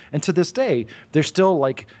name, and to this day, they're still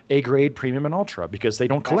like A grade, premium, and ultra because they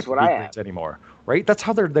don't collect B grades anymore, right? That's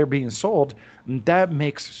how they're being sold, and that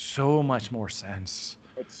makes so much more sense.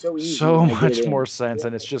 It's so easy. So much more sense,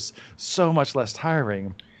 and it's just so much less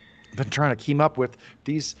tiring than trying to keep up with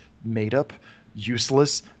these made up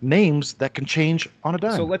useless names that can change on a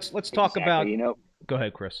dime. So let's talk about, go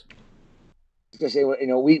ahead, Chris. I was gonna say,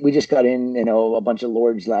 we just got in, a bunch of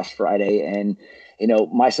Lords last Friday, and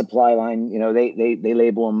my supply line, they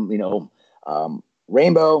label them,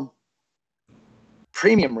 rainbow,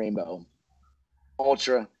 premium rainbow,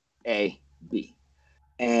 ultra, A, B,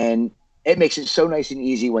 and it makes it so nice and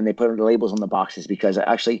easy when they put the labels on the boxes, because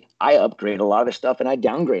actually I upgrade a lot of the stuff and I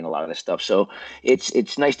downgrade a lot of the stuff. So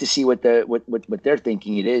it's nice to see what they're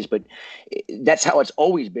thinking it is, but that's how it's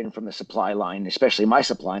always been from the supply line, especially my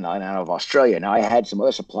supply line out of Australia. Now I had some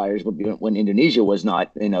other suppliers when Indonesia was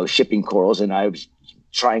not, shipping corals, and I was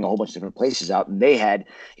trying a whole bunch of different places out, and they had,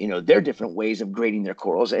 their different ways of grading their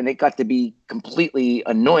corals, and it got to be completely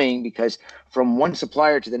annoying because from one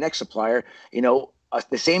supplier to the next supplier,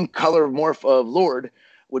 the same color morph of Lord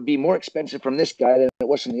would be more expensive from this guy than it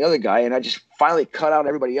was from the other guy. And I just finally cut out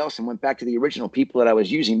everybody else and went back to the original people that I was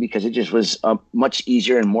using, because it just was much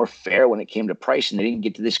easier and more fair when it came to price. And they didn't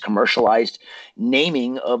get to this commercialized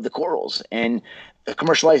naming of the corals. And the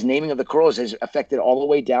commercialized naming of the corals has affected all the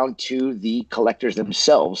way down to the collectors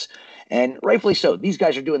themselves. And rightfully so. These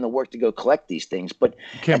guys are doing the work to go collect these things. But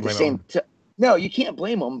at the same time, no, you can't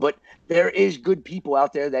blame them, but there is good people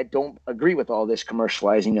out there that don't agree with all this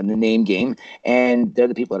commercializing of the name game, and they're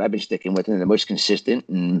the people that I've been sticking with, and the most consistent,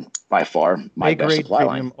 and by far my best supply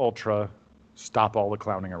line. Premium, ultra, stop all the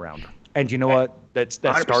clowning around. And you know what? That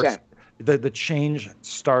 100%. Starts the change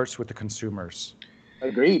starts with the consumers.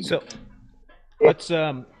 Agreed. So let's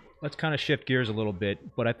kind of shift gears a little bit,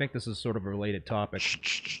 but I think this is sort of a related topic.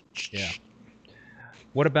 Yeah.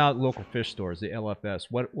 What about local fish stores, the LFS?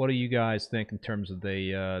 What do you guys think in terms of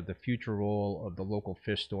the future role of the local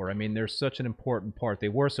fish store? I mean, they're such an important part. They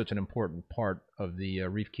were such an important part of the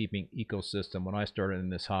reef keeping ecosystem when I started in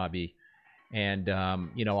this hobby. And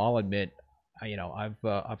I'll admit,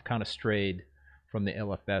 I've kind of strayed from the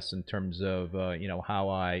LFS in terms of how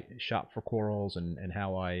I shop for corals and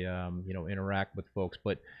how I interact with folks.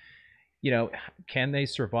 But can they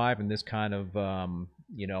survive in this kind of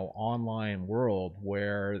online world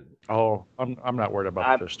where? Oh, I'm not worried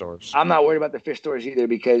about the fish stores. I'm not worried about the fish stores either,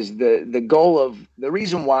 because the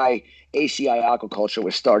reason why ACI Aquaculture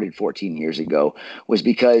was started 14 years ago was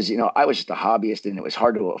because I was just a hobbyist, and it was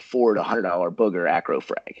hard to afford a $100 booger acro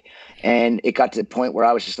frag, and it got to the point where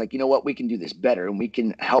I was just like, we can do this better, and we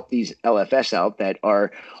can help these LFS out that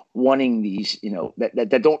are wanting these,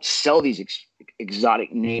 that don't sell these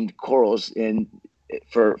exotic named corals and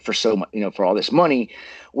for so much, for all this money.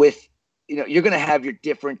 With you're going to have your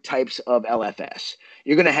different types of LFS.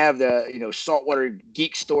 You're going to have the saltwater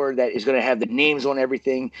geek store that is going to have the names on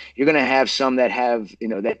everything. You're going to have some that have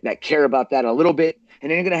that care about that a little bit, and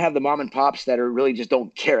then you're going to have the mom and pops that are really just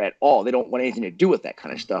don't care at all. They don't want anything to do with that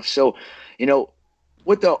kind of stuff. So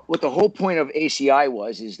what the whole point of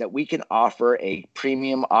ACI is that we can offer a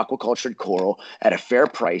premium aquacultured coral at a fair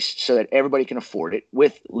price so that everybody can afford it,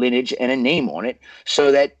 with lineage and a name on it,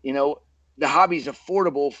 so that the hobby is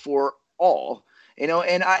affordable for all.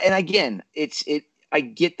 Again, I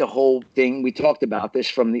get the whole thing. We talked about this,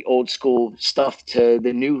 from the old school stuff to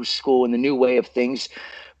the new school and the new way of things,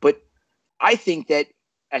 but I think that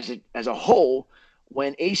as a whole,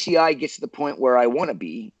 when ACI gets to the point where I want to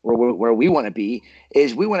be, or where we want to be,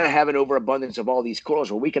 is we want to have an overabundance of all these corals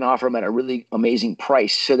where we can offer them at a really amazing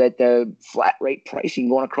price, so that the flat rate pricing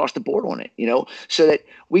going across the board on it, so that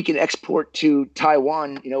we can export to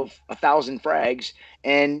Taiwan, 1,000 frags,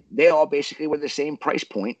 and they all basically were the same price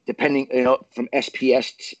point, depending, from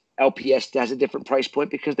SPS LPS has a different price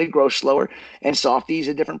point because they grow slower, and Softies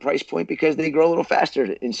a different price point because they grow a little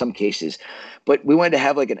faster in some cases. But we wanted to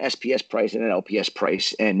have like an SPS price and an LPS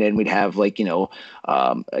price, and then we'd have like,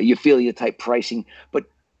 Euphilia type pricing. But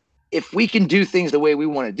if we can do things the way we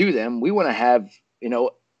want to do them, we want to have,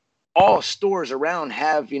 all stores around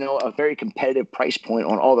have, a very competitive price point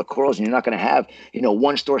on all the corals. And you're not going to have,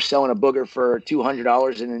 one store selling a booger for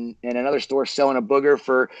 $200 and another store selling a booger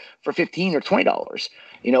for $15 or $20.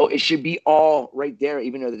 It should be all right there,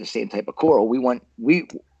 even though they're the same type of coral.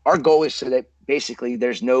 Our goal is so that basically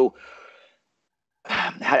there's no,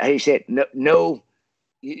 how do you say it? No,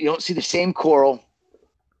 you don't see the same coral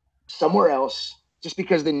somewhere else just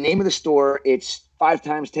because the name of the store, it's 5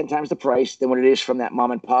 times, 10 times the price than what it is from that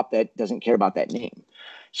mom and pop that doesn't care about that name.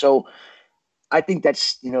 So I think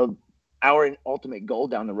that's, our ultimate goal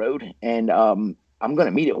down the road. And I'm going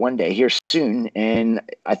to meet it one day here soon. And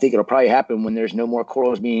I think it'll probably happen when there's no more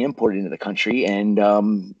corals being imported into the country. And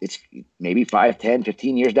it's maybe 5, 10,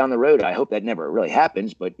 15 years down the road. I hope that never really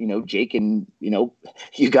happens. But, Jake and,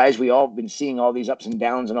 you guys, we all been seeing all these ups and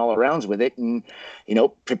downs and all arounds with it. And,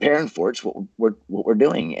 preparing for it's what we're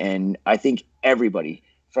doing. And I think everybody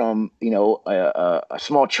from, a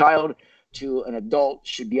small child to an adult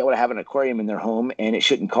should be able to have an aquarium in their home, and it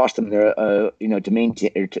shouldn't cost them to maintain.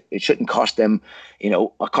 It shouldn't cost them,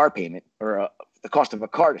 a car payment or the cost of a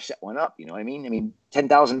car to set one up. You know what I mean? I mean,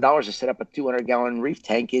 $10,000 to set up a 200-gallon reef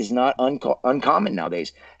tank is not uncommon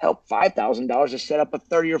nowadays. Hell, $5,000 to set up a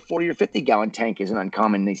 30 or 40 or 50-gallon tank isn't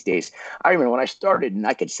uncommon these days. I remember when I started, and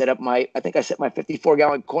I could set up I set my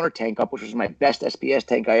 54-gallon corner tank up, which was my best SPS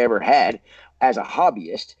tank I ever had as a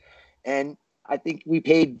hobbyist, and I think we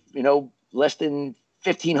paid, less than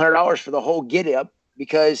 $1,500 for the whole get up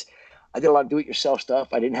because I did a lot of do-it-yourself stuff.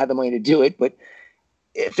 I didn't have the money to do it, but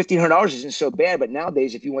 $1,500 isn't so bad. But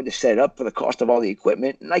nowadays, if you wanted to set it up for the cost of all the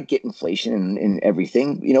equipment, and I get inflation and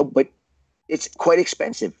everything, but it's quite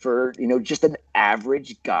expensive for, just an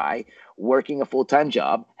average guy working a full-time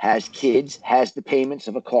job, has kids, has the payments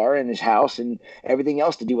of a car and his house and everything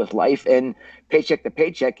else to do with life. And paycheck to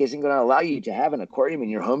paycheck isn't going to allow you to have an aquarium in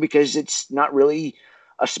your home because it's not really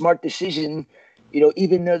a smart decision,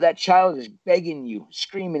 even though that child is begging you,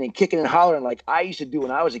 screaming and kicking and hollering like I used to do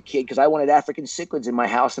when I was a kid because I wanted African cichlids in my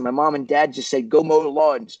house, and my mom and dad just said, go mow the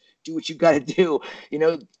lawns, do what you got to do.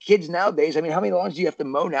 Kids nowadays, I mean, how many lawns do you have to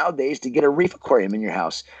mow nowadays to get a reef aquarium in your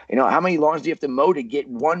house? How many lawns do you have to mow to get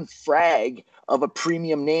one frag of a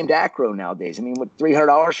premium named acro nowadays? I mean, what,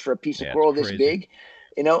 $300 for a piece of coral this big?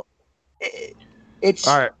 It's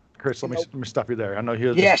all right. Chris, let me stop you there. I know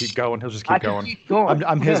he'll just keep going. He'll just keep going. Keep going.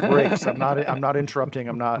 I'm his brakes. I'm not interrupting.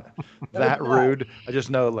 I'm not that rude. I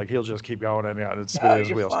just know he'll just keep going and it's spinning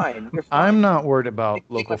his wheels. Fine. You're fine. I'm not worried about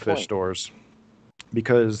local fish stores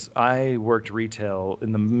because I worked retail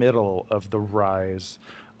in the middle of the rise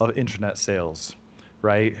of internet sales.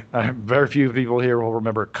 Right? Very few people here will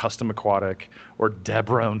remember Custom Aquatic or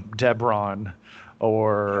Debron.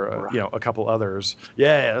 Or a couple others.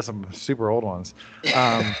 Yeah, some super old ones.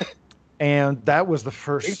 And that was the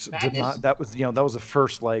first. That was the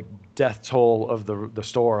first death toll of the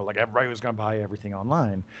store. Like everybody was going to buy everything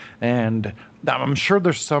online, and I'm sure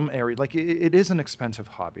there's some area it is an expensive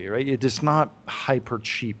hobby, right? It is not hyper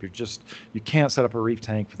cheap. You can't set up a reef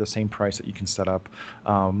tank for the same price that you can set up,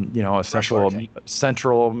 a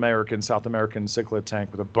Central American, South American cichlid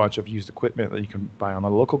tank with a bunch of used equipment that you can buy on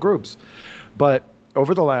the local groups. But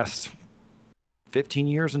over the last 15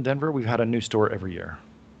 years in Denver, we've had a new store every year.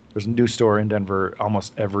 There's a new store in Denver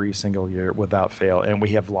almost every single year without fail, and we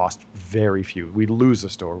have lost very few. We lose a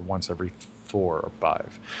store once every 4 or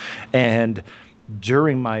 5. And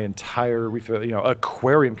during my entire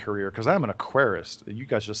aquarium career, because I'm an aquarist, you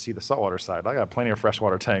guys just see the saltwater side. I got plenty of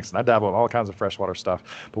freshwater tanks, and I dabble in all kinds of freshwater stuff.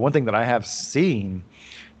 But one thing that I have seen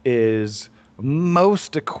is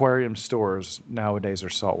most aquarium stores nowadays are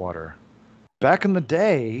saltwater. Back in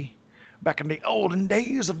the olden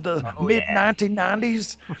days of the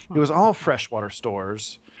mid-1990s, it was all freshwater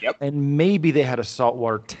stores. Yep. And maybe they had a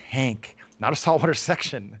saltwater tank, not a saltwater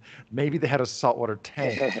section. Maybe they had a saltwater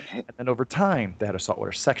tank. And then over time, they had a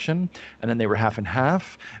saltwater section, and then they were half and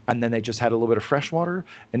half, and then they just had a little bit of freshwater.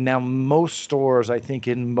 And now most stores, I think,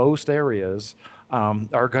 in most areas,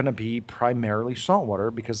 are going to be primarily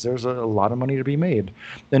saltwater because there's a lot of money to be made.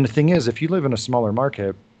 And the thing is, if you live in a smaller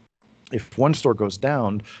market, if one store goes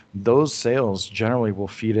down, those sales generally will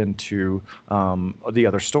feed into the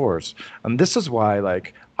other stores. And this is why,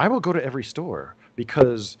 I will go to every store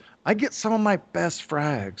because I get some of my best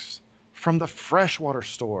frags from the freshwater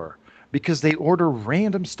store because they order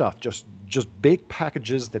random stuff, just big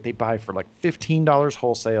packages that they buy for like $15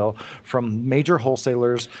 wholesale from major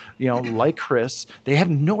wholesalers, like Chris. They have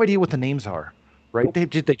no idea what the names are, right? They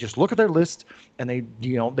just look at their list and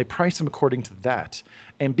they price them according to that.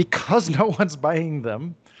 And because no one's buying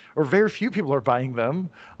them, or very few people are buying them,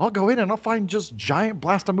 I'll go in and I'll find just giant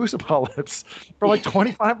blastomusa polyps for like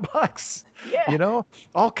 $25. Yeah.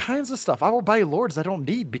 All kinds of stuff. I will buy lures I don't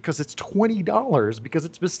need because it's $20 because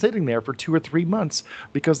it's been sitting there for 2 or 3 months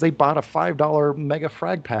because they bought a $5 mega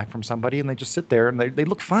frag pack from somebody and they just sit there and they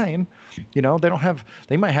look fine. They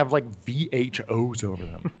might have like VHOs over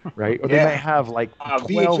them, right? Or they might have like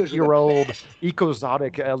VHOs 12-year-old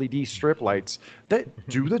Ecozotic LED strip lights that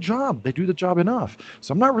do the job. They do the job enough.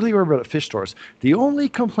 So I'm not really worried about fish stores. The only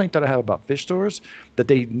complaint that I have about fish stores that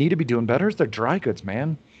they need to be doing better is their dry goods,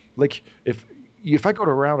 man. Like if I go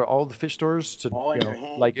around all the fish stores to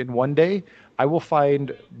like in one day, I will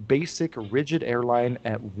find basic rigid airline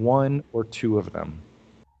at 1 or 2 of them.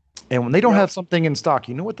 And when they don't have something in stock,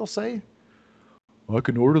 you know what they'll say? Well, I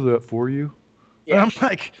can order that for you. Yeah. And I'm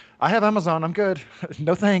like, I have Amazon. I'm good.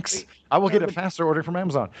 No thanks. I will get it faster ordering from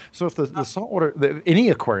Amazon. So if the saltwater, any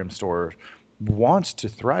aquarium store wants to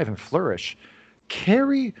thrive and flourish,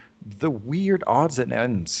 carry the weird odds and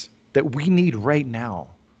ends that we need right now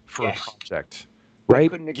for a project.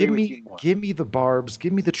 Right? Give me the barbs,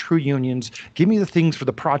 give me the true unions, give me the things for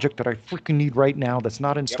the project that I freaking need right now that's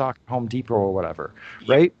not in stock at Home Depot or whatever.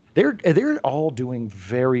 Right? They're all doing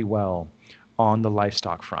very well on the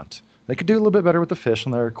livestock front. They could do a little bit better with the fish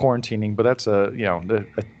when they're quarantining, but that's a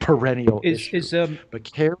perennial issue. But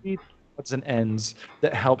carry odds and ends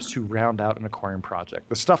that helps to round out an aquarium project.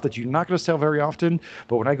 The stuff that you're not going to sell very often,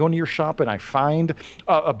 but when I go into your shop and I find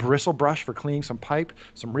a bristle brush for cleaning some pipe,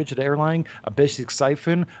 some rigid airline, a basic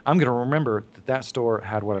siphon, I'm going to remember that store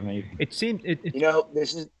had what I need. It seemed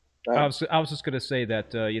this is. I was just going to say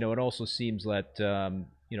that it also seems that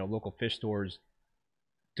local fish stores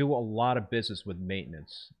do a lot of business with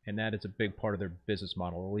maintenance, and that is a big part of their business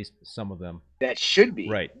model, at least some of them. That should be.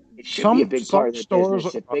 Right. It should be a big part of the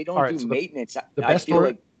business. If they don't do maintenance, the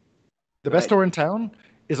best store in town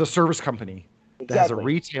is a service company that has a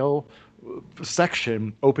retail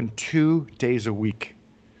section open 2 days a week.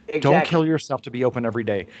 Exactly. Don't kill yourself to be open every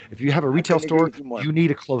day. If you have a retail store, you need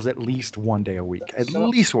to close at least 1 day a week. At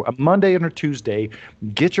least a Monday and a Tuesday.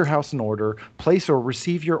 Get your house in order, place or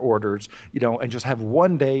receive your orders, and just have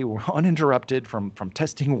 1 day uninterrupted from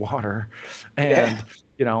testing water. And,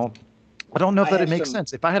 I don't know if it makes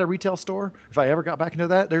sense. If I had a retail store, if I ever got back into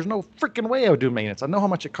that, there's no freaking way I would do maintenance. I know how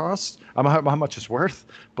much it costs. I know how much it's worth,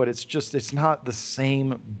 but it's not the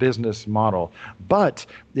same business model. But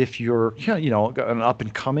if you're, an up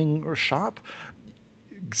and coming shop,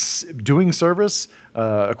 doing service,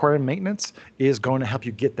 aquarium maintenance is going to help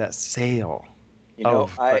you get that sale.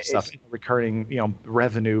 Stuff, recurring,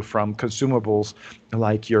 revenue from consumables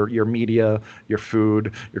like your media, your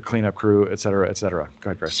food, your cleanup crew, et cetera, et cetera.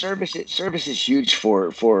 Go ahead, Chris. Service is huge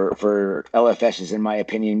for LFSs, in my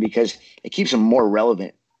opinion, because it keeps them more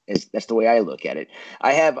relevant. That's the way I look at it.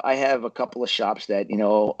 I have a couple of shops that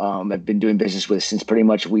I've been doing business with since pretty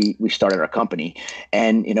much we started our company,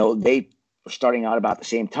 and they were starting out about the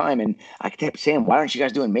same time, and I kept saying, "Why aren't you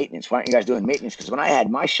guys doing maintenance? Why aren't you guys doing maintenance?" Because when I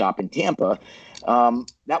had my shop in Tampa,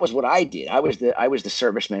 that was what I did. I was the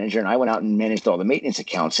service manager, and I went out and managed all the maintenance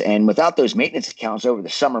accounts. And without those maintenance accounts over the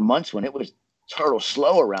summer months when it was turtle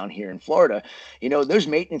slow around here in Florida, those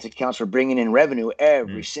maintenance accounts were bringing in revenue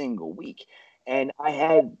every single week. And I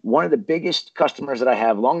had one of the biggest customers that I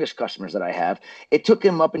have, longest customers that I have. It took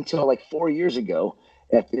him up until like 4 years ago.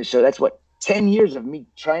 So that's what. 10 years of me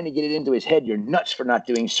trying to get it into his head, you're nuts for not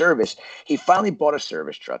doing service. He finally bought a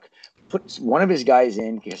service truck, put one of his guys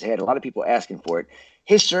in because he had a lot of people asking for it.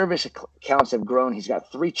 His service accounts have grown. He's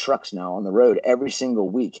got 3 trucks now on the road every single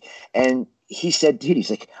week. And he said, dude, he's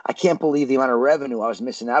like, I can't believe the amount of revenue I was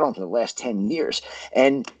missing out on for the last 10 years.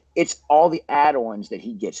 And it's all the add-ons that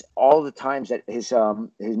he gets, all the times that his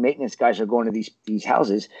maintenance guys are going to these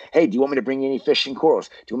houses. Hey, do you want me to bring you any fish and corals?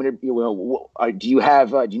 Do you want me to?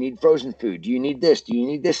 Do you need frozen food? Do you need this? Do you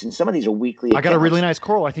need this? And some of these are weekly. I got a really nice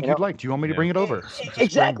coral. I think you'd like. Do you want me to bring it over?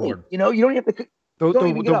 Exactly. You don't have to.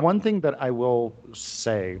 The one thing that I will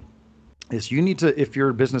say is you need to, if you're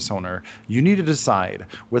a business owner, you need to decide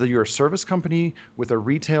whether you're a service company with a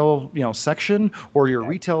retail, section, or you're a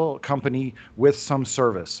retail company with some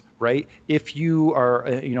service, right? If you are,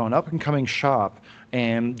 an up and coming shop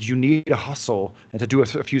and you need to hustle and to do a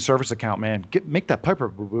few service account, man, make that piper,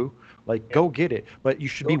 boo-boo. Like, go get it. But you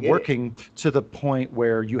should Go be get it. working to the point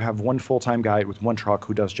where you have one full-time guy with one truck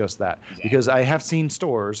who does just that. Exactly. Because I have seen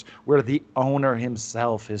stores where the owner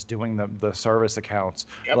himself is doing the service accounts,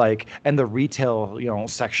 Yep. like, and the retail,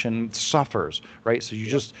 section suffers, right? So you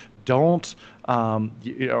just don't,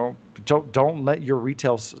 don't let your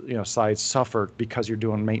retail, side suffer because you're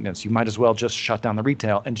doing maintenance. You might as well just shut down the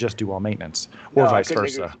retail and just do all maintenance, or vice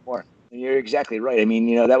versa. More. You're exactly right. I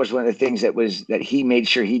mean, that was one of the things that he made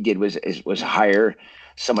sure he did was hire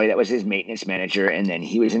somebody that was his maintenance manager, and then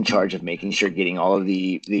he was in charge of making sure getting all of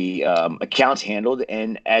the accounts handled.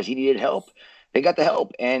 And as he needed help, they got the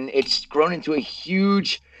help, and it's grown into a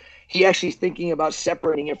huge. He actually is thinking about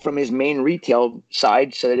separating it from his main retail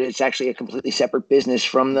side, so that it's actually a completely separate business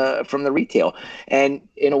from the retail. And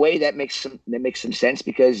in a way, that makes some sense,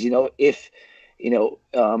 because if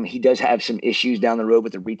he does have some issues down the road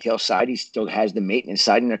with the retail side, he still has the maintenance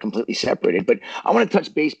side, and they're completely separated. But I want to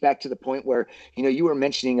touch base back to the point where you were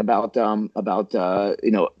mentioning about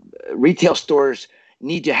retail stores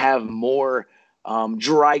need to have more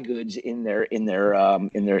dry goods in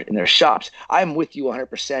their shops. I'm with you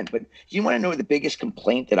 100%. But you want to know the biggest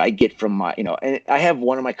complaint that I get from my, and I have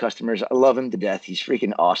one of my customers. I love him to death. He's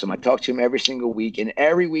freaking awesome. I talk to him every single week, and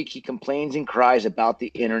every week he complains and cries about the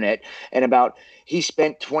internet and about he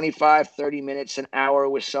spent 25, 30 minutes, an hour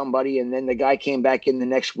with somebody, and then the guy came back in the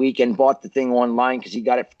next week and bought the thing online because he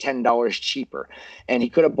got it for $10 cheaper, and he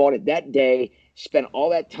could have bought it that day, spent all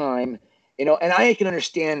that time, and I can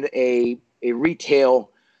understand a retail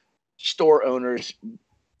store owner's,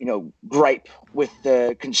 gripe with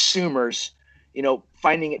the consumers,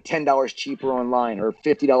 finding it $10 cheaper online or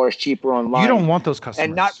 $50 cheaper online. You don't want those customers.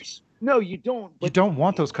 And no, you don't. You don't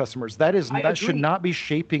want those customers. That should not be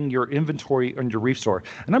shaping your inventory on your reef store.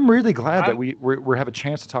 And I'm really glad that we have a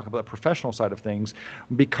chance to talk about the professional side of things,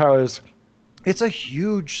 because it's a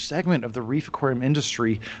huge segment of the reef aquarium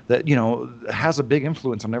industry that, has a big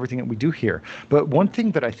influence on everything that we do here. But one thing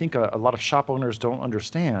that I think a lot of shop owners don't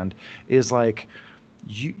understand is, like,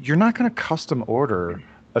 you're not going to custom order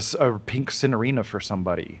a pink cinerina for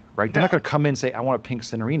somebody, right? They're not going to come in and say, I want a pink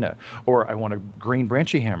cinerina, or I want a green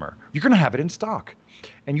branchy hammer. You're going to have it in stock.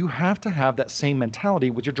 And you have to have that same mentality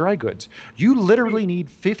with your dry goods. You literally need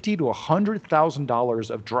 $50,000 to $100,000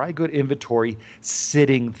 of dry good inventory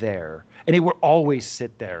sitting there. And it will always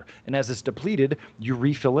sit there. And as it's depleted, you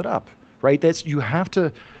refill it up, right? You have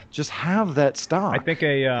to just have that stock. I think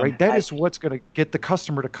right. That is what's going to get the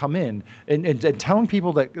customer to come in, and telling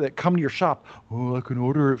people that come to your shop, oh, I can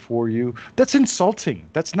order it for you. That's insulting.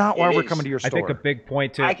 That's not why we're coming to your store. I think a big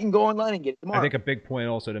point I can go online and get it tomorrow. I think a big point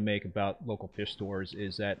also to make about local fish stores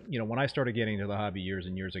is that, when I started getting into the hobby years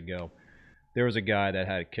and years ago, there was a guy that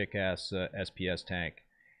had a kick-ass SPS tank.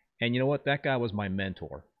 And you know what? That guy was my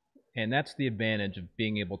mentor. And that's the advantage of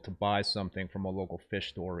being able to buy something from a local fish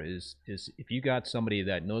store is if you got somebody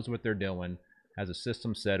that knows what they're doing, has a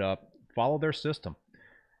system set up, follow their system.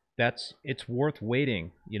 It's worth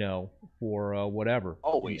waiting, for whatever.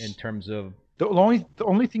 Always. In terms of the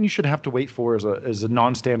only thing you should have to wait for is a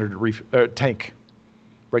non-standard reef tank.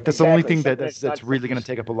 Right, that's exactly. the only thing that's really going to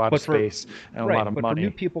take up a lot of space and a lot of money. But for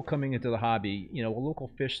new people coming into the hobby, a local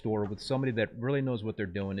fish store with somebody that really knows what they're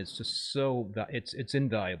doing is just it's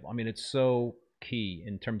invaluable. I mean, it's so key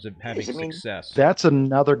in terms of having success. That's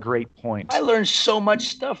another great point. I learned so much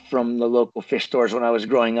stuff from the local fish stores when I was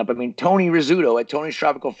growing up. I mean, Tony Rizzuto at Tony's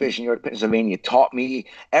Tropical Fish in York, Pennsylvania, taught me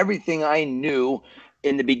everything I knew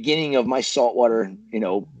in the beginning of my saltwater.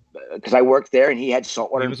 Because I worked there, and he had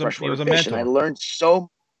saltwater and freshwater fish, and I learned so.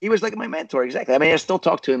 He was like my mentor, exactly. I mean, I still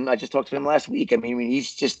talk to him. I just talked to him last week. I mean,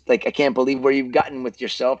 he's just like, I can't believe where you've gotten with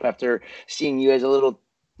yourself after seeing you as a little,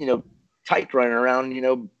 tyke running around,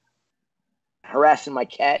 harassing my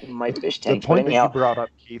cat and my fish tank. The point that you brought up,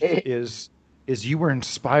 Keith, is you were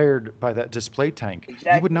inspired by that display tank.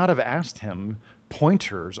 Exactly. You would not have asked him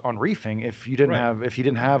pointers on reefing if you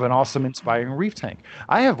didn't have an awesome, inspiring reef tank.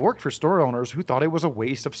 I have worked for store owners who thought it was a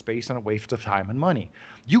waste of space and a waste of time and money.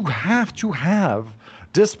 You have to have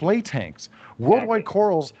display tanks. Worldwide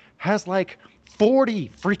Corals has like 40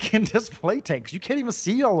 freaking display tanks. You can't even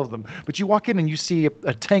see all of them. But you walk in and you see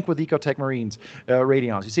a tank with Ecotech Marines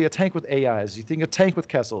radions. You see a tank with AIs. You see a tank with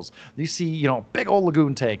Kessels. You see, big old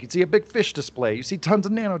lagoon tank. You see a big fish display. You see tons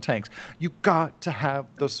of nano tanks. You got to have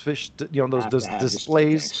those fish, those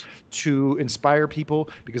displays to inspire people,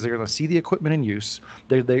 because they're going to see the equipment in use.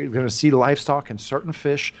 They're going to see livestock and certain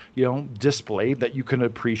fish, displayed that you can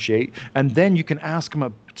appreciate, and then you can ask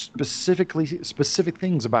them specific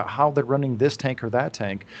things about how they're running this tank or that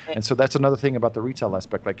tank. And so that's another thing about the retail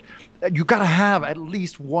aspect. Like, you got to have at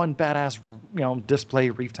least one badass, display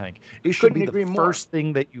reef tank. It should be the first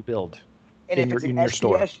thing that you build. And if it's an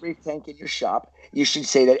SPS reef tank in your shop, you should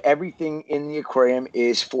say that everything in the aquarium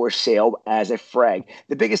is for sale as a frag.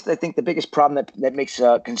 I think the biggest problem that makes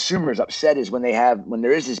consumers upset is when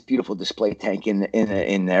there is this beautiful display tank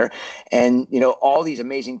in there, and all these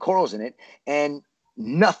amazing corals in it, and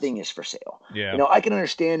nothing is for sale. Yeah. I can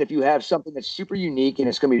understand if you have something that's super unique and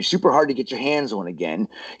it's going to be super hard to get your hands on again.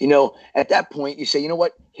 At that point, you say, you know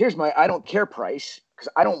what? Here's my I don't care price, because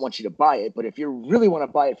I don't want you to buy it. But if you really want to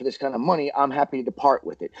buy it for this kind of money, I'm happy to depart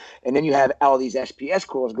with it. And then you have all these SPS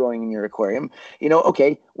corals growing in your aquarium.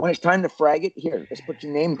 Okay, when it's time to frag it, here, let's put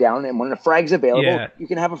your name down. And when the frag's available, you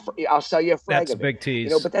can have I'll sell you a frag. That's a big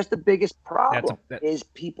tease. But that's the biggest problem is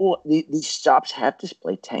people, these shops have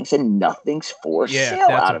display tanks and nothing's for sale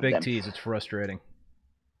that's out a of big them. tease. It's frustrating.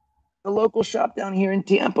 The local shop down here in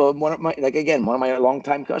Tampa, one of my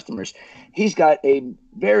longtime customers, he's got a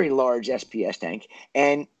very large SPS tank,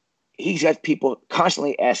 and he's got people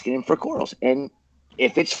constantly asking him for corals. And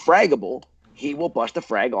if it's fraggable, he will bust a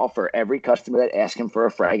frag off for every customer that asks him for a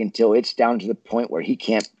frag until it's down to the point where he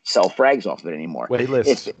can't sell frags off of it anymore.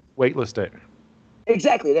 Waitlist it.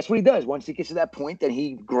 Exactly. That's what he does. Once he gets to that point, then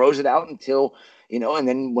he grows it out until, and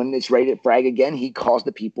then when it's ready to frag again, he calls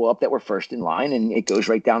the people up that were first in line, and it goes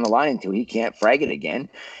right down the line until he can't frag it again.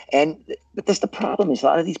 But that's the problem, is a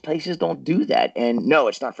lot of these places don't do that. And no,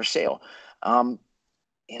 it's not for sale. I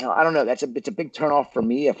don't know. It's a big turnoff for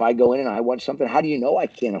me. If I go in and I want something, how do you know I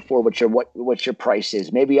can't afford what your price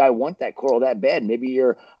is? Maybe I want that coral that bad. Maybe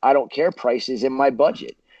your I don't care price is in my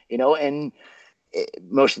budget, and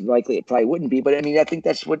most likely it probably wouldn't be. But I mean, I think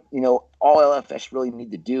that's what, all LFS really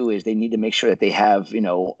need to do, is they need to make sure that they have,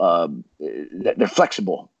 that they're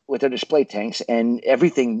flexible with their display tanks, and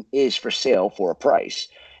everything is for sale for a price.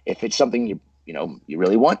 If it's something you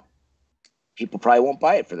really want, people probably won't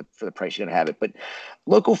buy it for the price you're going to have it. But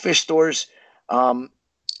local fish stores, I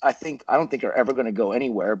don't think are ever going to go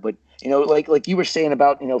anywhere. But like you were saying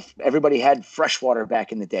about everybody had freshwater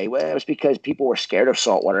back in the day. Well, it was because people were scared of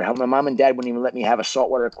saltwater. How my mom and dad wouldn't even let me have a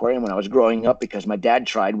saltwater aquarium when I was growing up, because my dad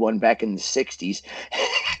tried one back in the '60s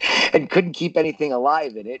and couldn't keep anything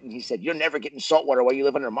alive in it. And he said, "You're never getting saltwater while you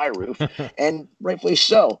live under my roof," and rightfully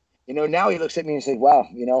so. Now he looks at me and says, "Wow,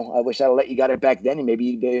 I wish I'd let you got it back then, and maybe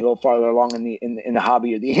you'd be a little farther along in the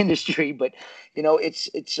hobby or the industry." But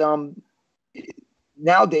it's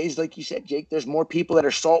nowadays, like you said, Jake, there's more people that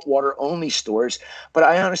are saltwater only stores. But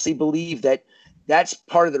I honestly believe that that's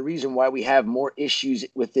part of the reason why we have more issues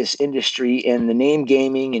with this industry and the name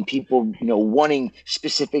gaming and people, wanting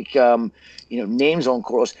specific, names on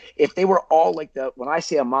corals. If they were all like when I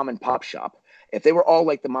say a mom and pop shop, if they were all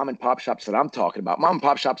like the mom and pop shops that I'm talking about, mom and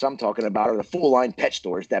pop shops I'm talking about are the full line pet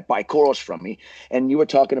stores that buy corals from me. And you were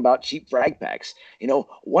talking about cheap frag packs.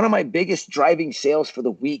 One of my biggest driving sales for the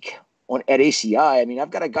week at ACI, I mean,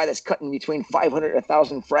 I've got a guy that's cutting between 500 and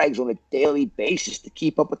 1,000 frags on a daily basis to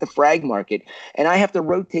keep up with the frag market. And I have to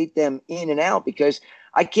rotate them in and out, because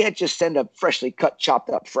I can't just send a freshly cut, chopped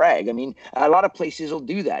up frag. I mean, a lot of places will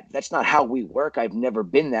do that. That's not how we work. I've never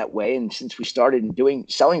been that way. And since we started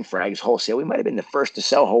selling frags wholesale, we might have been the first to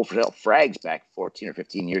sell wholesale frags back 14 or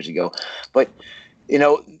 15 years ago. But,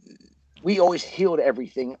 we always healed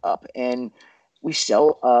everything up, and we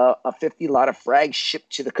sell a 50 lot of frags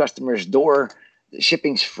shipped to the customer's door. The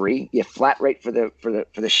shipping's free. You have flat rate for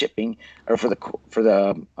the shipping, or for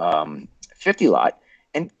the 50 lot,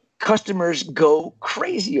 and customers go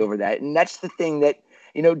crazy over that. And that's the thing that,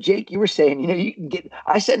 Jake, you were saying, you can get.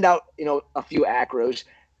 I send out a few acros.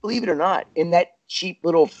 Believe it or not, in that cheap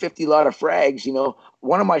little 50 lot of frags,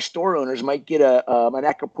 one of my store owners might get an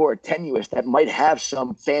Acropora tenuous that might have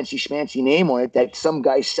some fancy schmancy name on it that some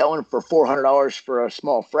guy's selling for $400 for a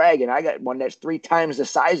small frag. And I got one that's 3 times the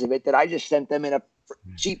size of it that I just sent them in a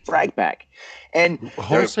cheap frag pack. And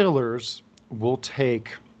wholesalers will take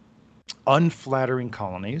unflattering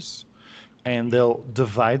colonies and they'll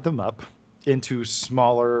divide them up into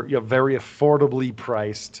smaller, very affordably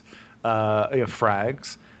priced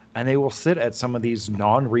frags. And they will sit at some of these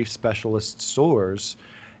non-reef specialist stores,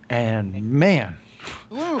 and man,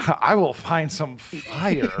 I will find some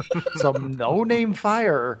fire, some no-name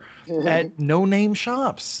fire at no-name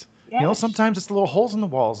shops. Yes. Sometimes it's little holes in the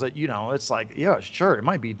walls that, it's like, yeah, sure, it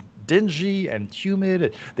might be dingy and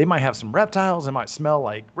humid. They might have some reptiles. It might smell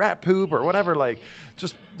like rat poop or whatever. Like,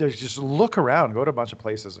 just look around, go to a bunch of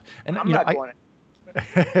places. And I'm not going.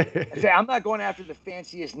 Say, I'm not going after the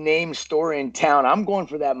fanciest name store in town. I'm going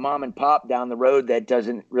for that mom and pop down the road that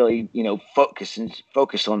doesn't really,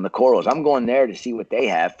 focus on the corals. I'm going there to see what they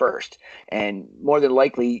have first. And more than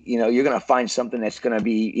likely, you're going to find something that's going to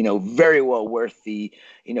be, very well worth the,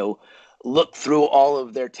 look through all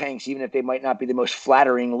of their tanks, even if they might not be the most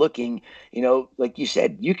flattering looking. Like you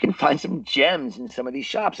said, you can find some gems in some of these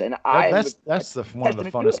shops. And that's one of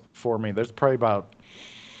the funnest for me. There's probably about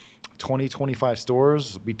 20, 25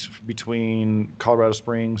 stores between Colorado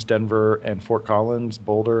Springs, Denver, and Fort Collins,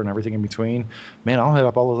 Boulder, and everything in between. Man, I'll hit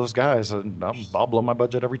up all of those guys, and I'll blow my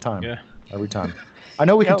budget every time. Yeah, every time. I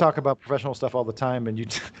know we can talk about professional stuff all the time, and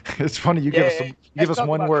it's funny. You give us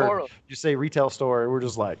one word. Coral. You say retail store, we're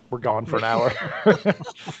just like, we're gone for an hour.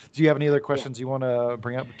 Do you have any other questions you want to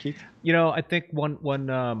bring up, Keith? I think one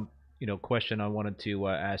question I wanted to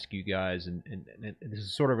ask you guys, and this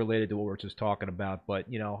is sort of related to what we're just talking about, but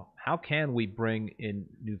how can we bring in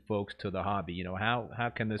new folks to the hobby?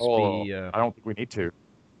 How can this be? I don't think we need to.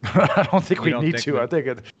 I don't think we need to. I think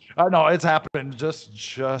no, it's happening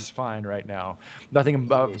just fine right now.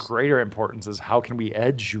 Nothing of greater importance is how can we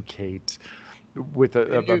educate with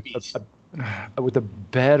with a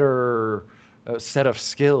better set of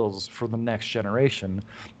skills for the next generation,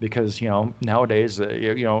 because nowadays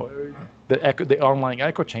the online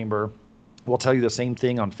echo chamber will tell you the same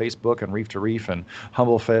thing on Facebook and Reef to Reef and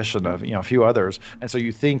Humble Fish and a few others, and so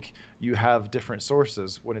you think you have different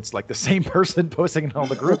sources when it's like the same person posting in all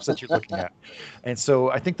the groups that you're looking at. And so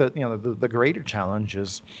I think that the greater challenge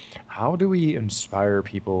is, how do we inspire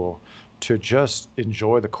people to just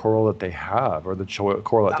enjoy the coral that they have, or the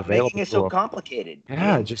coral that's available? Making it so complicated.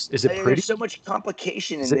 Yeah, is it pretty? There's so much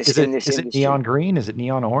complication in this. Is it neon green? Is it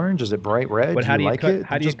neon orange? Is it bright red? But how do you like cut? it?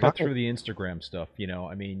 How do you cut through the Instagram stuff?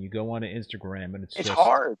 I mean, you go on to Instagram and it's just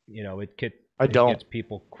hard. It gets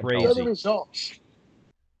people crazy. What are the results?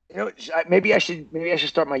 Maybe I should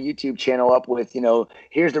start my YouTube channel up with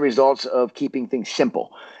here's the results of keeping things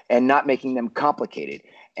simple and not making them complicated,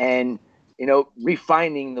 and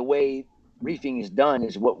refining the way reefing is done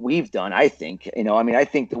is what we've done. I think, I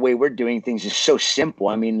think the way we're doing things is so simple.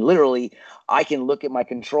 I mean, literally, I can look at my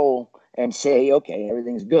control and say, okay,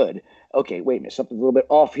 everything's good. Okay, wait a minute, something's a little bit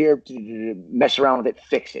off here. Mess around with it,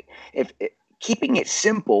 fix it. Keeping it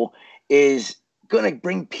simple is going to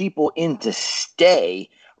bring people in to stay,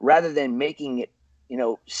 rather than making it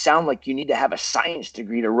sound like you need to have a science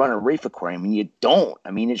degree to run a reef aquarium, and you don't.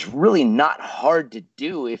 I mean, it's really not hard to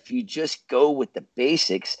do if you just go with the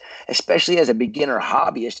basics, especially as a beginner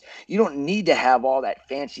hobbyist. You don't need to have all that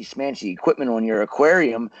fancy smancy equipment on your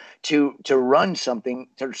aquarium to run something,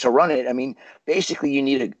 to run it. I mean, basically you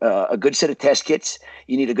need a good set of test kits.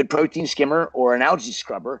 You need a good protein skimmer or an algae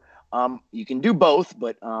scrubber. You can do both,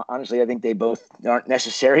 but honestly, I think they both aren't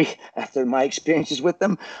necessary after my experiences with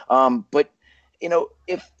them. But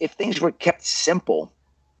if things were kept simple,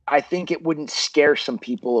 I think it wouldn't scare some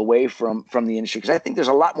people away from the industry, because I think there's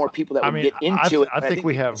a lot more people that would get into it. I think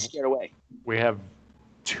we have scared away. We have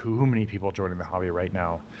too many people joining the hobby right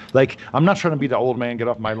now. Like, I'm not trying to be the old man, get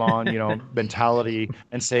off my lawn, mentality,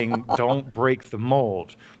 and saying don't break the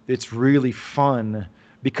mold. It's really fun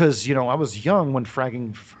because I was young when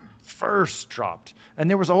fragging first dropped, and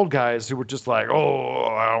there was old guys who were just like, oh,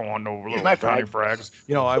 I don't want no little tiny frags,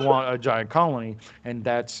 I want a giant colony. And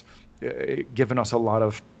that's given us a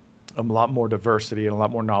lot more diversity and a lot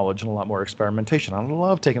more knowledge and a lot more experimentation. I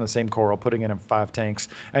love taking the same coral, putting it in 5 tanks,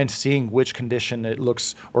 and seeing which condition it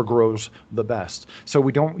looks or grows the best. So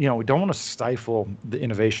we don't want to stifle the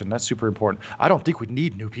innovation. That's super important. I don't think we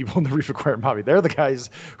need new people in the reef aquarium hobby. They're the guys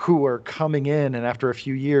who are coming in, and after a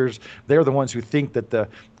few years, they're the ones who think that the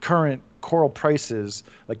current coral prices,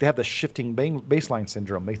 like, they have the shifting baseline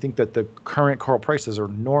syndrome. They think that the current coral prices are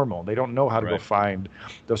normal. They don't know how to go find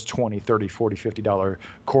those $20, $30, $40, $50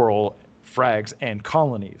 coral frags and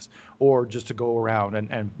colonies, or just to go around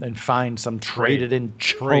and find some traded in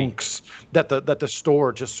chunks that the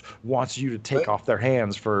store just wants you to take off their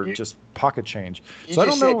hands for just pocket change. So I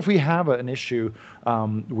don't know if we have an issue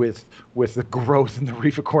with the growth in the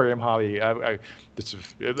reef aquarium hobby.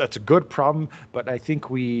 That's a good problem, but I think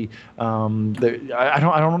I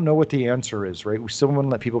don't know what the answer is, right? We still want to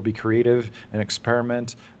let people be creative and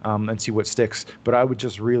experiment and see what sticks. But I would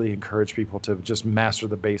just really encourage people to just master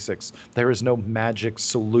the basics. There is no magic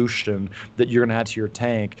solution that you're going to add to your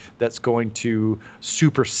tank that's going to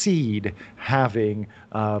supersede having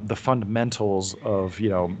the fundamentals of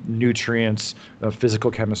nutrients,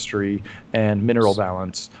 physical chemistry, and mineral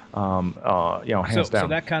balance. Hands down. So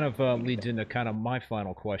that kind of leads into kind of my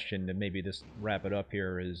final question, and maybe just wrap it up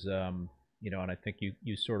here is, And I think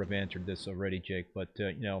you sort of answered this already, Jake. But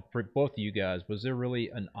for both of you guys, was there really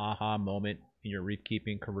an aha moment in your reef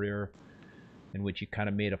keeping career in which you kind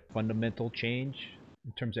of made a fundamental change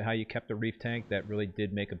in terms of how you kept the reef tank that really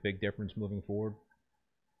did make a big difference moving forward?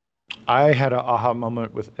 I had an aha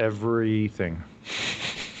moment with everything.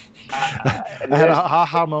 I had an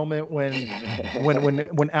aha moment when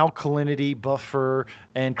alkalinity, buffer,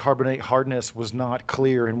 and carbonate hardness was not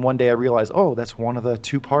clear, and one day I realized, oh, that's one of the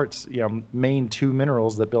two parts, main two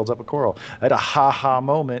minerals that builds up a coral. I had a ha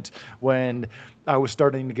moment when I was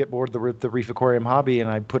starting to get bored of the reef aquarium hobby, and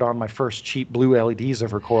I put on my first cheap blue LEDs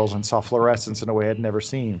over corals and saw fluorescence in a way I'd never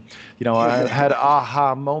seen. I had an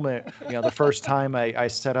aha moment, the first time I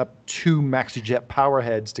set up two MaxiJet power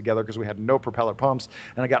heads together because we had no propeller pumps,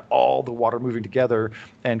 and I got all the water moving together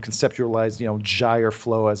and conceptualized, gyre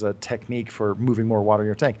flow as a technique for moving more water in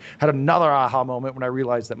your tank. Had another aha moment when I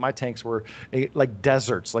realized that my tanks were like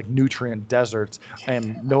deserts, like nutrient deserts,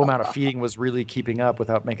 and no amount of feeding was really keeping up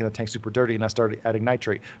without making the tank super dirty, and I started adding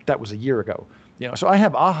nitrate. That was a year ago. So I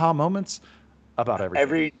have aha moments about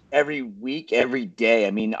everything. Every week, every day.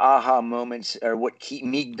 I mean, aha moments are what keep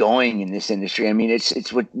me going in this industry. I mean,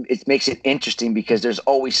 it's what it makes it interesting, because there's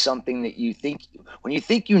always something that you think, when you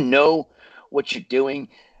think you know what you're doing,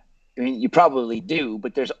 I mean, you probably do,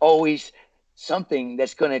 but there's always something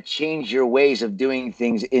that's going to change your ways of doing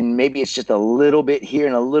things. And maybe it's just a little bit here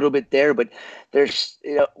and a little bit there, but there's,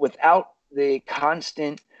 without the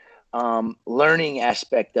constant learning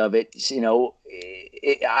aspect of it,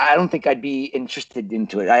 I don't think I'd be interested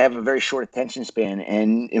into it. I have a very short attention span,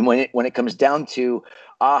 and when it comes down to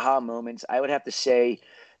aha moments, I would have to say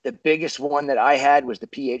the biggest one that I had was the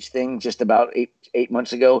pH thing just about eight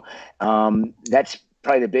months ago. That's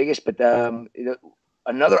probably the biggest, but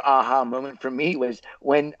another aha moment for me was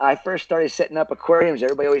when I first started setting up aquariums.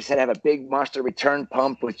 Everybody always said have a big monster return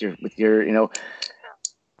pump with your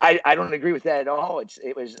I don't agree with that at all.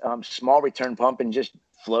 It was small return pump and just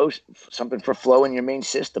something for flow in your main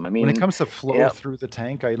system. I mean, when it comes to flow through the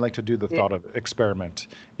tank, I like to do the thought of experiment.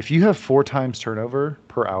 If you have 4 times turnover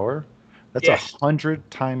per hour, that's 100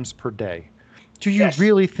 times per day. Do you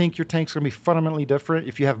really think your tank's going to be fundamentally different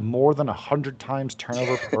if you have more than 100 times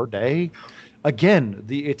turnover per day? Again,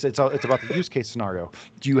 it's about the use case scenario.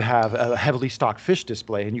 Do you have a heavily stocked fish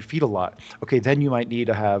display and you feed a lot? Okay, then you might need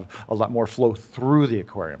to have a lot more flow through the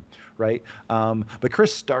aquarium, right? But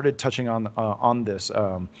Chris started touching on this.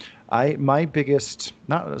 My biggest,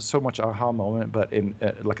 not so much aha moment, but in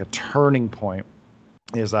like a turning point,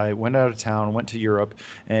 is I went out of town, went to Europe,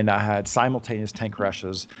 and I had simultaneous tank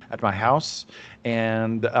crashes at my house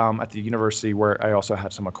and at the university, where I also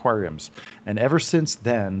had some aquariums. And ever since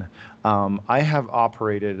then, I have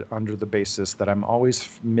operated under the basis that I'm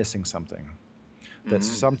always missing something, that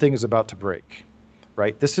something is about to break,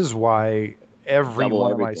 right? This is why every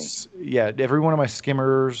one of my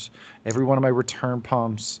skimmers, every one of my return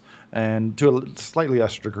pumps, and to a slightly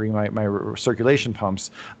lesser degree, my circulation pumps,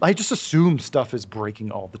 I just assume stuff is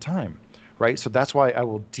breaking all the time, right? So that's why I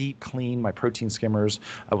will deep clean my protein skimmers.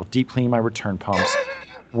 I will deep clean my return pumps.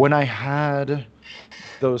 When I had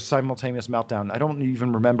those simultaneous meltdown, I don't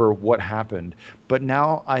even remember what happened. But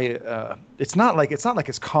now it's not like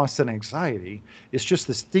it's constant anxiety. It's just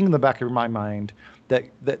this thing in the back of my mind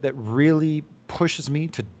that really pushes me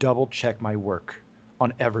to double check my work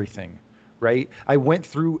on everything. Right? I went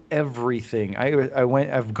through everything.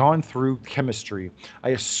 I've gone through chemistry. I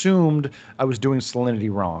assumed I was doing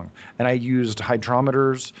salinity wrong. And I used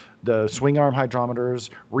hydrometers, the swing arm hydrometers,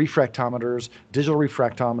 refractometers, digital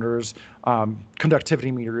refractometers,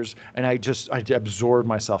 conductivity meters, and I absorbed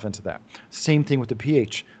myself into that. Same thing with the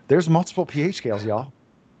pH. There's multiple pH scales, y'all.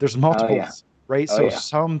 There's multiples. Right.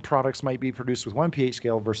 Some products might be produced with one pH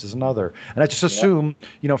scale versus another. And I just assume,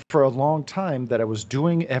 for a long time that I was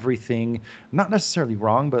doing everything, not necessarily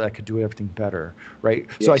wrong, but I could do everything better. Right.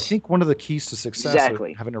 Yes. So I think one of the keys to success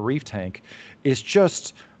of having a reef tank is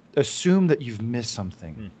just assume that you've missed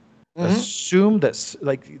something. Assume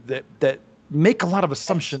that make a lot of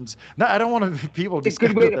assumptions. Now, I don't want people to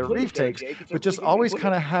discover their reef tanks, but just always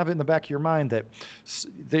kind of have it in the back of your mind that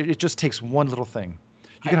it just takes one little thing.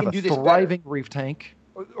 You can have a thriving reef tank,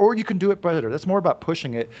 or you can do it better. That's more about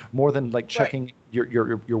pushing it more than like checking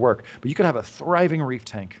your work. But you can have a thriving reef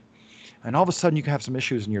tank, and all of a sudden you can have some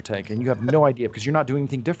issues in your tank, and you have no idea because you're not doing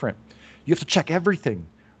anything different. You have to check everything,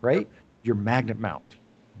 right? Your magnet mount.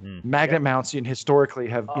 Magnet mounts, historically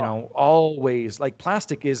have always, like,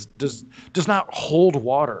 plastic does not hold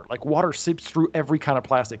water. Like, water seeps through every kind of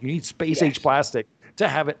plastic. You need space age plastic to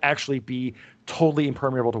have it actually be totally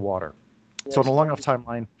impermeable to water. So in a long enough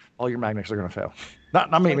timeline, all your magnets are going to fail.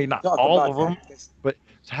 Not maybe not Talk all about of them, that. 'Cause but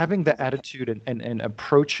having the attitude and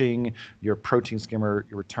approaching your protein skimmer,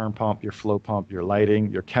 your return pump, your flow pump, your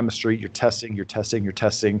lighting, your chemistry, your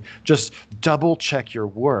testing. Just double check your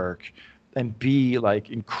work and be like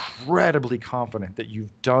incredibly confident that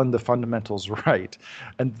you've done the fundamentals right.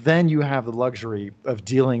 And then you have the luxury of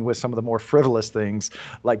dealing with some of the more frivolous things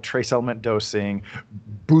like trace element dosing,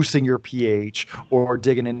 boosting your pH, or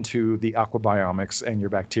digging into the aquabiomics and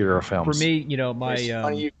your bacterial For films. me, you know, my it's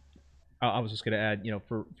funny. I was just going to add, you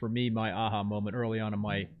know, for me, my aha moment early on in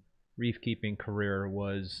my reef keeping career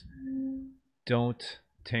was don't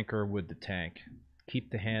tinker with the tank.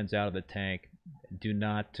 Keep the hands out of the tank. Do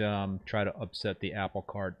not try to upset the apple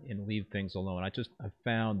cart and leave things alone. I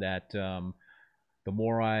found that the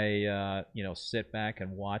more I you know, sit back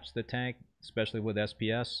and watch the tank, especially with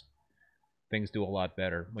SPS, things do a lot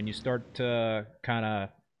better. When you start to kind of,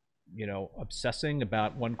 you know, obsessing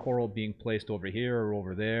about one coral being placed over here or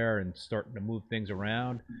over there and starting to move things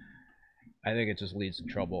around, I think it just leads to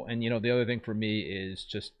trouble. And, you know, the other thing for me is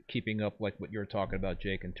just keeping up like what you're talking about,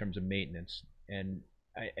 Jake, in terms of maintenance. And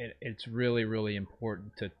it's really, really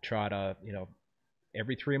important to try to, you know,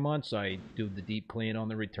 every 3 months I do the deep clean on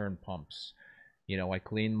the return pumps. You know, I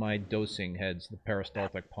clean my dosing heads, the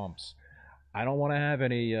peristaltic pumps. I don't want to have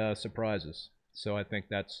any surprises. So I think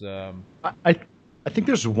that's I I think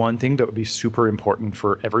there's one thing that would be super important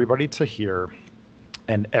for everybody to hear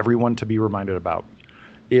and everyone to be reminded about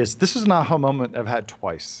is this is an aha moment I've had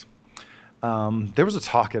twice. There was a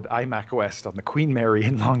talk at IMAC West on the Queen Mary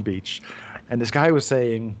in Long Beach, and this guy was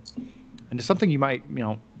saying, and it's something you might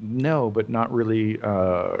know but not really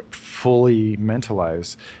fully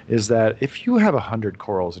mentalize, is that if you have 100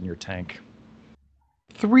 corals in your tank,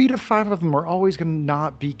 3 to 5 of them are always going to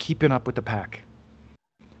not be keeping up with the pack.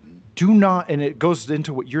 Do not, and it goes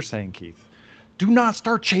into what you're saying, Keith, do not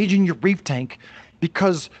start changing your reef tank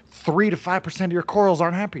because 3 to 5% of your corals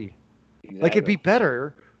aren't happy. Exactly. Like, it'd be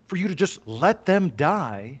better for you to just let them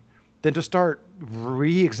die than to start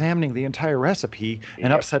re-examining the entire recipe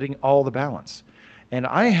and upsetting all the balance. And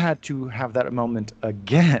I had to have that moment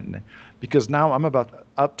again because now I'm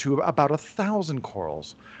up to about 1,000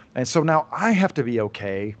 corals. And so now I have to be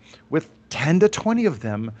okay with 10 to 20 of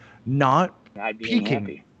them not peaking.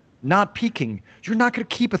 Happy. Not peaking. You're not going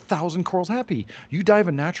to keep 1,000 corals happy. You dive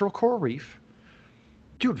a natural coral reef,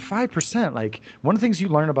 dude, 5%. Like, one of the things you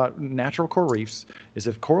learn about natural coral reefs is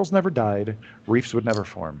if corals never died, reefs would never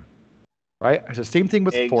form. Right? It's the same thing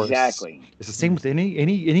with forests. Exactly. It's the same with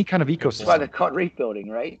any kind of ecosystem. That's why they're called reef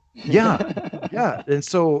building, right? Yeah. And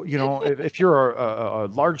so, if you're a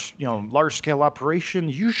large, large scale operation,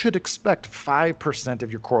 you should expect 5%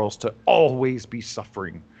 of your corals to always be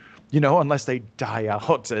suffering. Unless they die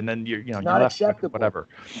out, and then you're not left acceptable. With whatever.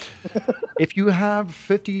 If you have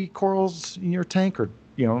 50 corals in your tank, or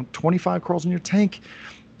 25 corals in your tank,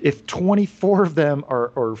 if 24 of them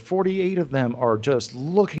or 48 of them are just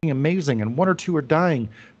looking amazing and 1 or 2 are dying,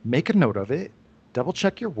 make a note of it, double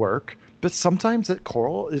check your work. But sometimes that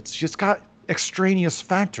coral, it's just got extraneous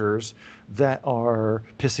factors that are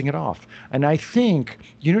pissing it off. And I think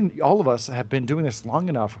all of us have been doing this long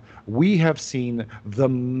enough. We have seen the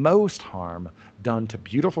most harm done to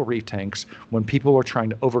beautiful reef tanks when people are trying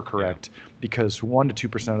to overcorrect because 1 to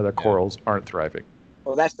 2% of their corals aren't thriving.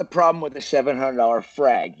 Well, that's the problem with the $700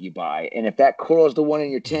 frag you buy. And if that coral is the one in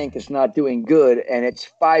your tank that's not doing good, and it's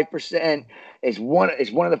 5%, is one of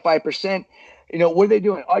the 5%, what are they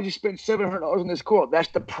doing? I just spent $700 on this coral. That's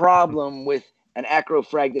the problem with an acro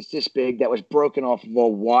frag that's this big that was broken off of a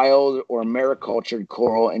wild or maricultured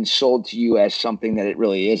coral and sold to you as something that it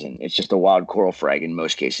really isn't. It's just a wild coral frag in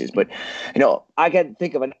most cases. But, I got to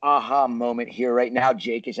think of an aha moment here right now,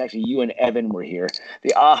 Jake. It's actually you and Evan were here.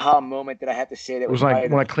 The aha moment that I have to say that was like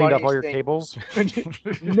when I cleaned up all your cables?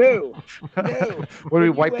 No. When we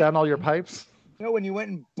wiped down all your pipes? When you went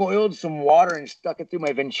and boiled some water and stuck it through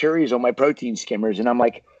my venturis on my protein skimmers, and I'm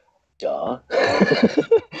like, duh.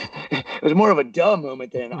 It was more of a duh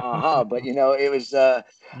moment than an aha, but it was.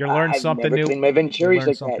 You learn something new. My venturis you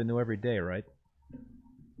learn something new every day, right?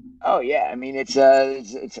 Oh yeah, I mean it's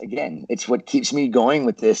again, it's what keeps me going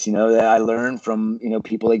with this. That I learn from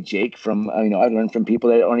people like Jake. From I learned from people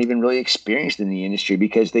that aren't even really experienced in the industry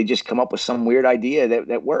because they just come up with some weird idea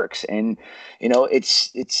that works, and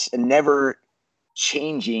it's a never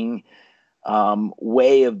changing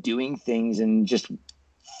way of doing things and just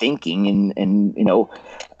thinking and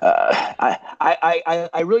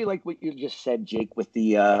I really like what you just said, Jake, with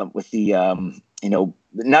the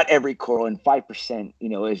not every coral, and 5%,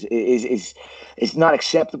 is not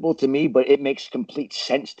acceptable to me, but it makes complete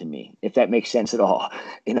sense to me, if that makes sense at all.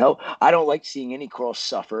 I don't like seeing any coral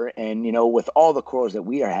suffer. And, with all the corals that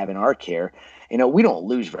we are having our care, we don't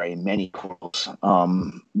lose very many corals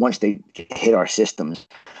once they hit our systems.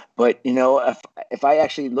 But, if I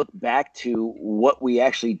actually look back to what we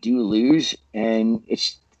actually do lose, and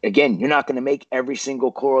it's, again, you're not going to make every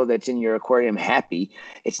single coral that's in your aquarium happy.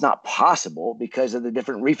 It's not possible because of the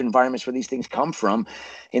different reef environments where these things come from.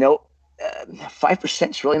 5%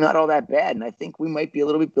 is really not all that bad. And I think we might be a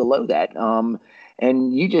little bit below that.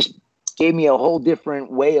 And you just gave me a whole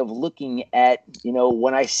different way of looking at,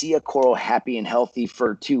 when I see a coral happy and healthy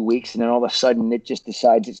for 2 weeks, and then all of a sudden it just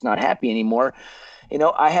decides it's not happy anymore.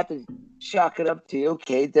 I have to chalk it up to,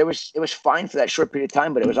 okay, it was fine for that short period of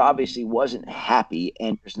time, but it was obviously wasn't happy,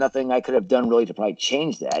 and there's nothing I could have done really to probably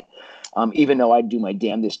change that. Even though I'd do my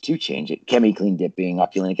damnedest to change it, chemically dipping,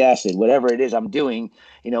 oxalic acid, whatever it is I'm doing,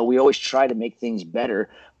 we always try to make things better,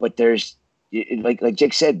 but there's, like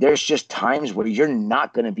Jake said, there's just times where you're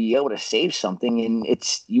not going to be able to save something, and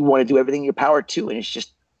you want to do everything in your power too, and it's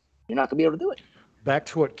just, you're not going to be able to do it. Back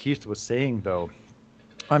to what Keith was saying, though,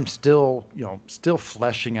 I'm still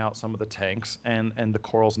fleshing out some of the tanks and the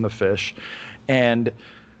corals and the fish. And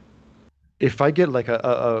if I get like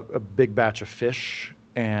a big batch of fish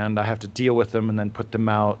and I have to deal with them and then put them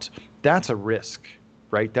out, that's a risk,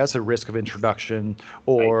 right? That's a risk of introduction.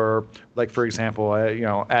 Or like, for example, I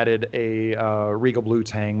added a Regal Blue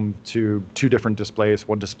tang to 2 different displays.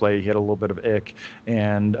 One display, he had a little bit of ick,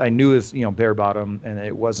 and I knew it's bare bottom and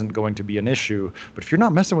it wasn't going to be an issue. But if you're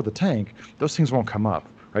not messing with the tank, those things won't come up.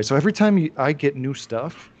 Right, so every time I get new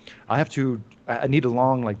stuff, I need a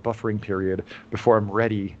long buffering period before I'm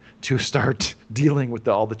ready to start dealing with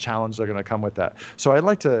all the challenges that are going to come with that. So I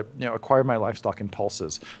like to acquire my livestock in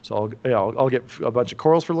pulses. So I'll get a bunch of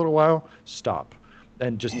corals for a little while, stop,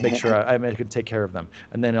 and just make sure I can take care of them,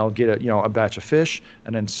 and then I'll get a batch of fish,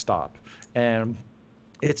 and then stop. And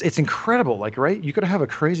it's incredible, right? You could have a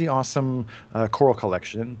crazy awesome coral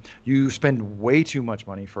collection. You spend way too much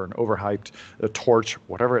money for an overhyped torch,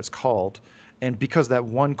 whatever it's called, and because that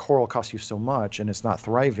one coral costs you so much and it's not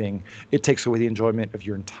thriving, it takes away the enjoyment of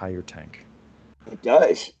your entire tank. It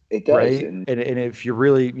does. Right? And if you're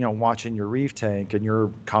really watching your reef tank and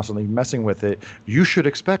you're constantly messing with it, you should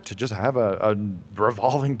expect to just have a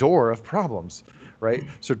revolving door of problems. Right.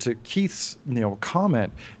 So to Keith's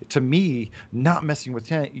comment, to me, not messing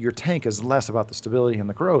with your tank is less about the stability and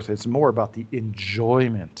the growth. It's more about the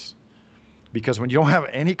enjoyment. Because when you don't have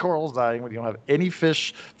any corals dying, when you don't have any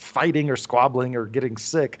fish fighting or squabbling or getting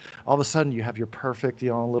sick, all of a sudden you have your perfect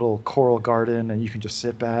little coral garden, and you can just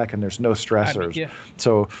sit back and there's no stressors.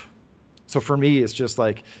 So for me, it's just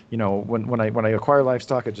like, when I acquire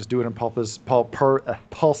livestock, I just do it in pulses,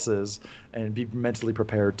 and be mentally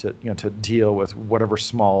prepared to deal with whatever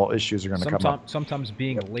small issues are going to come up. Sometimes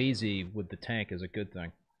being lazy with the tank is a good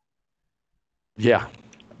thing. Yeah.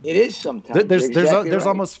 It is sometimes. There's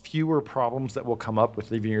almost fewer problems that will come up with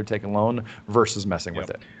leaving your tank alone versus messing with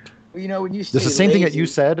it. Well, when you say it's the same thing that you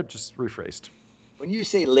said, just rephrased. When you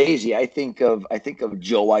say lazy, I think of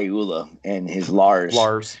Joe Iula and his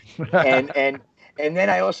Lars. And then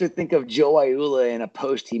I also think of Joe Iula in a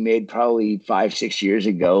post he made probably 5-6 years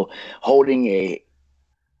ago, holding a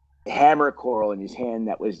hammer coral in his hand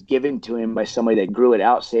that was given to him by somebody that grew it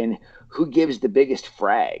out, saying, "Who gives the biggest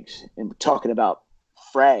frags?" And talking about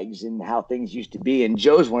frags and how things used to be. And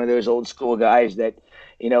Joe's one of those old school guys that,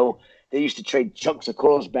 they used to trade chunks of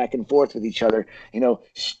corals back and forth with each other.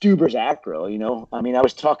 Stuber's acro, I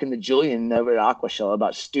was talking to Julian over at Aquashell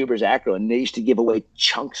about Stuber's acro, and they used to give away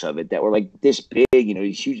chunks of it that were like this big,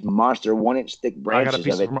 these huge monster 1-inch thick branches of it. I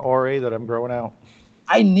got a piece from Ore that I'm growing out.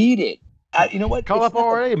 I need it. You know what? Call up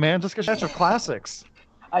Ore, man, just because that's your classics.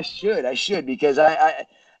 I should, because I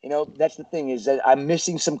that's the thing, is that I'm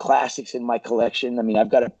missing some classics in my collection. I mean, I've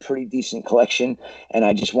got a pretty decent collection, and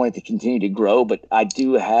I just want it to continue to grow, but I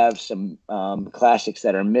do have some classics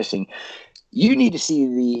that are missing. You need to see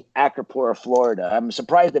the Acropora Florida. I'm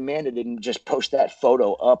surprised Amanda didn't just post that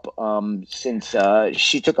photo up, since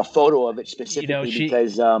she took a photo of it specifically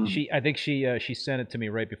because I think she sent it to me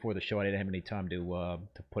right before the show. I didn't have any time to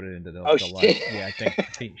put it into the live. Yeah, I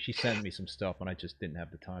think she sent me some stuff, and I just didn't have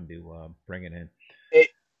the time to bring it in.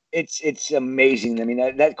 It's amazing. I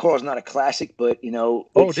mean, that coral is not a classic, but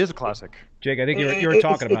it is a classic. Jake, I think you were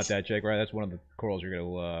talking about that, Jake, right? That's one of the corals you're going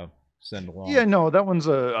to send along. Yeah, no, that one's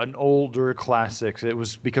an older classic. It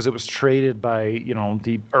was because it was traded by, you know,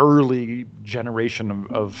 the early generation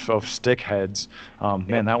of stick heads.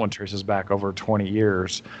 Man, that one traces back over 20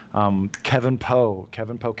 years. Kevin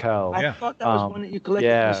Pokel. I thought that was one that you collected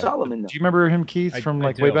Yeah. from Solomon, though. Do you remember him, Keith, from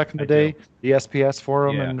like way back in the day? The SPS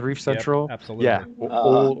forum and Reef Central? Absolutely. Yeah,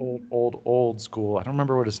 old school. I don't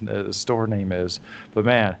remember what his store name is, but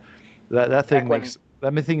man, that thing makes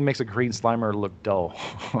a green slimer look dull.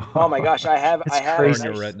 Oh my gosh, I have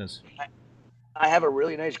retinas. I have a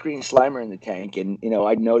really nice green slimer in the tank, and you know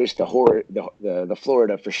I noticed the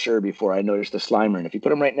Florida for sure before I noticed the slimer. And if you put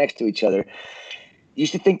them right next to each other, you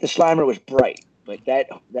used to think the slimer was bright, but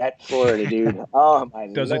that Florida, dude, oh my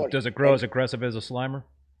Lord. Does it grow as aggressive as a slimer?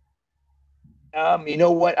 You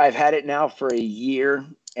know what? I've had it now for a year,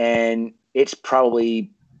 and it's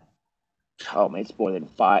probably, oh man, it's more than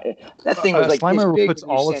 5. That thing was like Slimer this big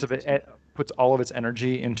puts all of its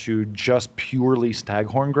energy into just purely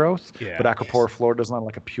staghorn growth. Yeah. But Acropora Florida is not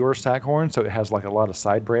like a pure staghorn, so it has like a lot of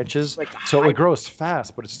side branches. Like so it grows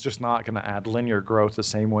fast, but it's just not going to add linear growth the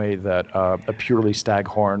same way that a purely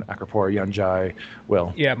staghorn Acropora youngi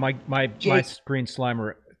will. Yeah, my green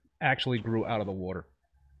slimer actually grew out of the water.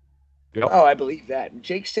 Yep. Oh, I believe that.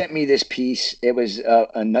 Jake sent me this piece. It was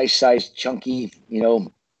a nice sized, chunky, you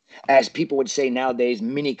know, as people would say nowadays,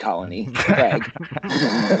 mini colony frag.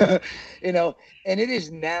 You know, and it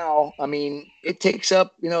is now, I mean, it takes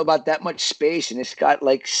up, you know, about that much space, and it's got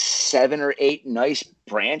like 7 or 8 nice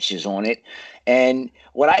branches on it. And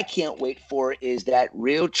what I can't wait for is that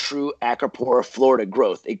real true Acropora Florida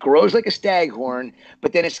growth. It grows like a staghorn,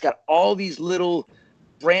 but then it's got all these little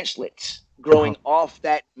branchlets growing off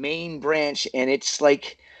that main branch, and it's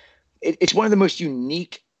like it's one of the most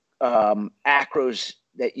unique acros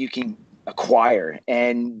that you can acquire.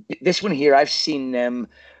 And this one here, I've seen them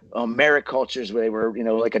maricultures where they were, you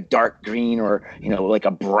know, like a dark green or, you know, like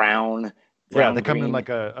a brown. Yeah, they come in like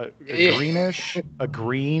a greenish, a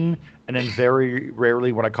green, and then very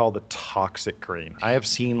rarely what I call the toxic green. I have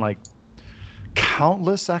seen like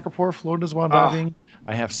countless Acropora Floridas while diving.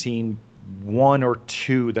 I have seen 1 or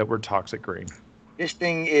 2 that were toxic green. This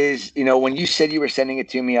thing is, you know, when you said you were sending it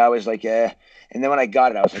to me, I was like, and then when I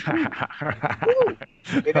got it, I was like, ooh.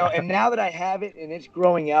 You know, and now that I have it and it's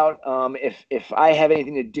growing out, if I have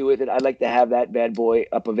anything to do with it, I'd like to have that bad boy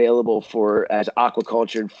up available for as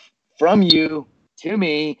aquaculture from you to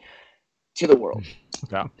me to the world.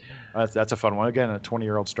 Yeah, that's a fun one. Again, a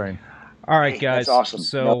 20-year-old strain. All right, guys. That's awesome.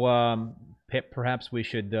 So perhaps we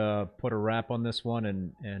should put a wrap on this one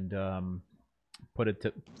and put it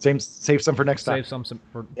to save some for next time. Save some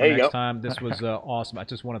for next time. This was awesome. I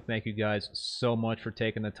just want to thank you guys so much for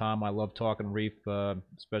taking the time. I love talking reef,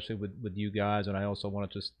 especially with you guys, and I also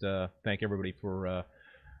want to just thank everybody for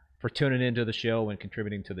tuning into the show and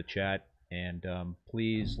contributing to the chat. And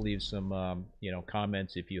please leave some you know,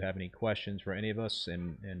 comments if you have any questions for any of us,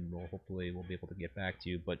 and we'll be able to get back to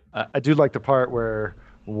you. But I do like the part where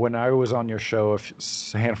when I was on your show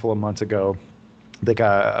a handful of months ago, I think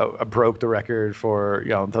I broke the record for,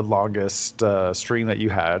 you know, the longest stream that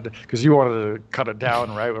you had, because you wanted to cut it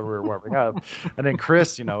down right when we were warming up. And then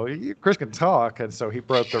Chris, you know, Chris can talk, and so he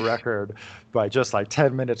broke the record by just like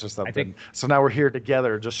 10 minutes or something. So now we're here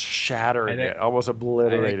together, just shattering it, almost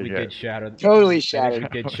obliterating it. We did shatter. Totally shattered.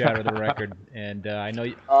 We did shatter the record, and I know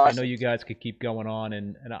you guys could keep going on,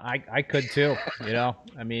 and I could too. You know,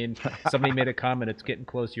 I mean, somebody made a comment. It's getting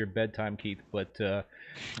close to your bedtime, Keith, but.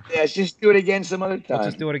 Yeah, just do it again some other time. Let's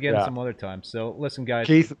just do it again some other time. So listen, guys.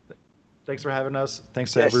 Keith, thanks for having us.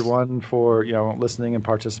 Thanks to everyone for, you know, listening and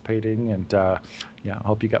participating. And yeah, I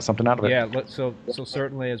hope you got something out of it. Yeah. So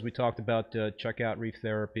certainly, as we talked about, check out Reef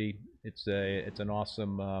Therapy. It's an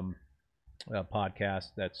awesome podcast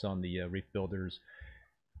that's on the Reef Builders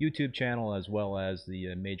YouTube channel, as well as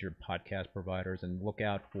the major podcast providers. And look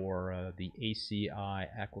out for the ACI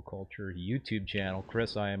Aquaculture YouTube channel.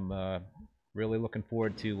 Chris, I am really looking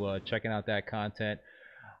forward to checking out that content.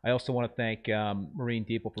 I also want to thank Marine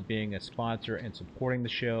Depot for being a sponsor and supporting the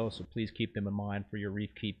show, so please keep them in mind for your reef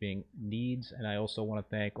keeping needs. And I also want to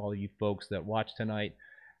thank all of you folks that watched tonight,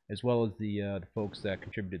 as well as the folks that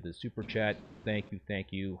contributed to the Super Chat. Thank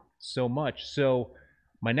you so much. So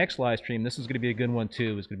my next live stream, this is going to be a good one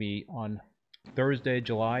too, is going to be on Thursday,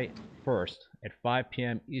 July 1st at 5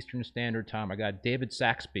 p.m. Eastern Standard Time. I got David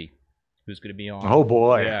Saxby, who's going to be on. Oh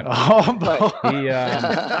boy! Yeah. Oh boy.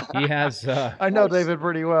 He has. I know David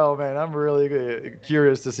pretty well, man. I'm really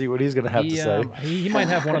curious to see what he's going to have to say. He might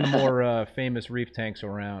have one of the more famous reef tanks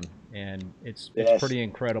around, and it's pretty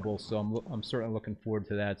incredible. So I'm certainly looking forward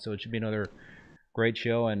to that. So it should be another great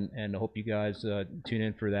show, and I hope you guys tune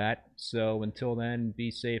in for that. So until then,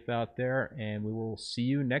 be safe out there, and we will see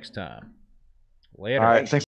you next time. Later. All right. Thanks.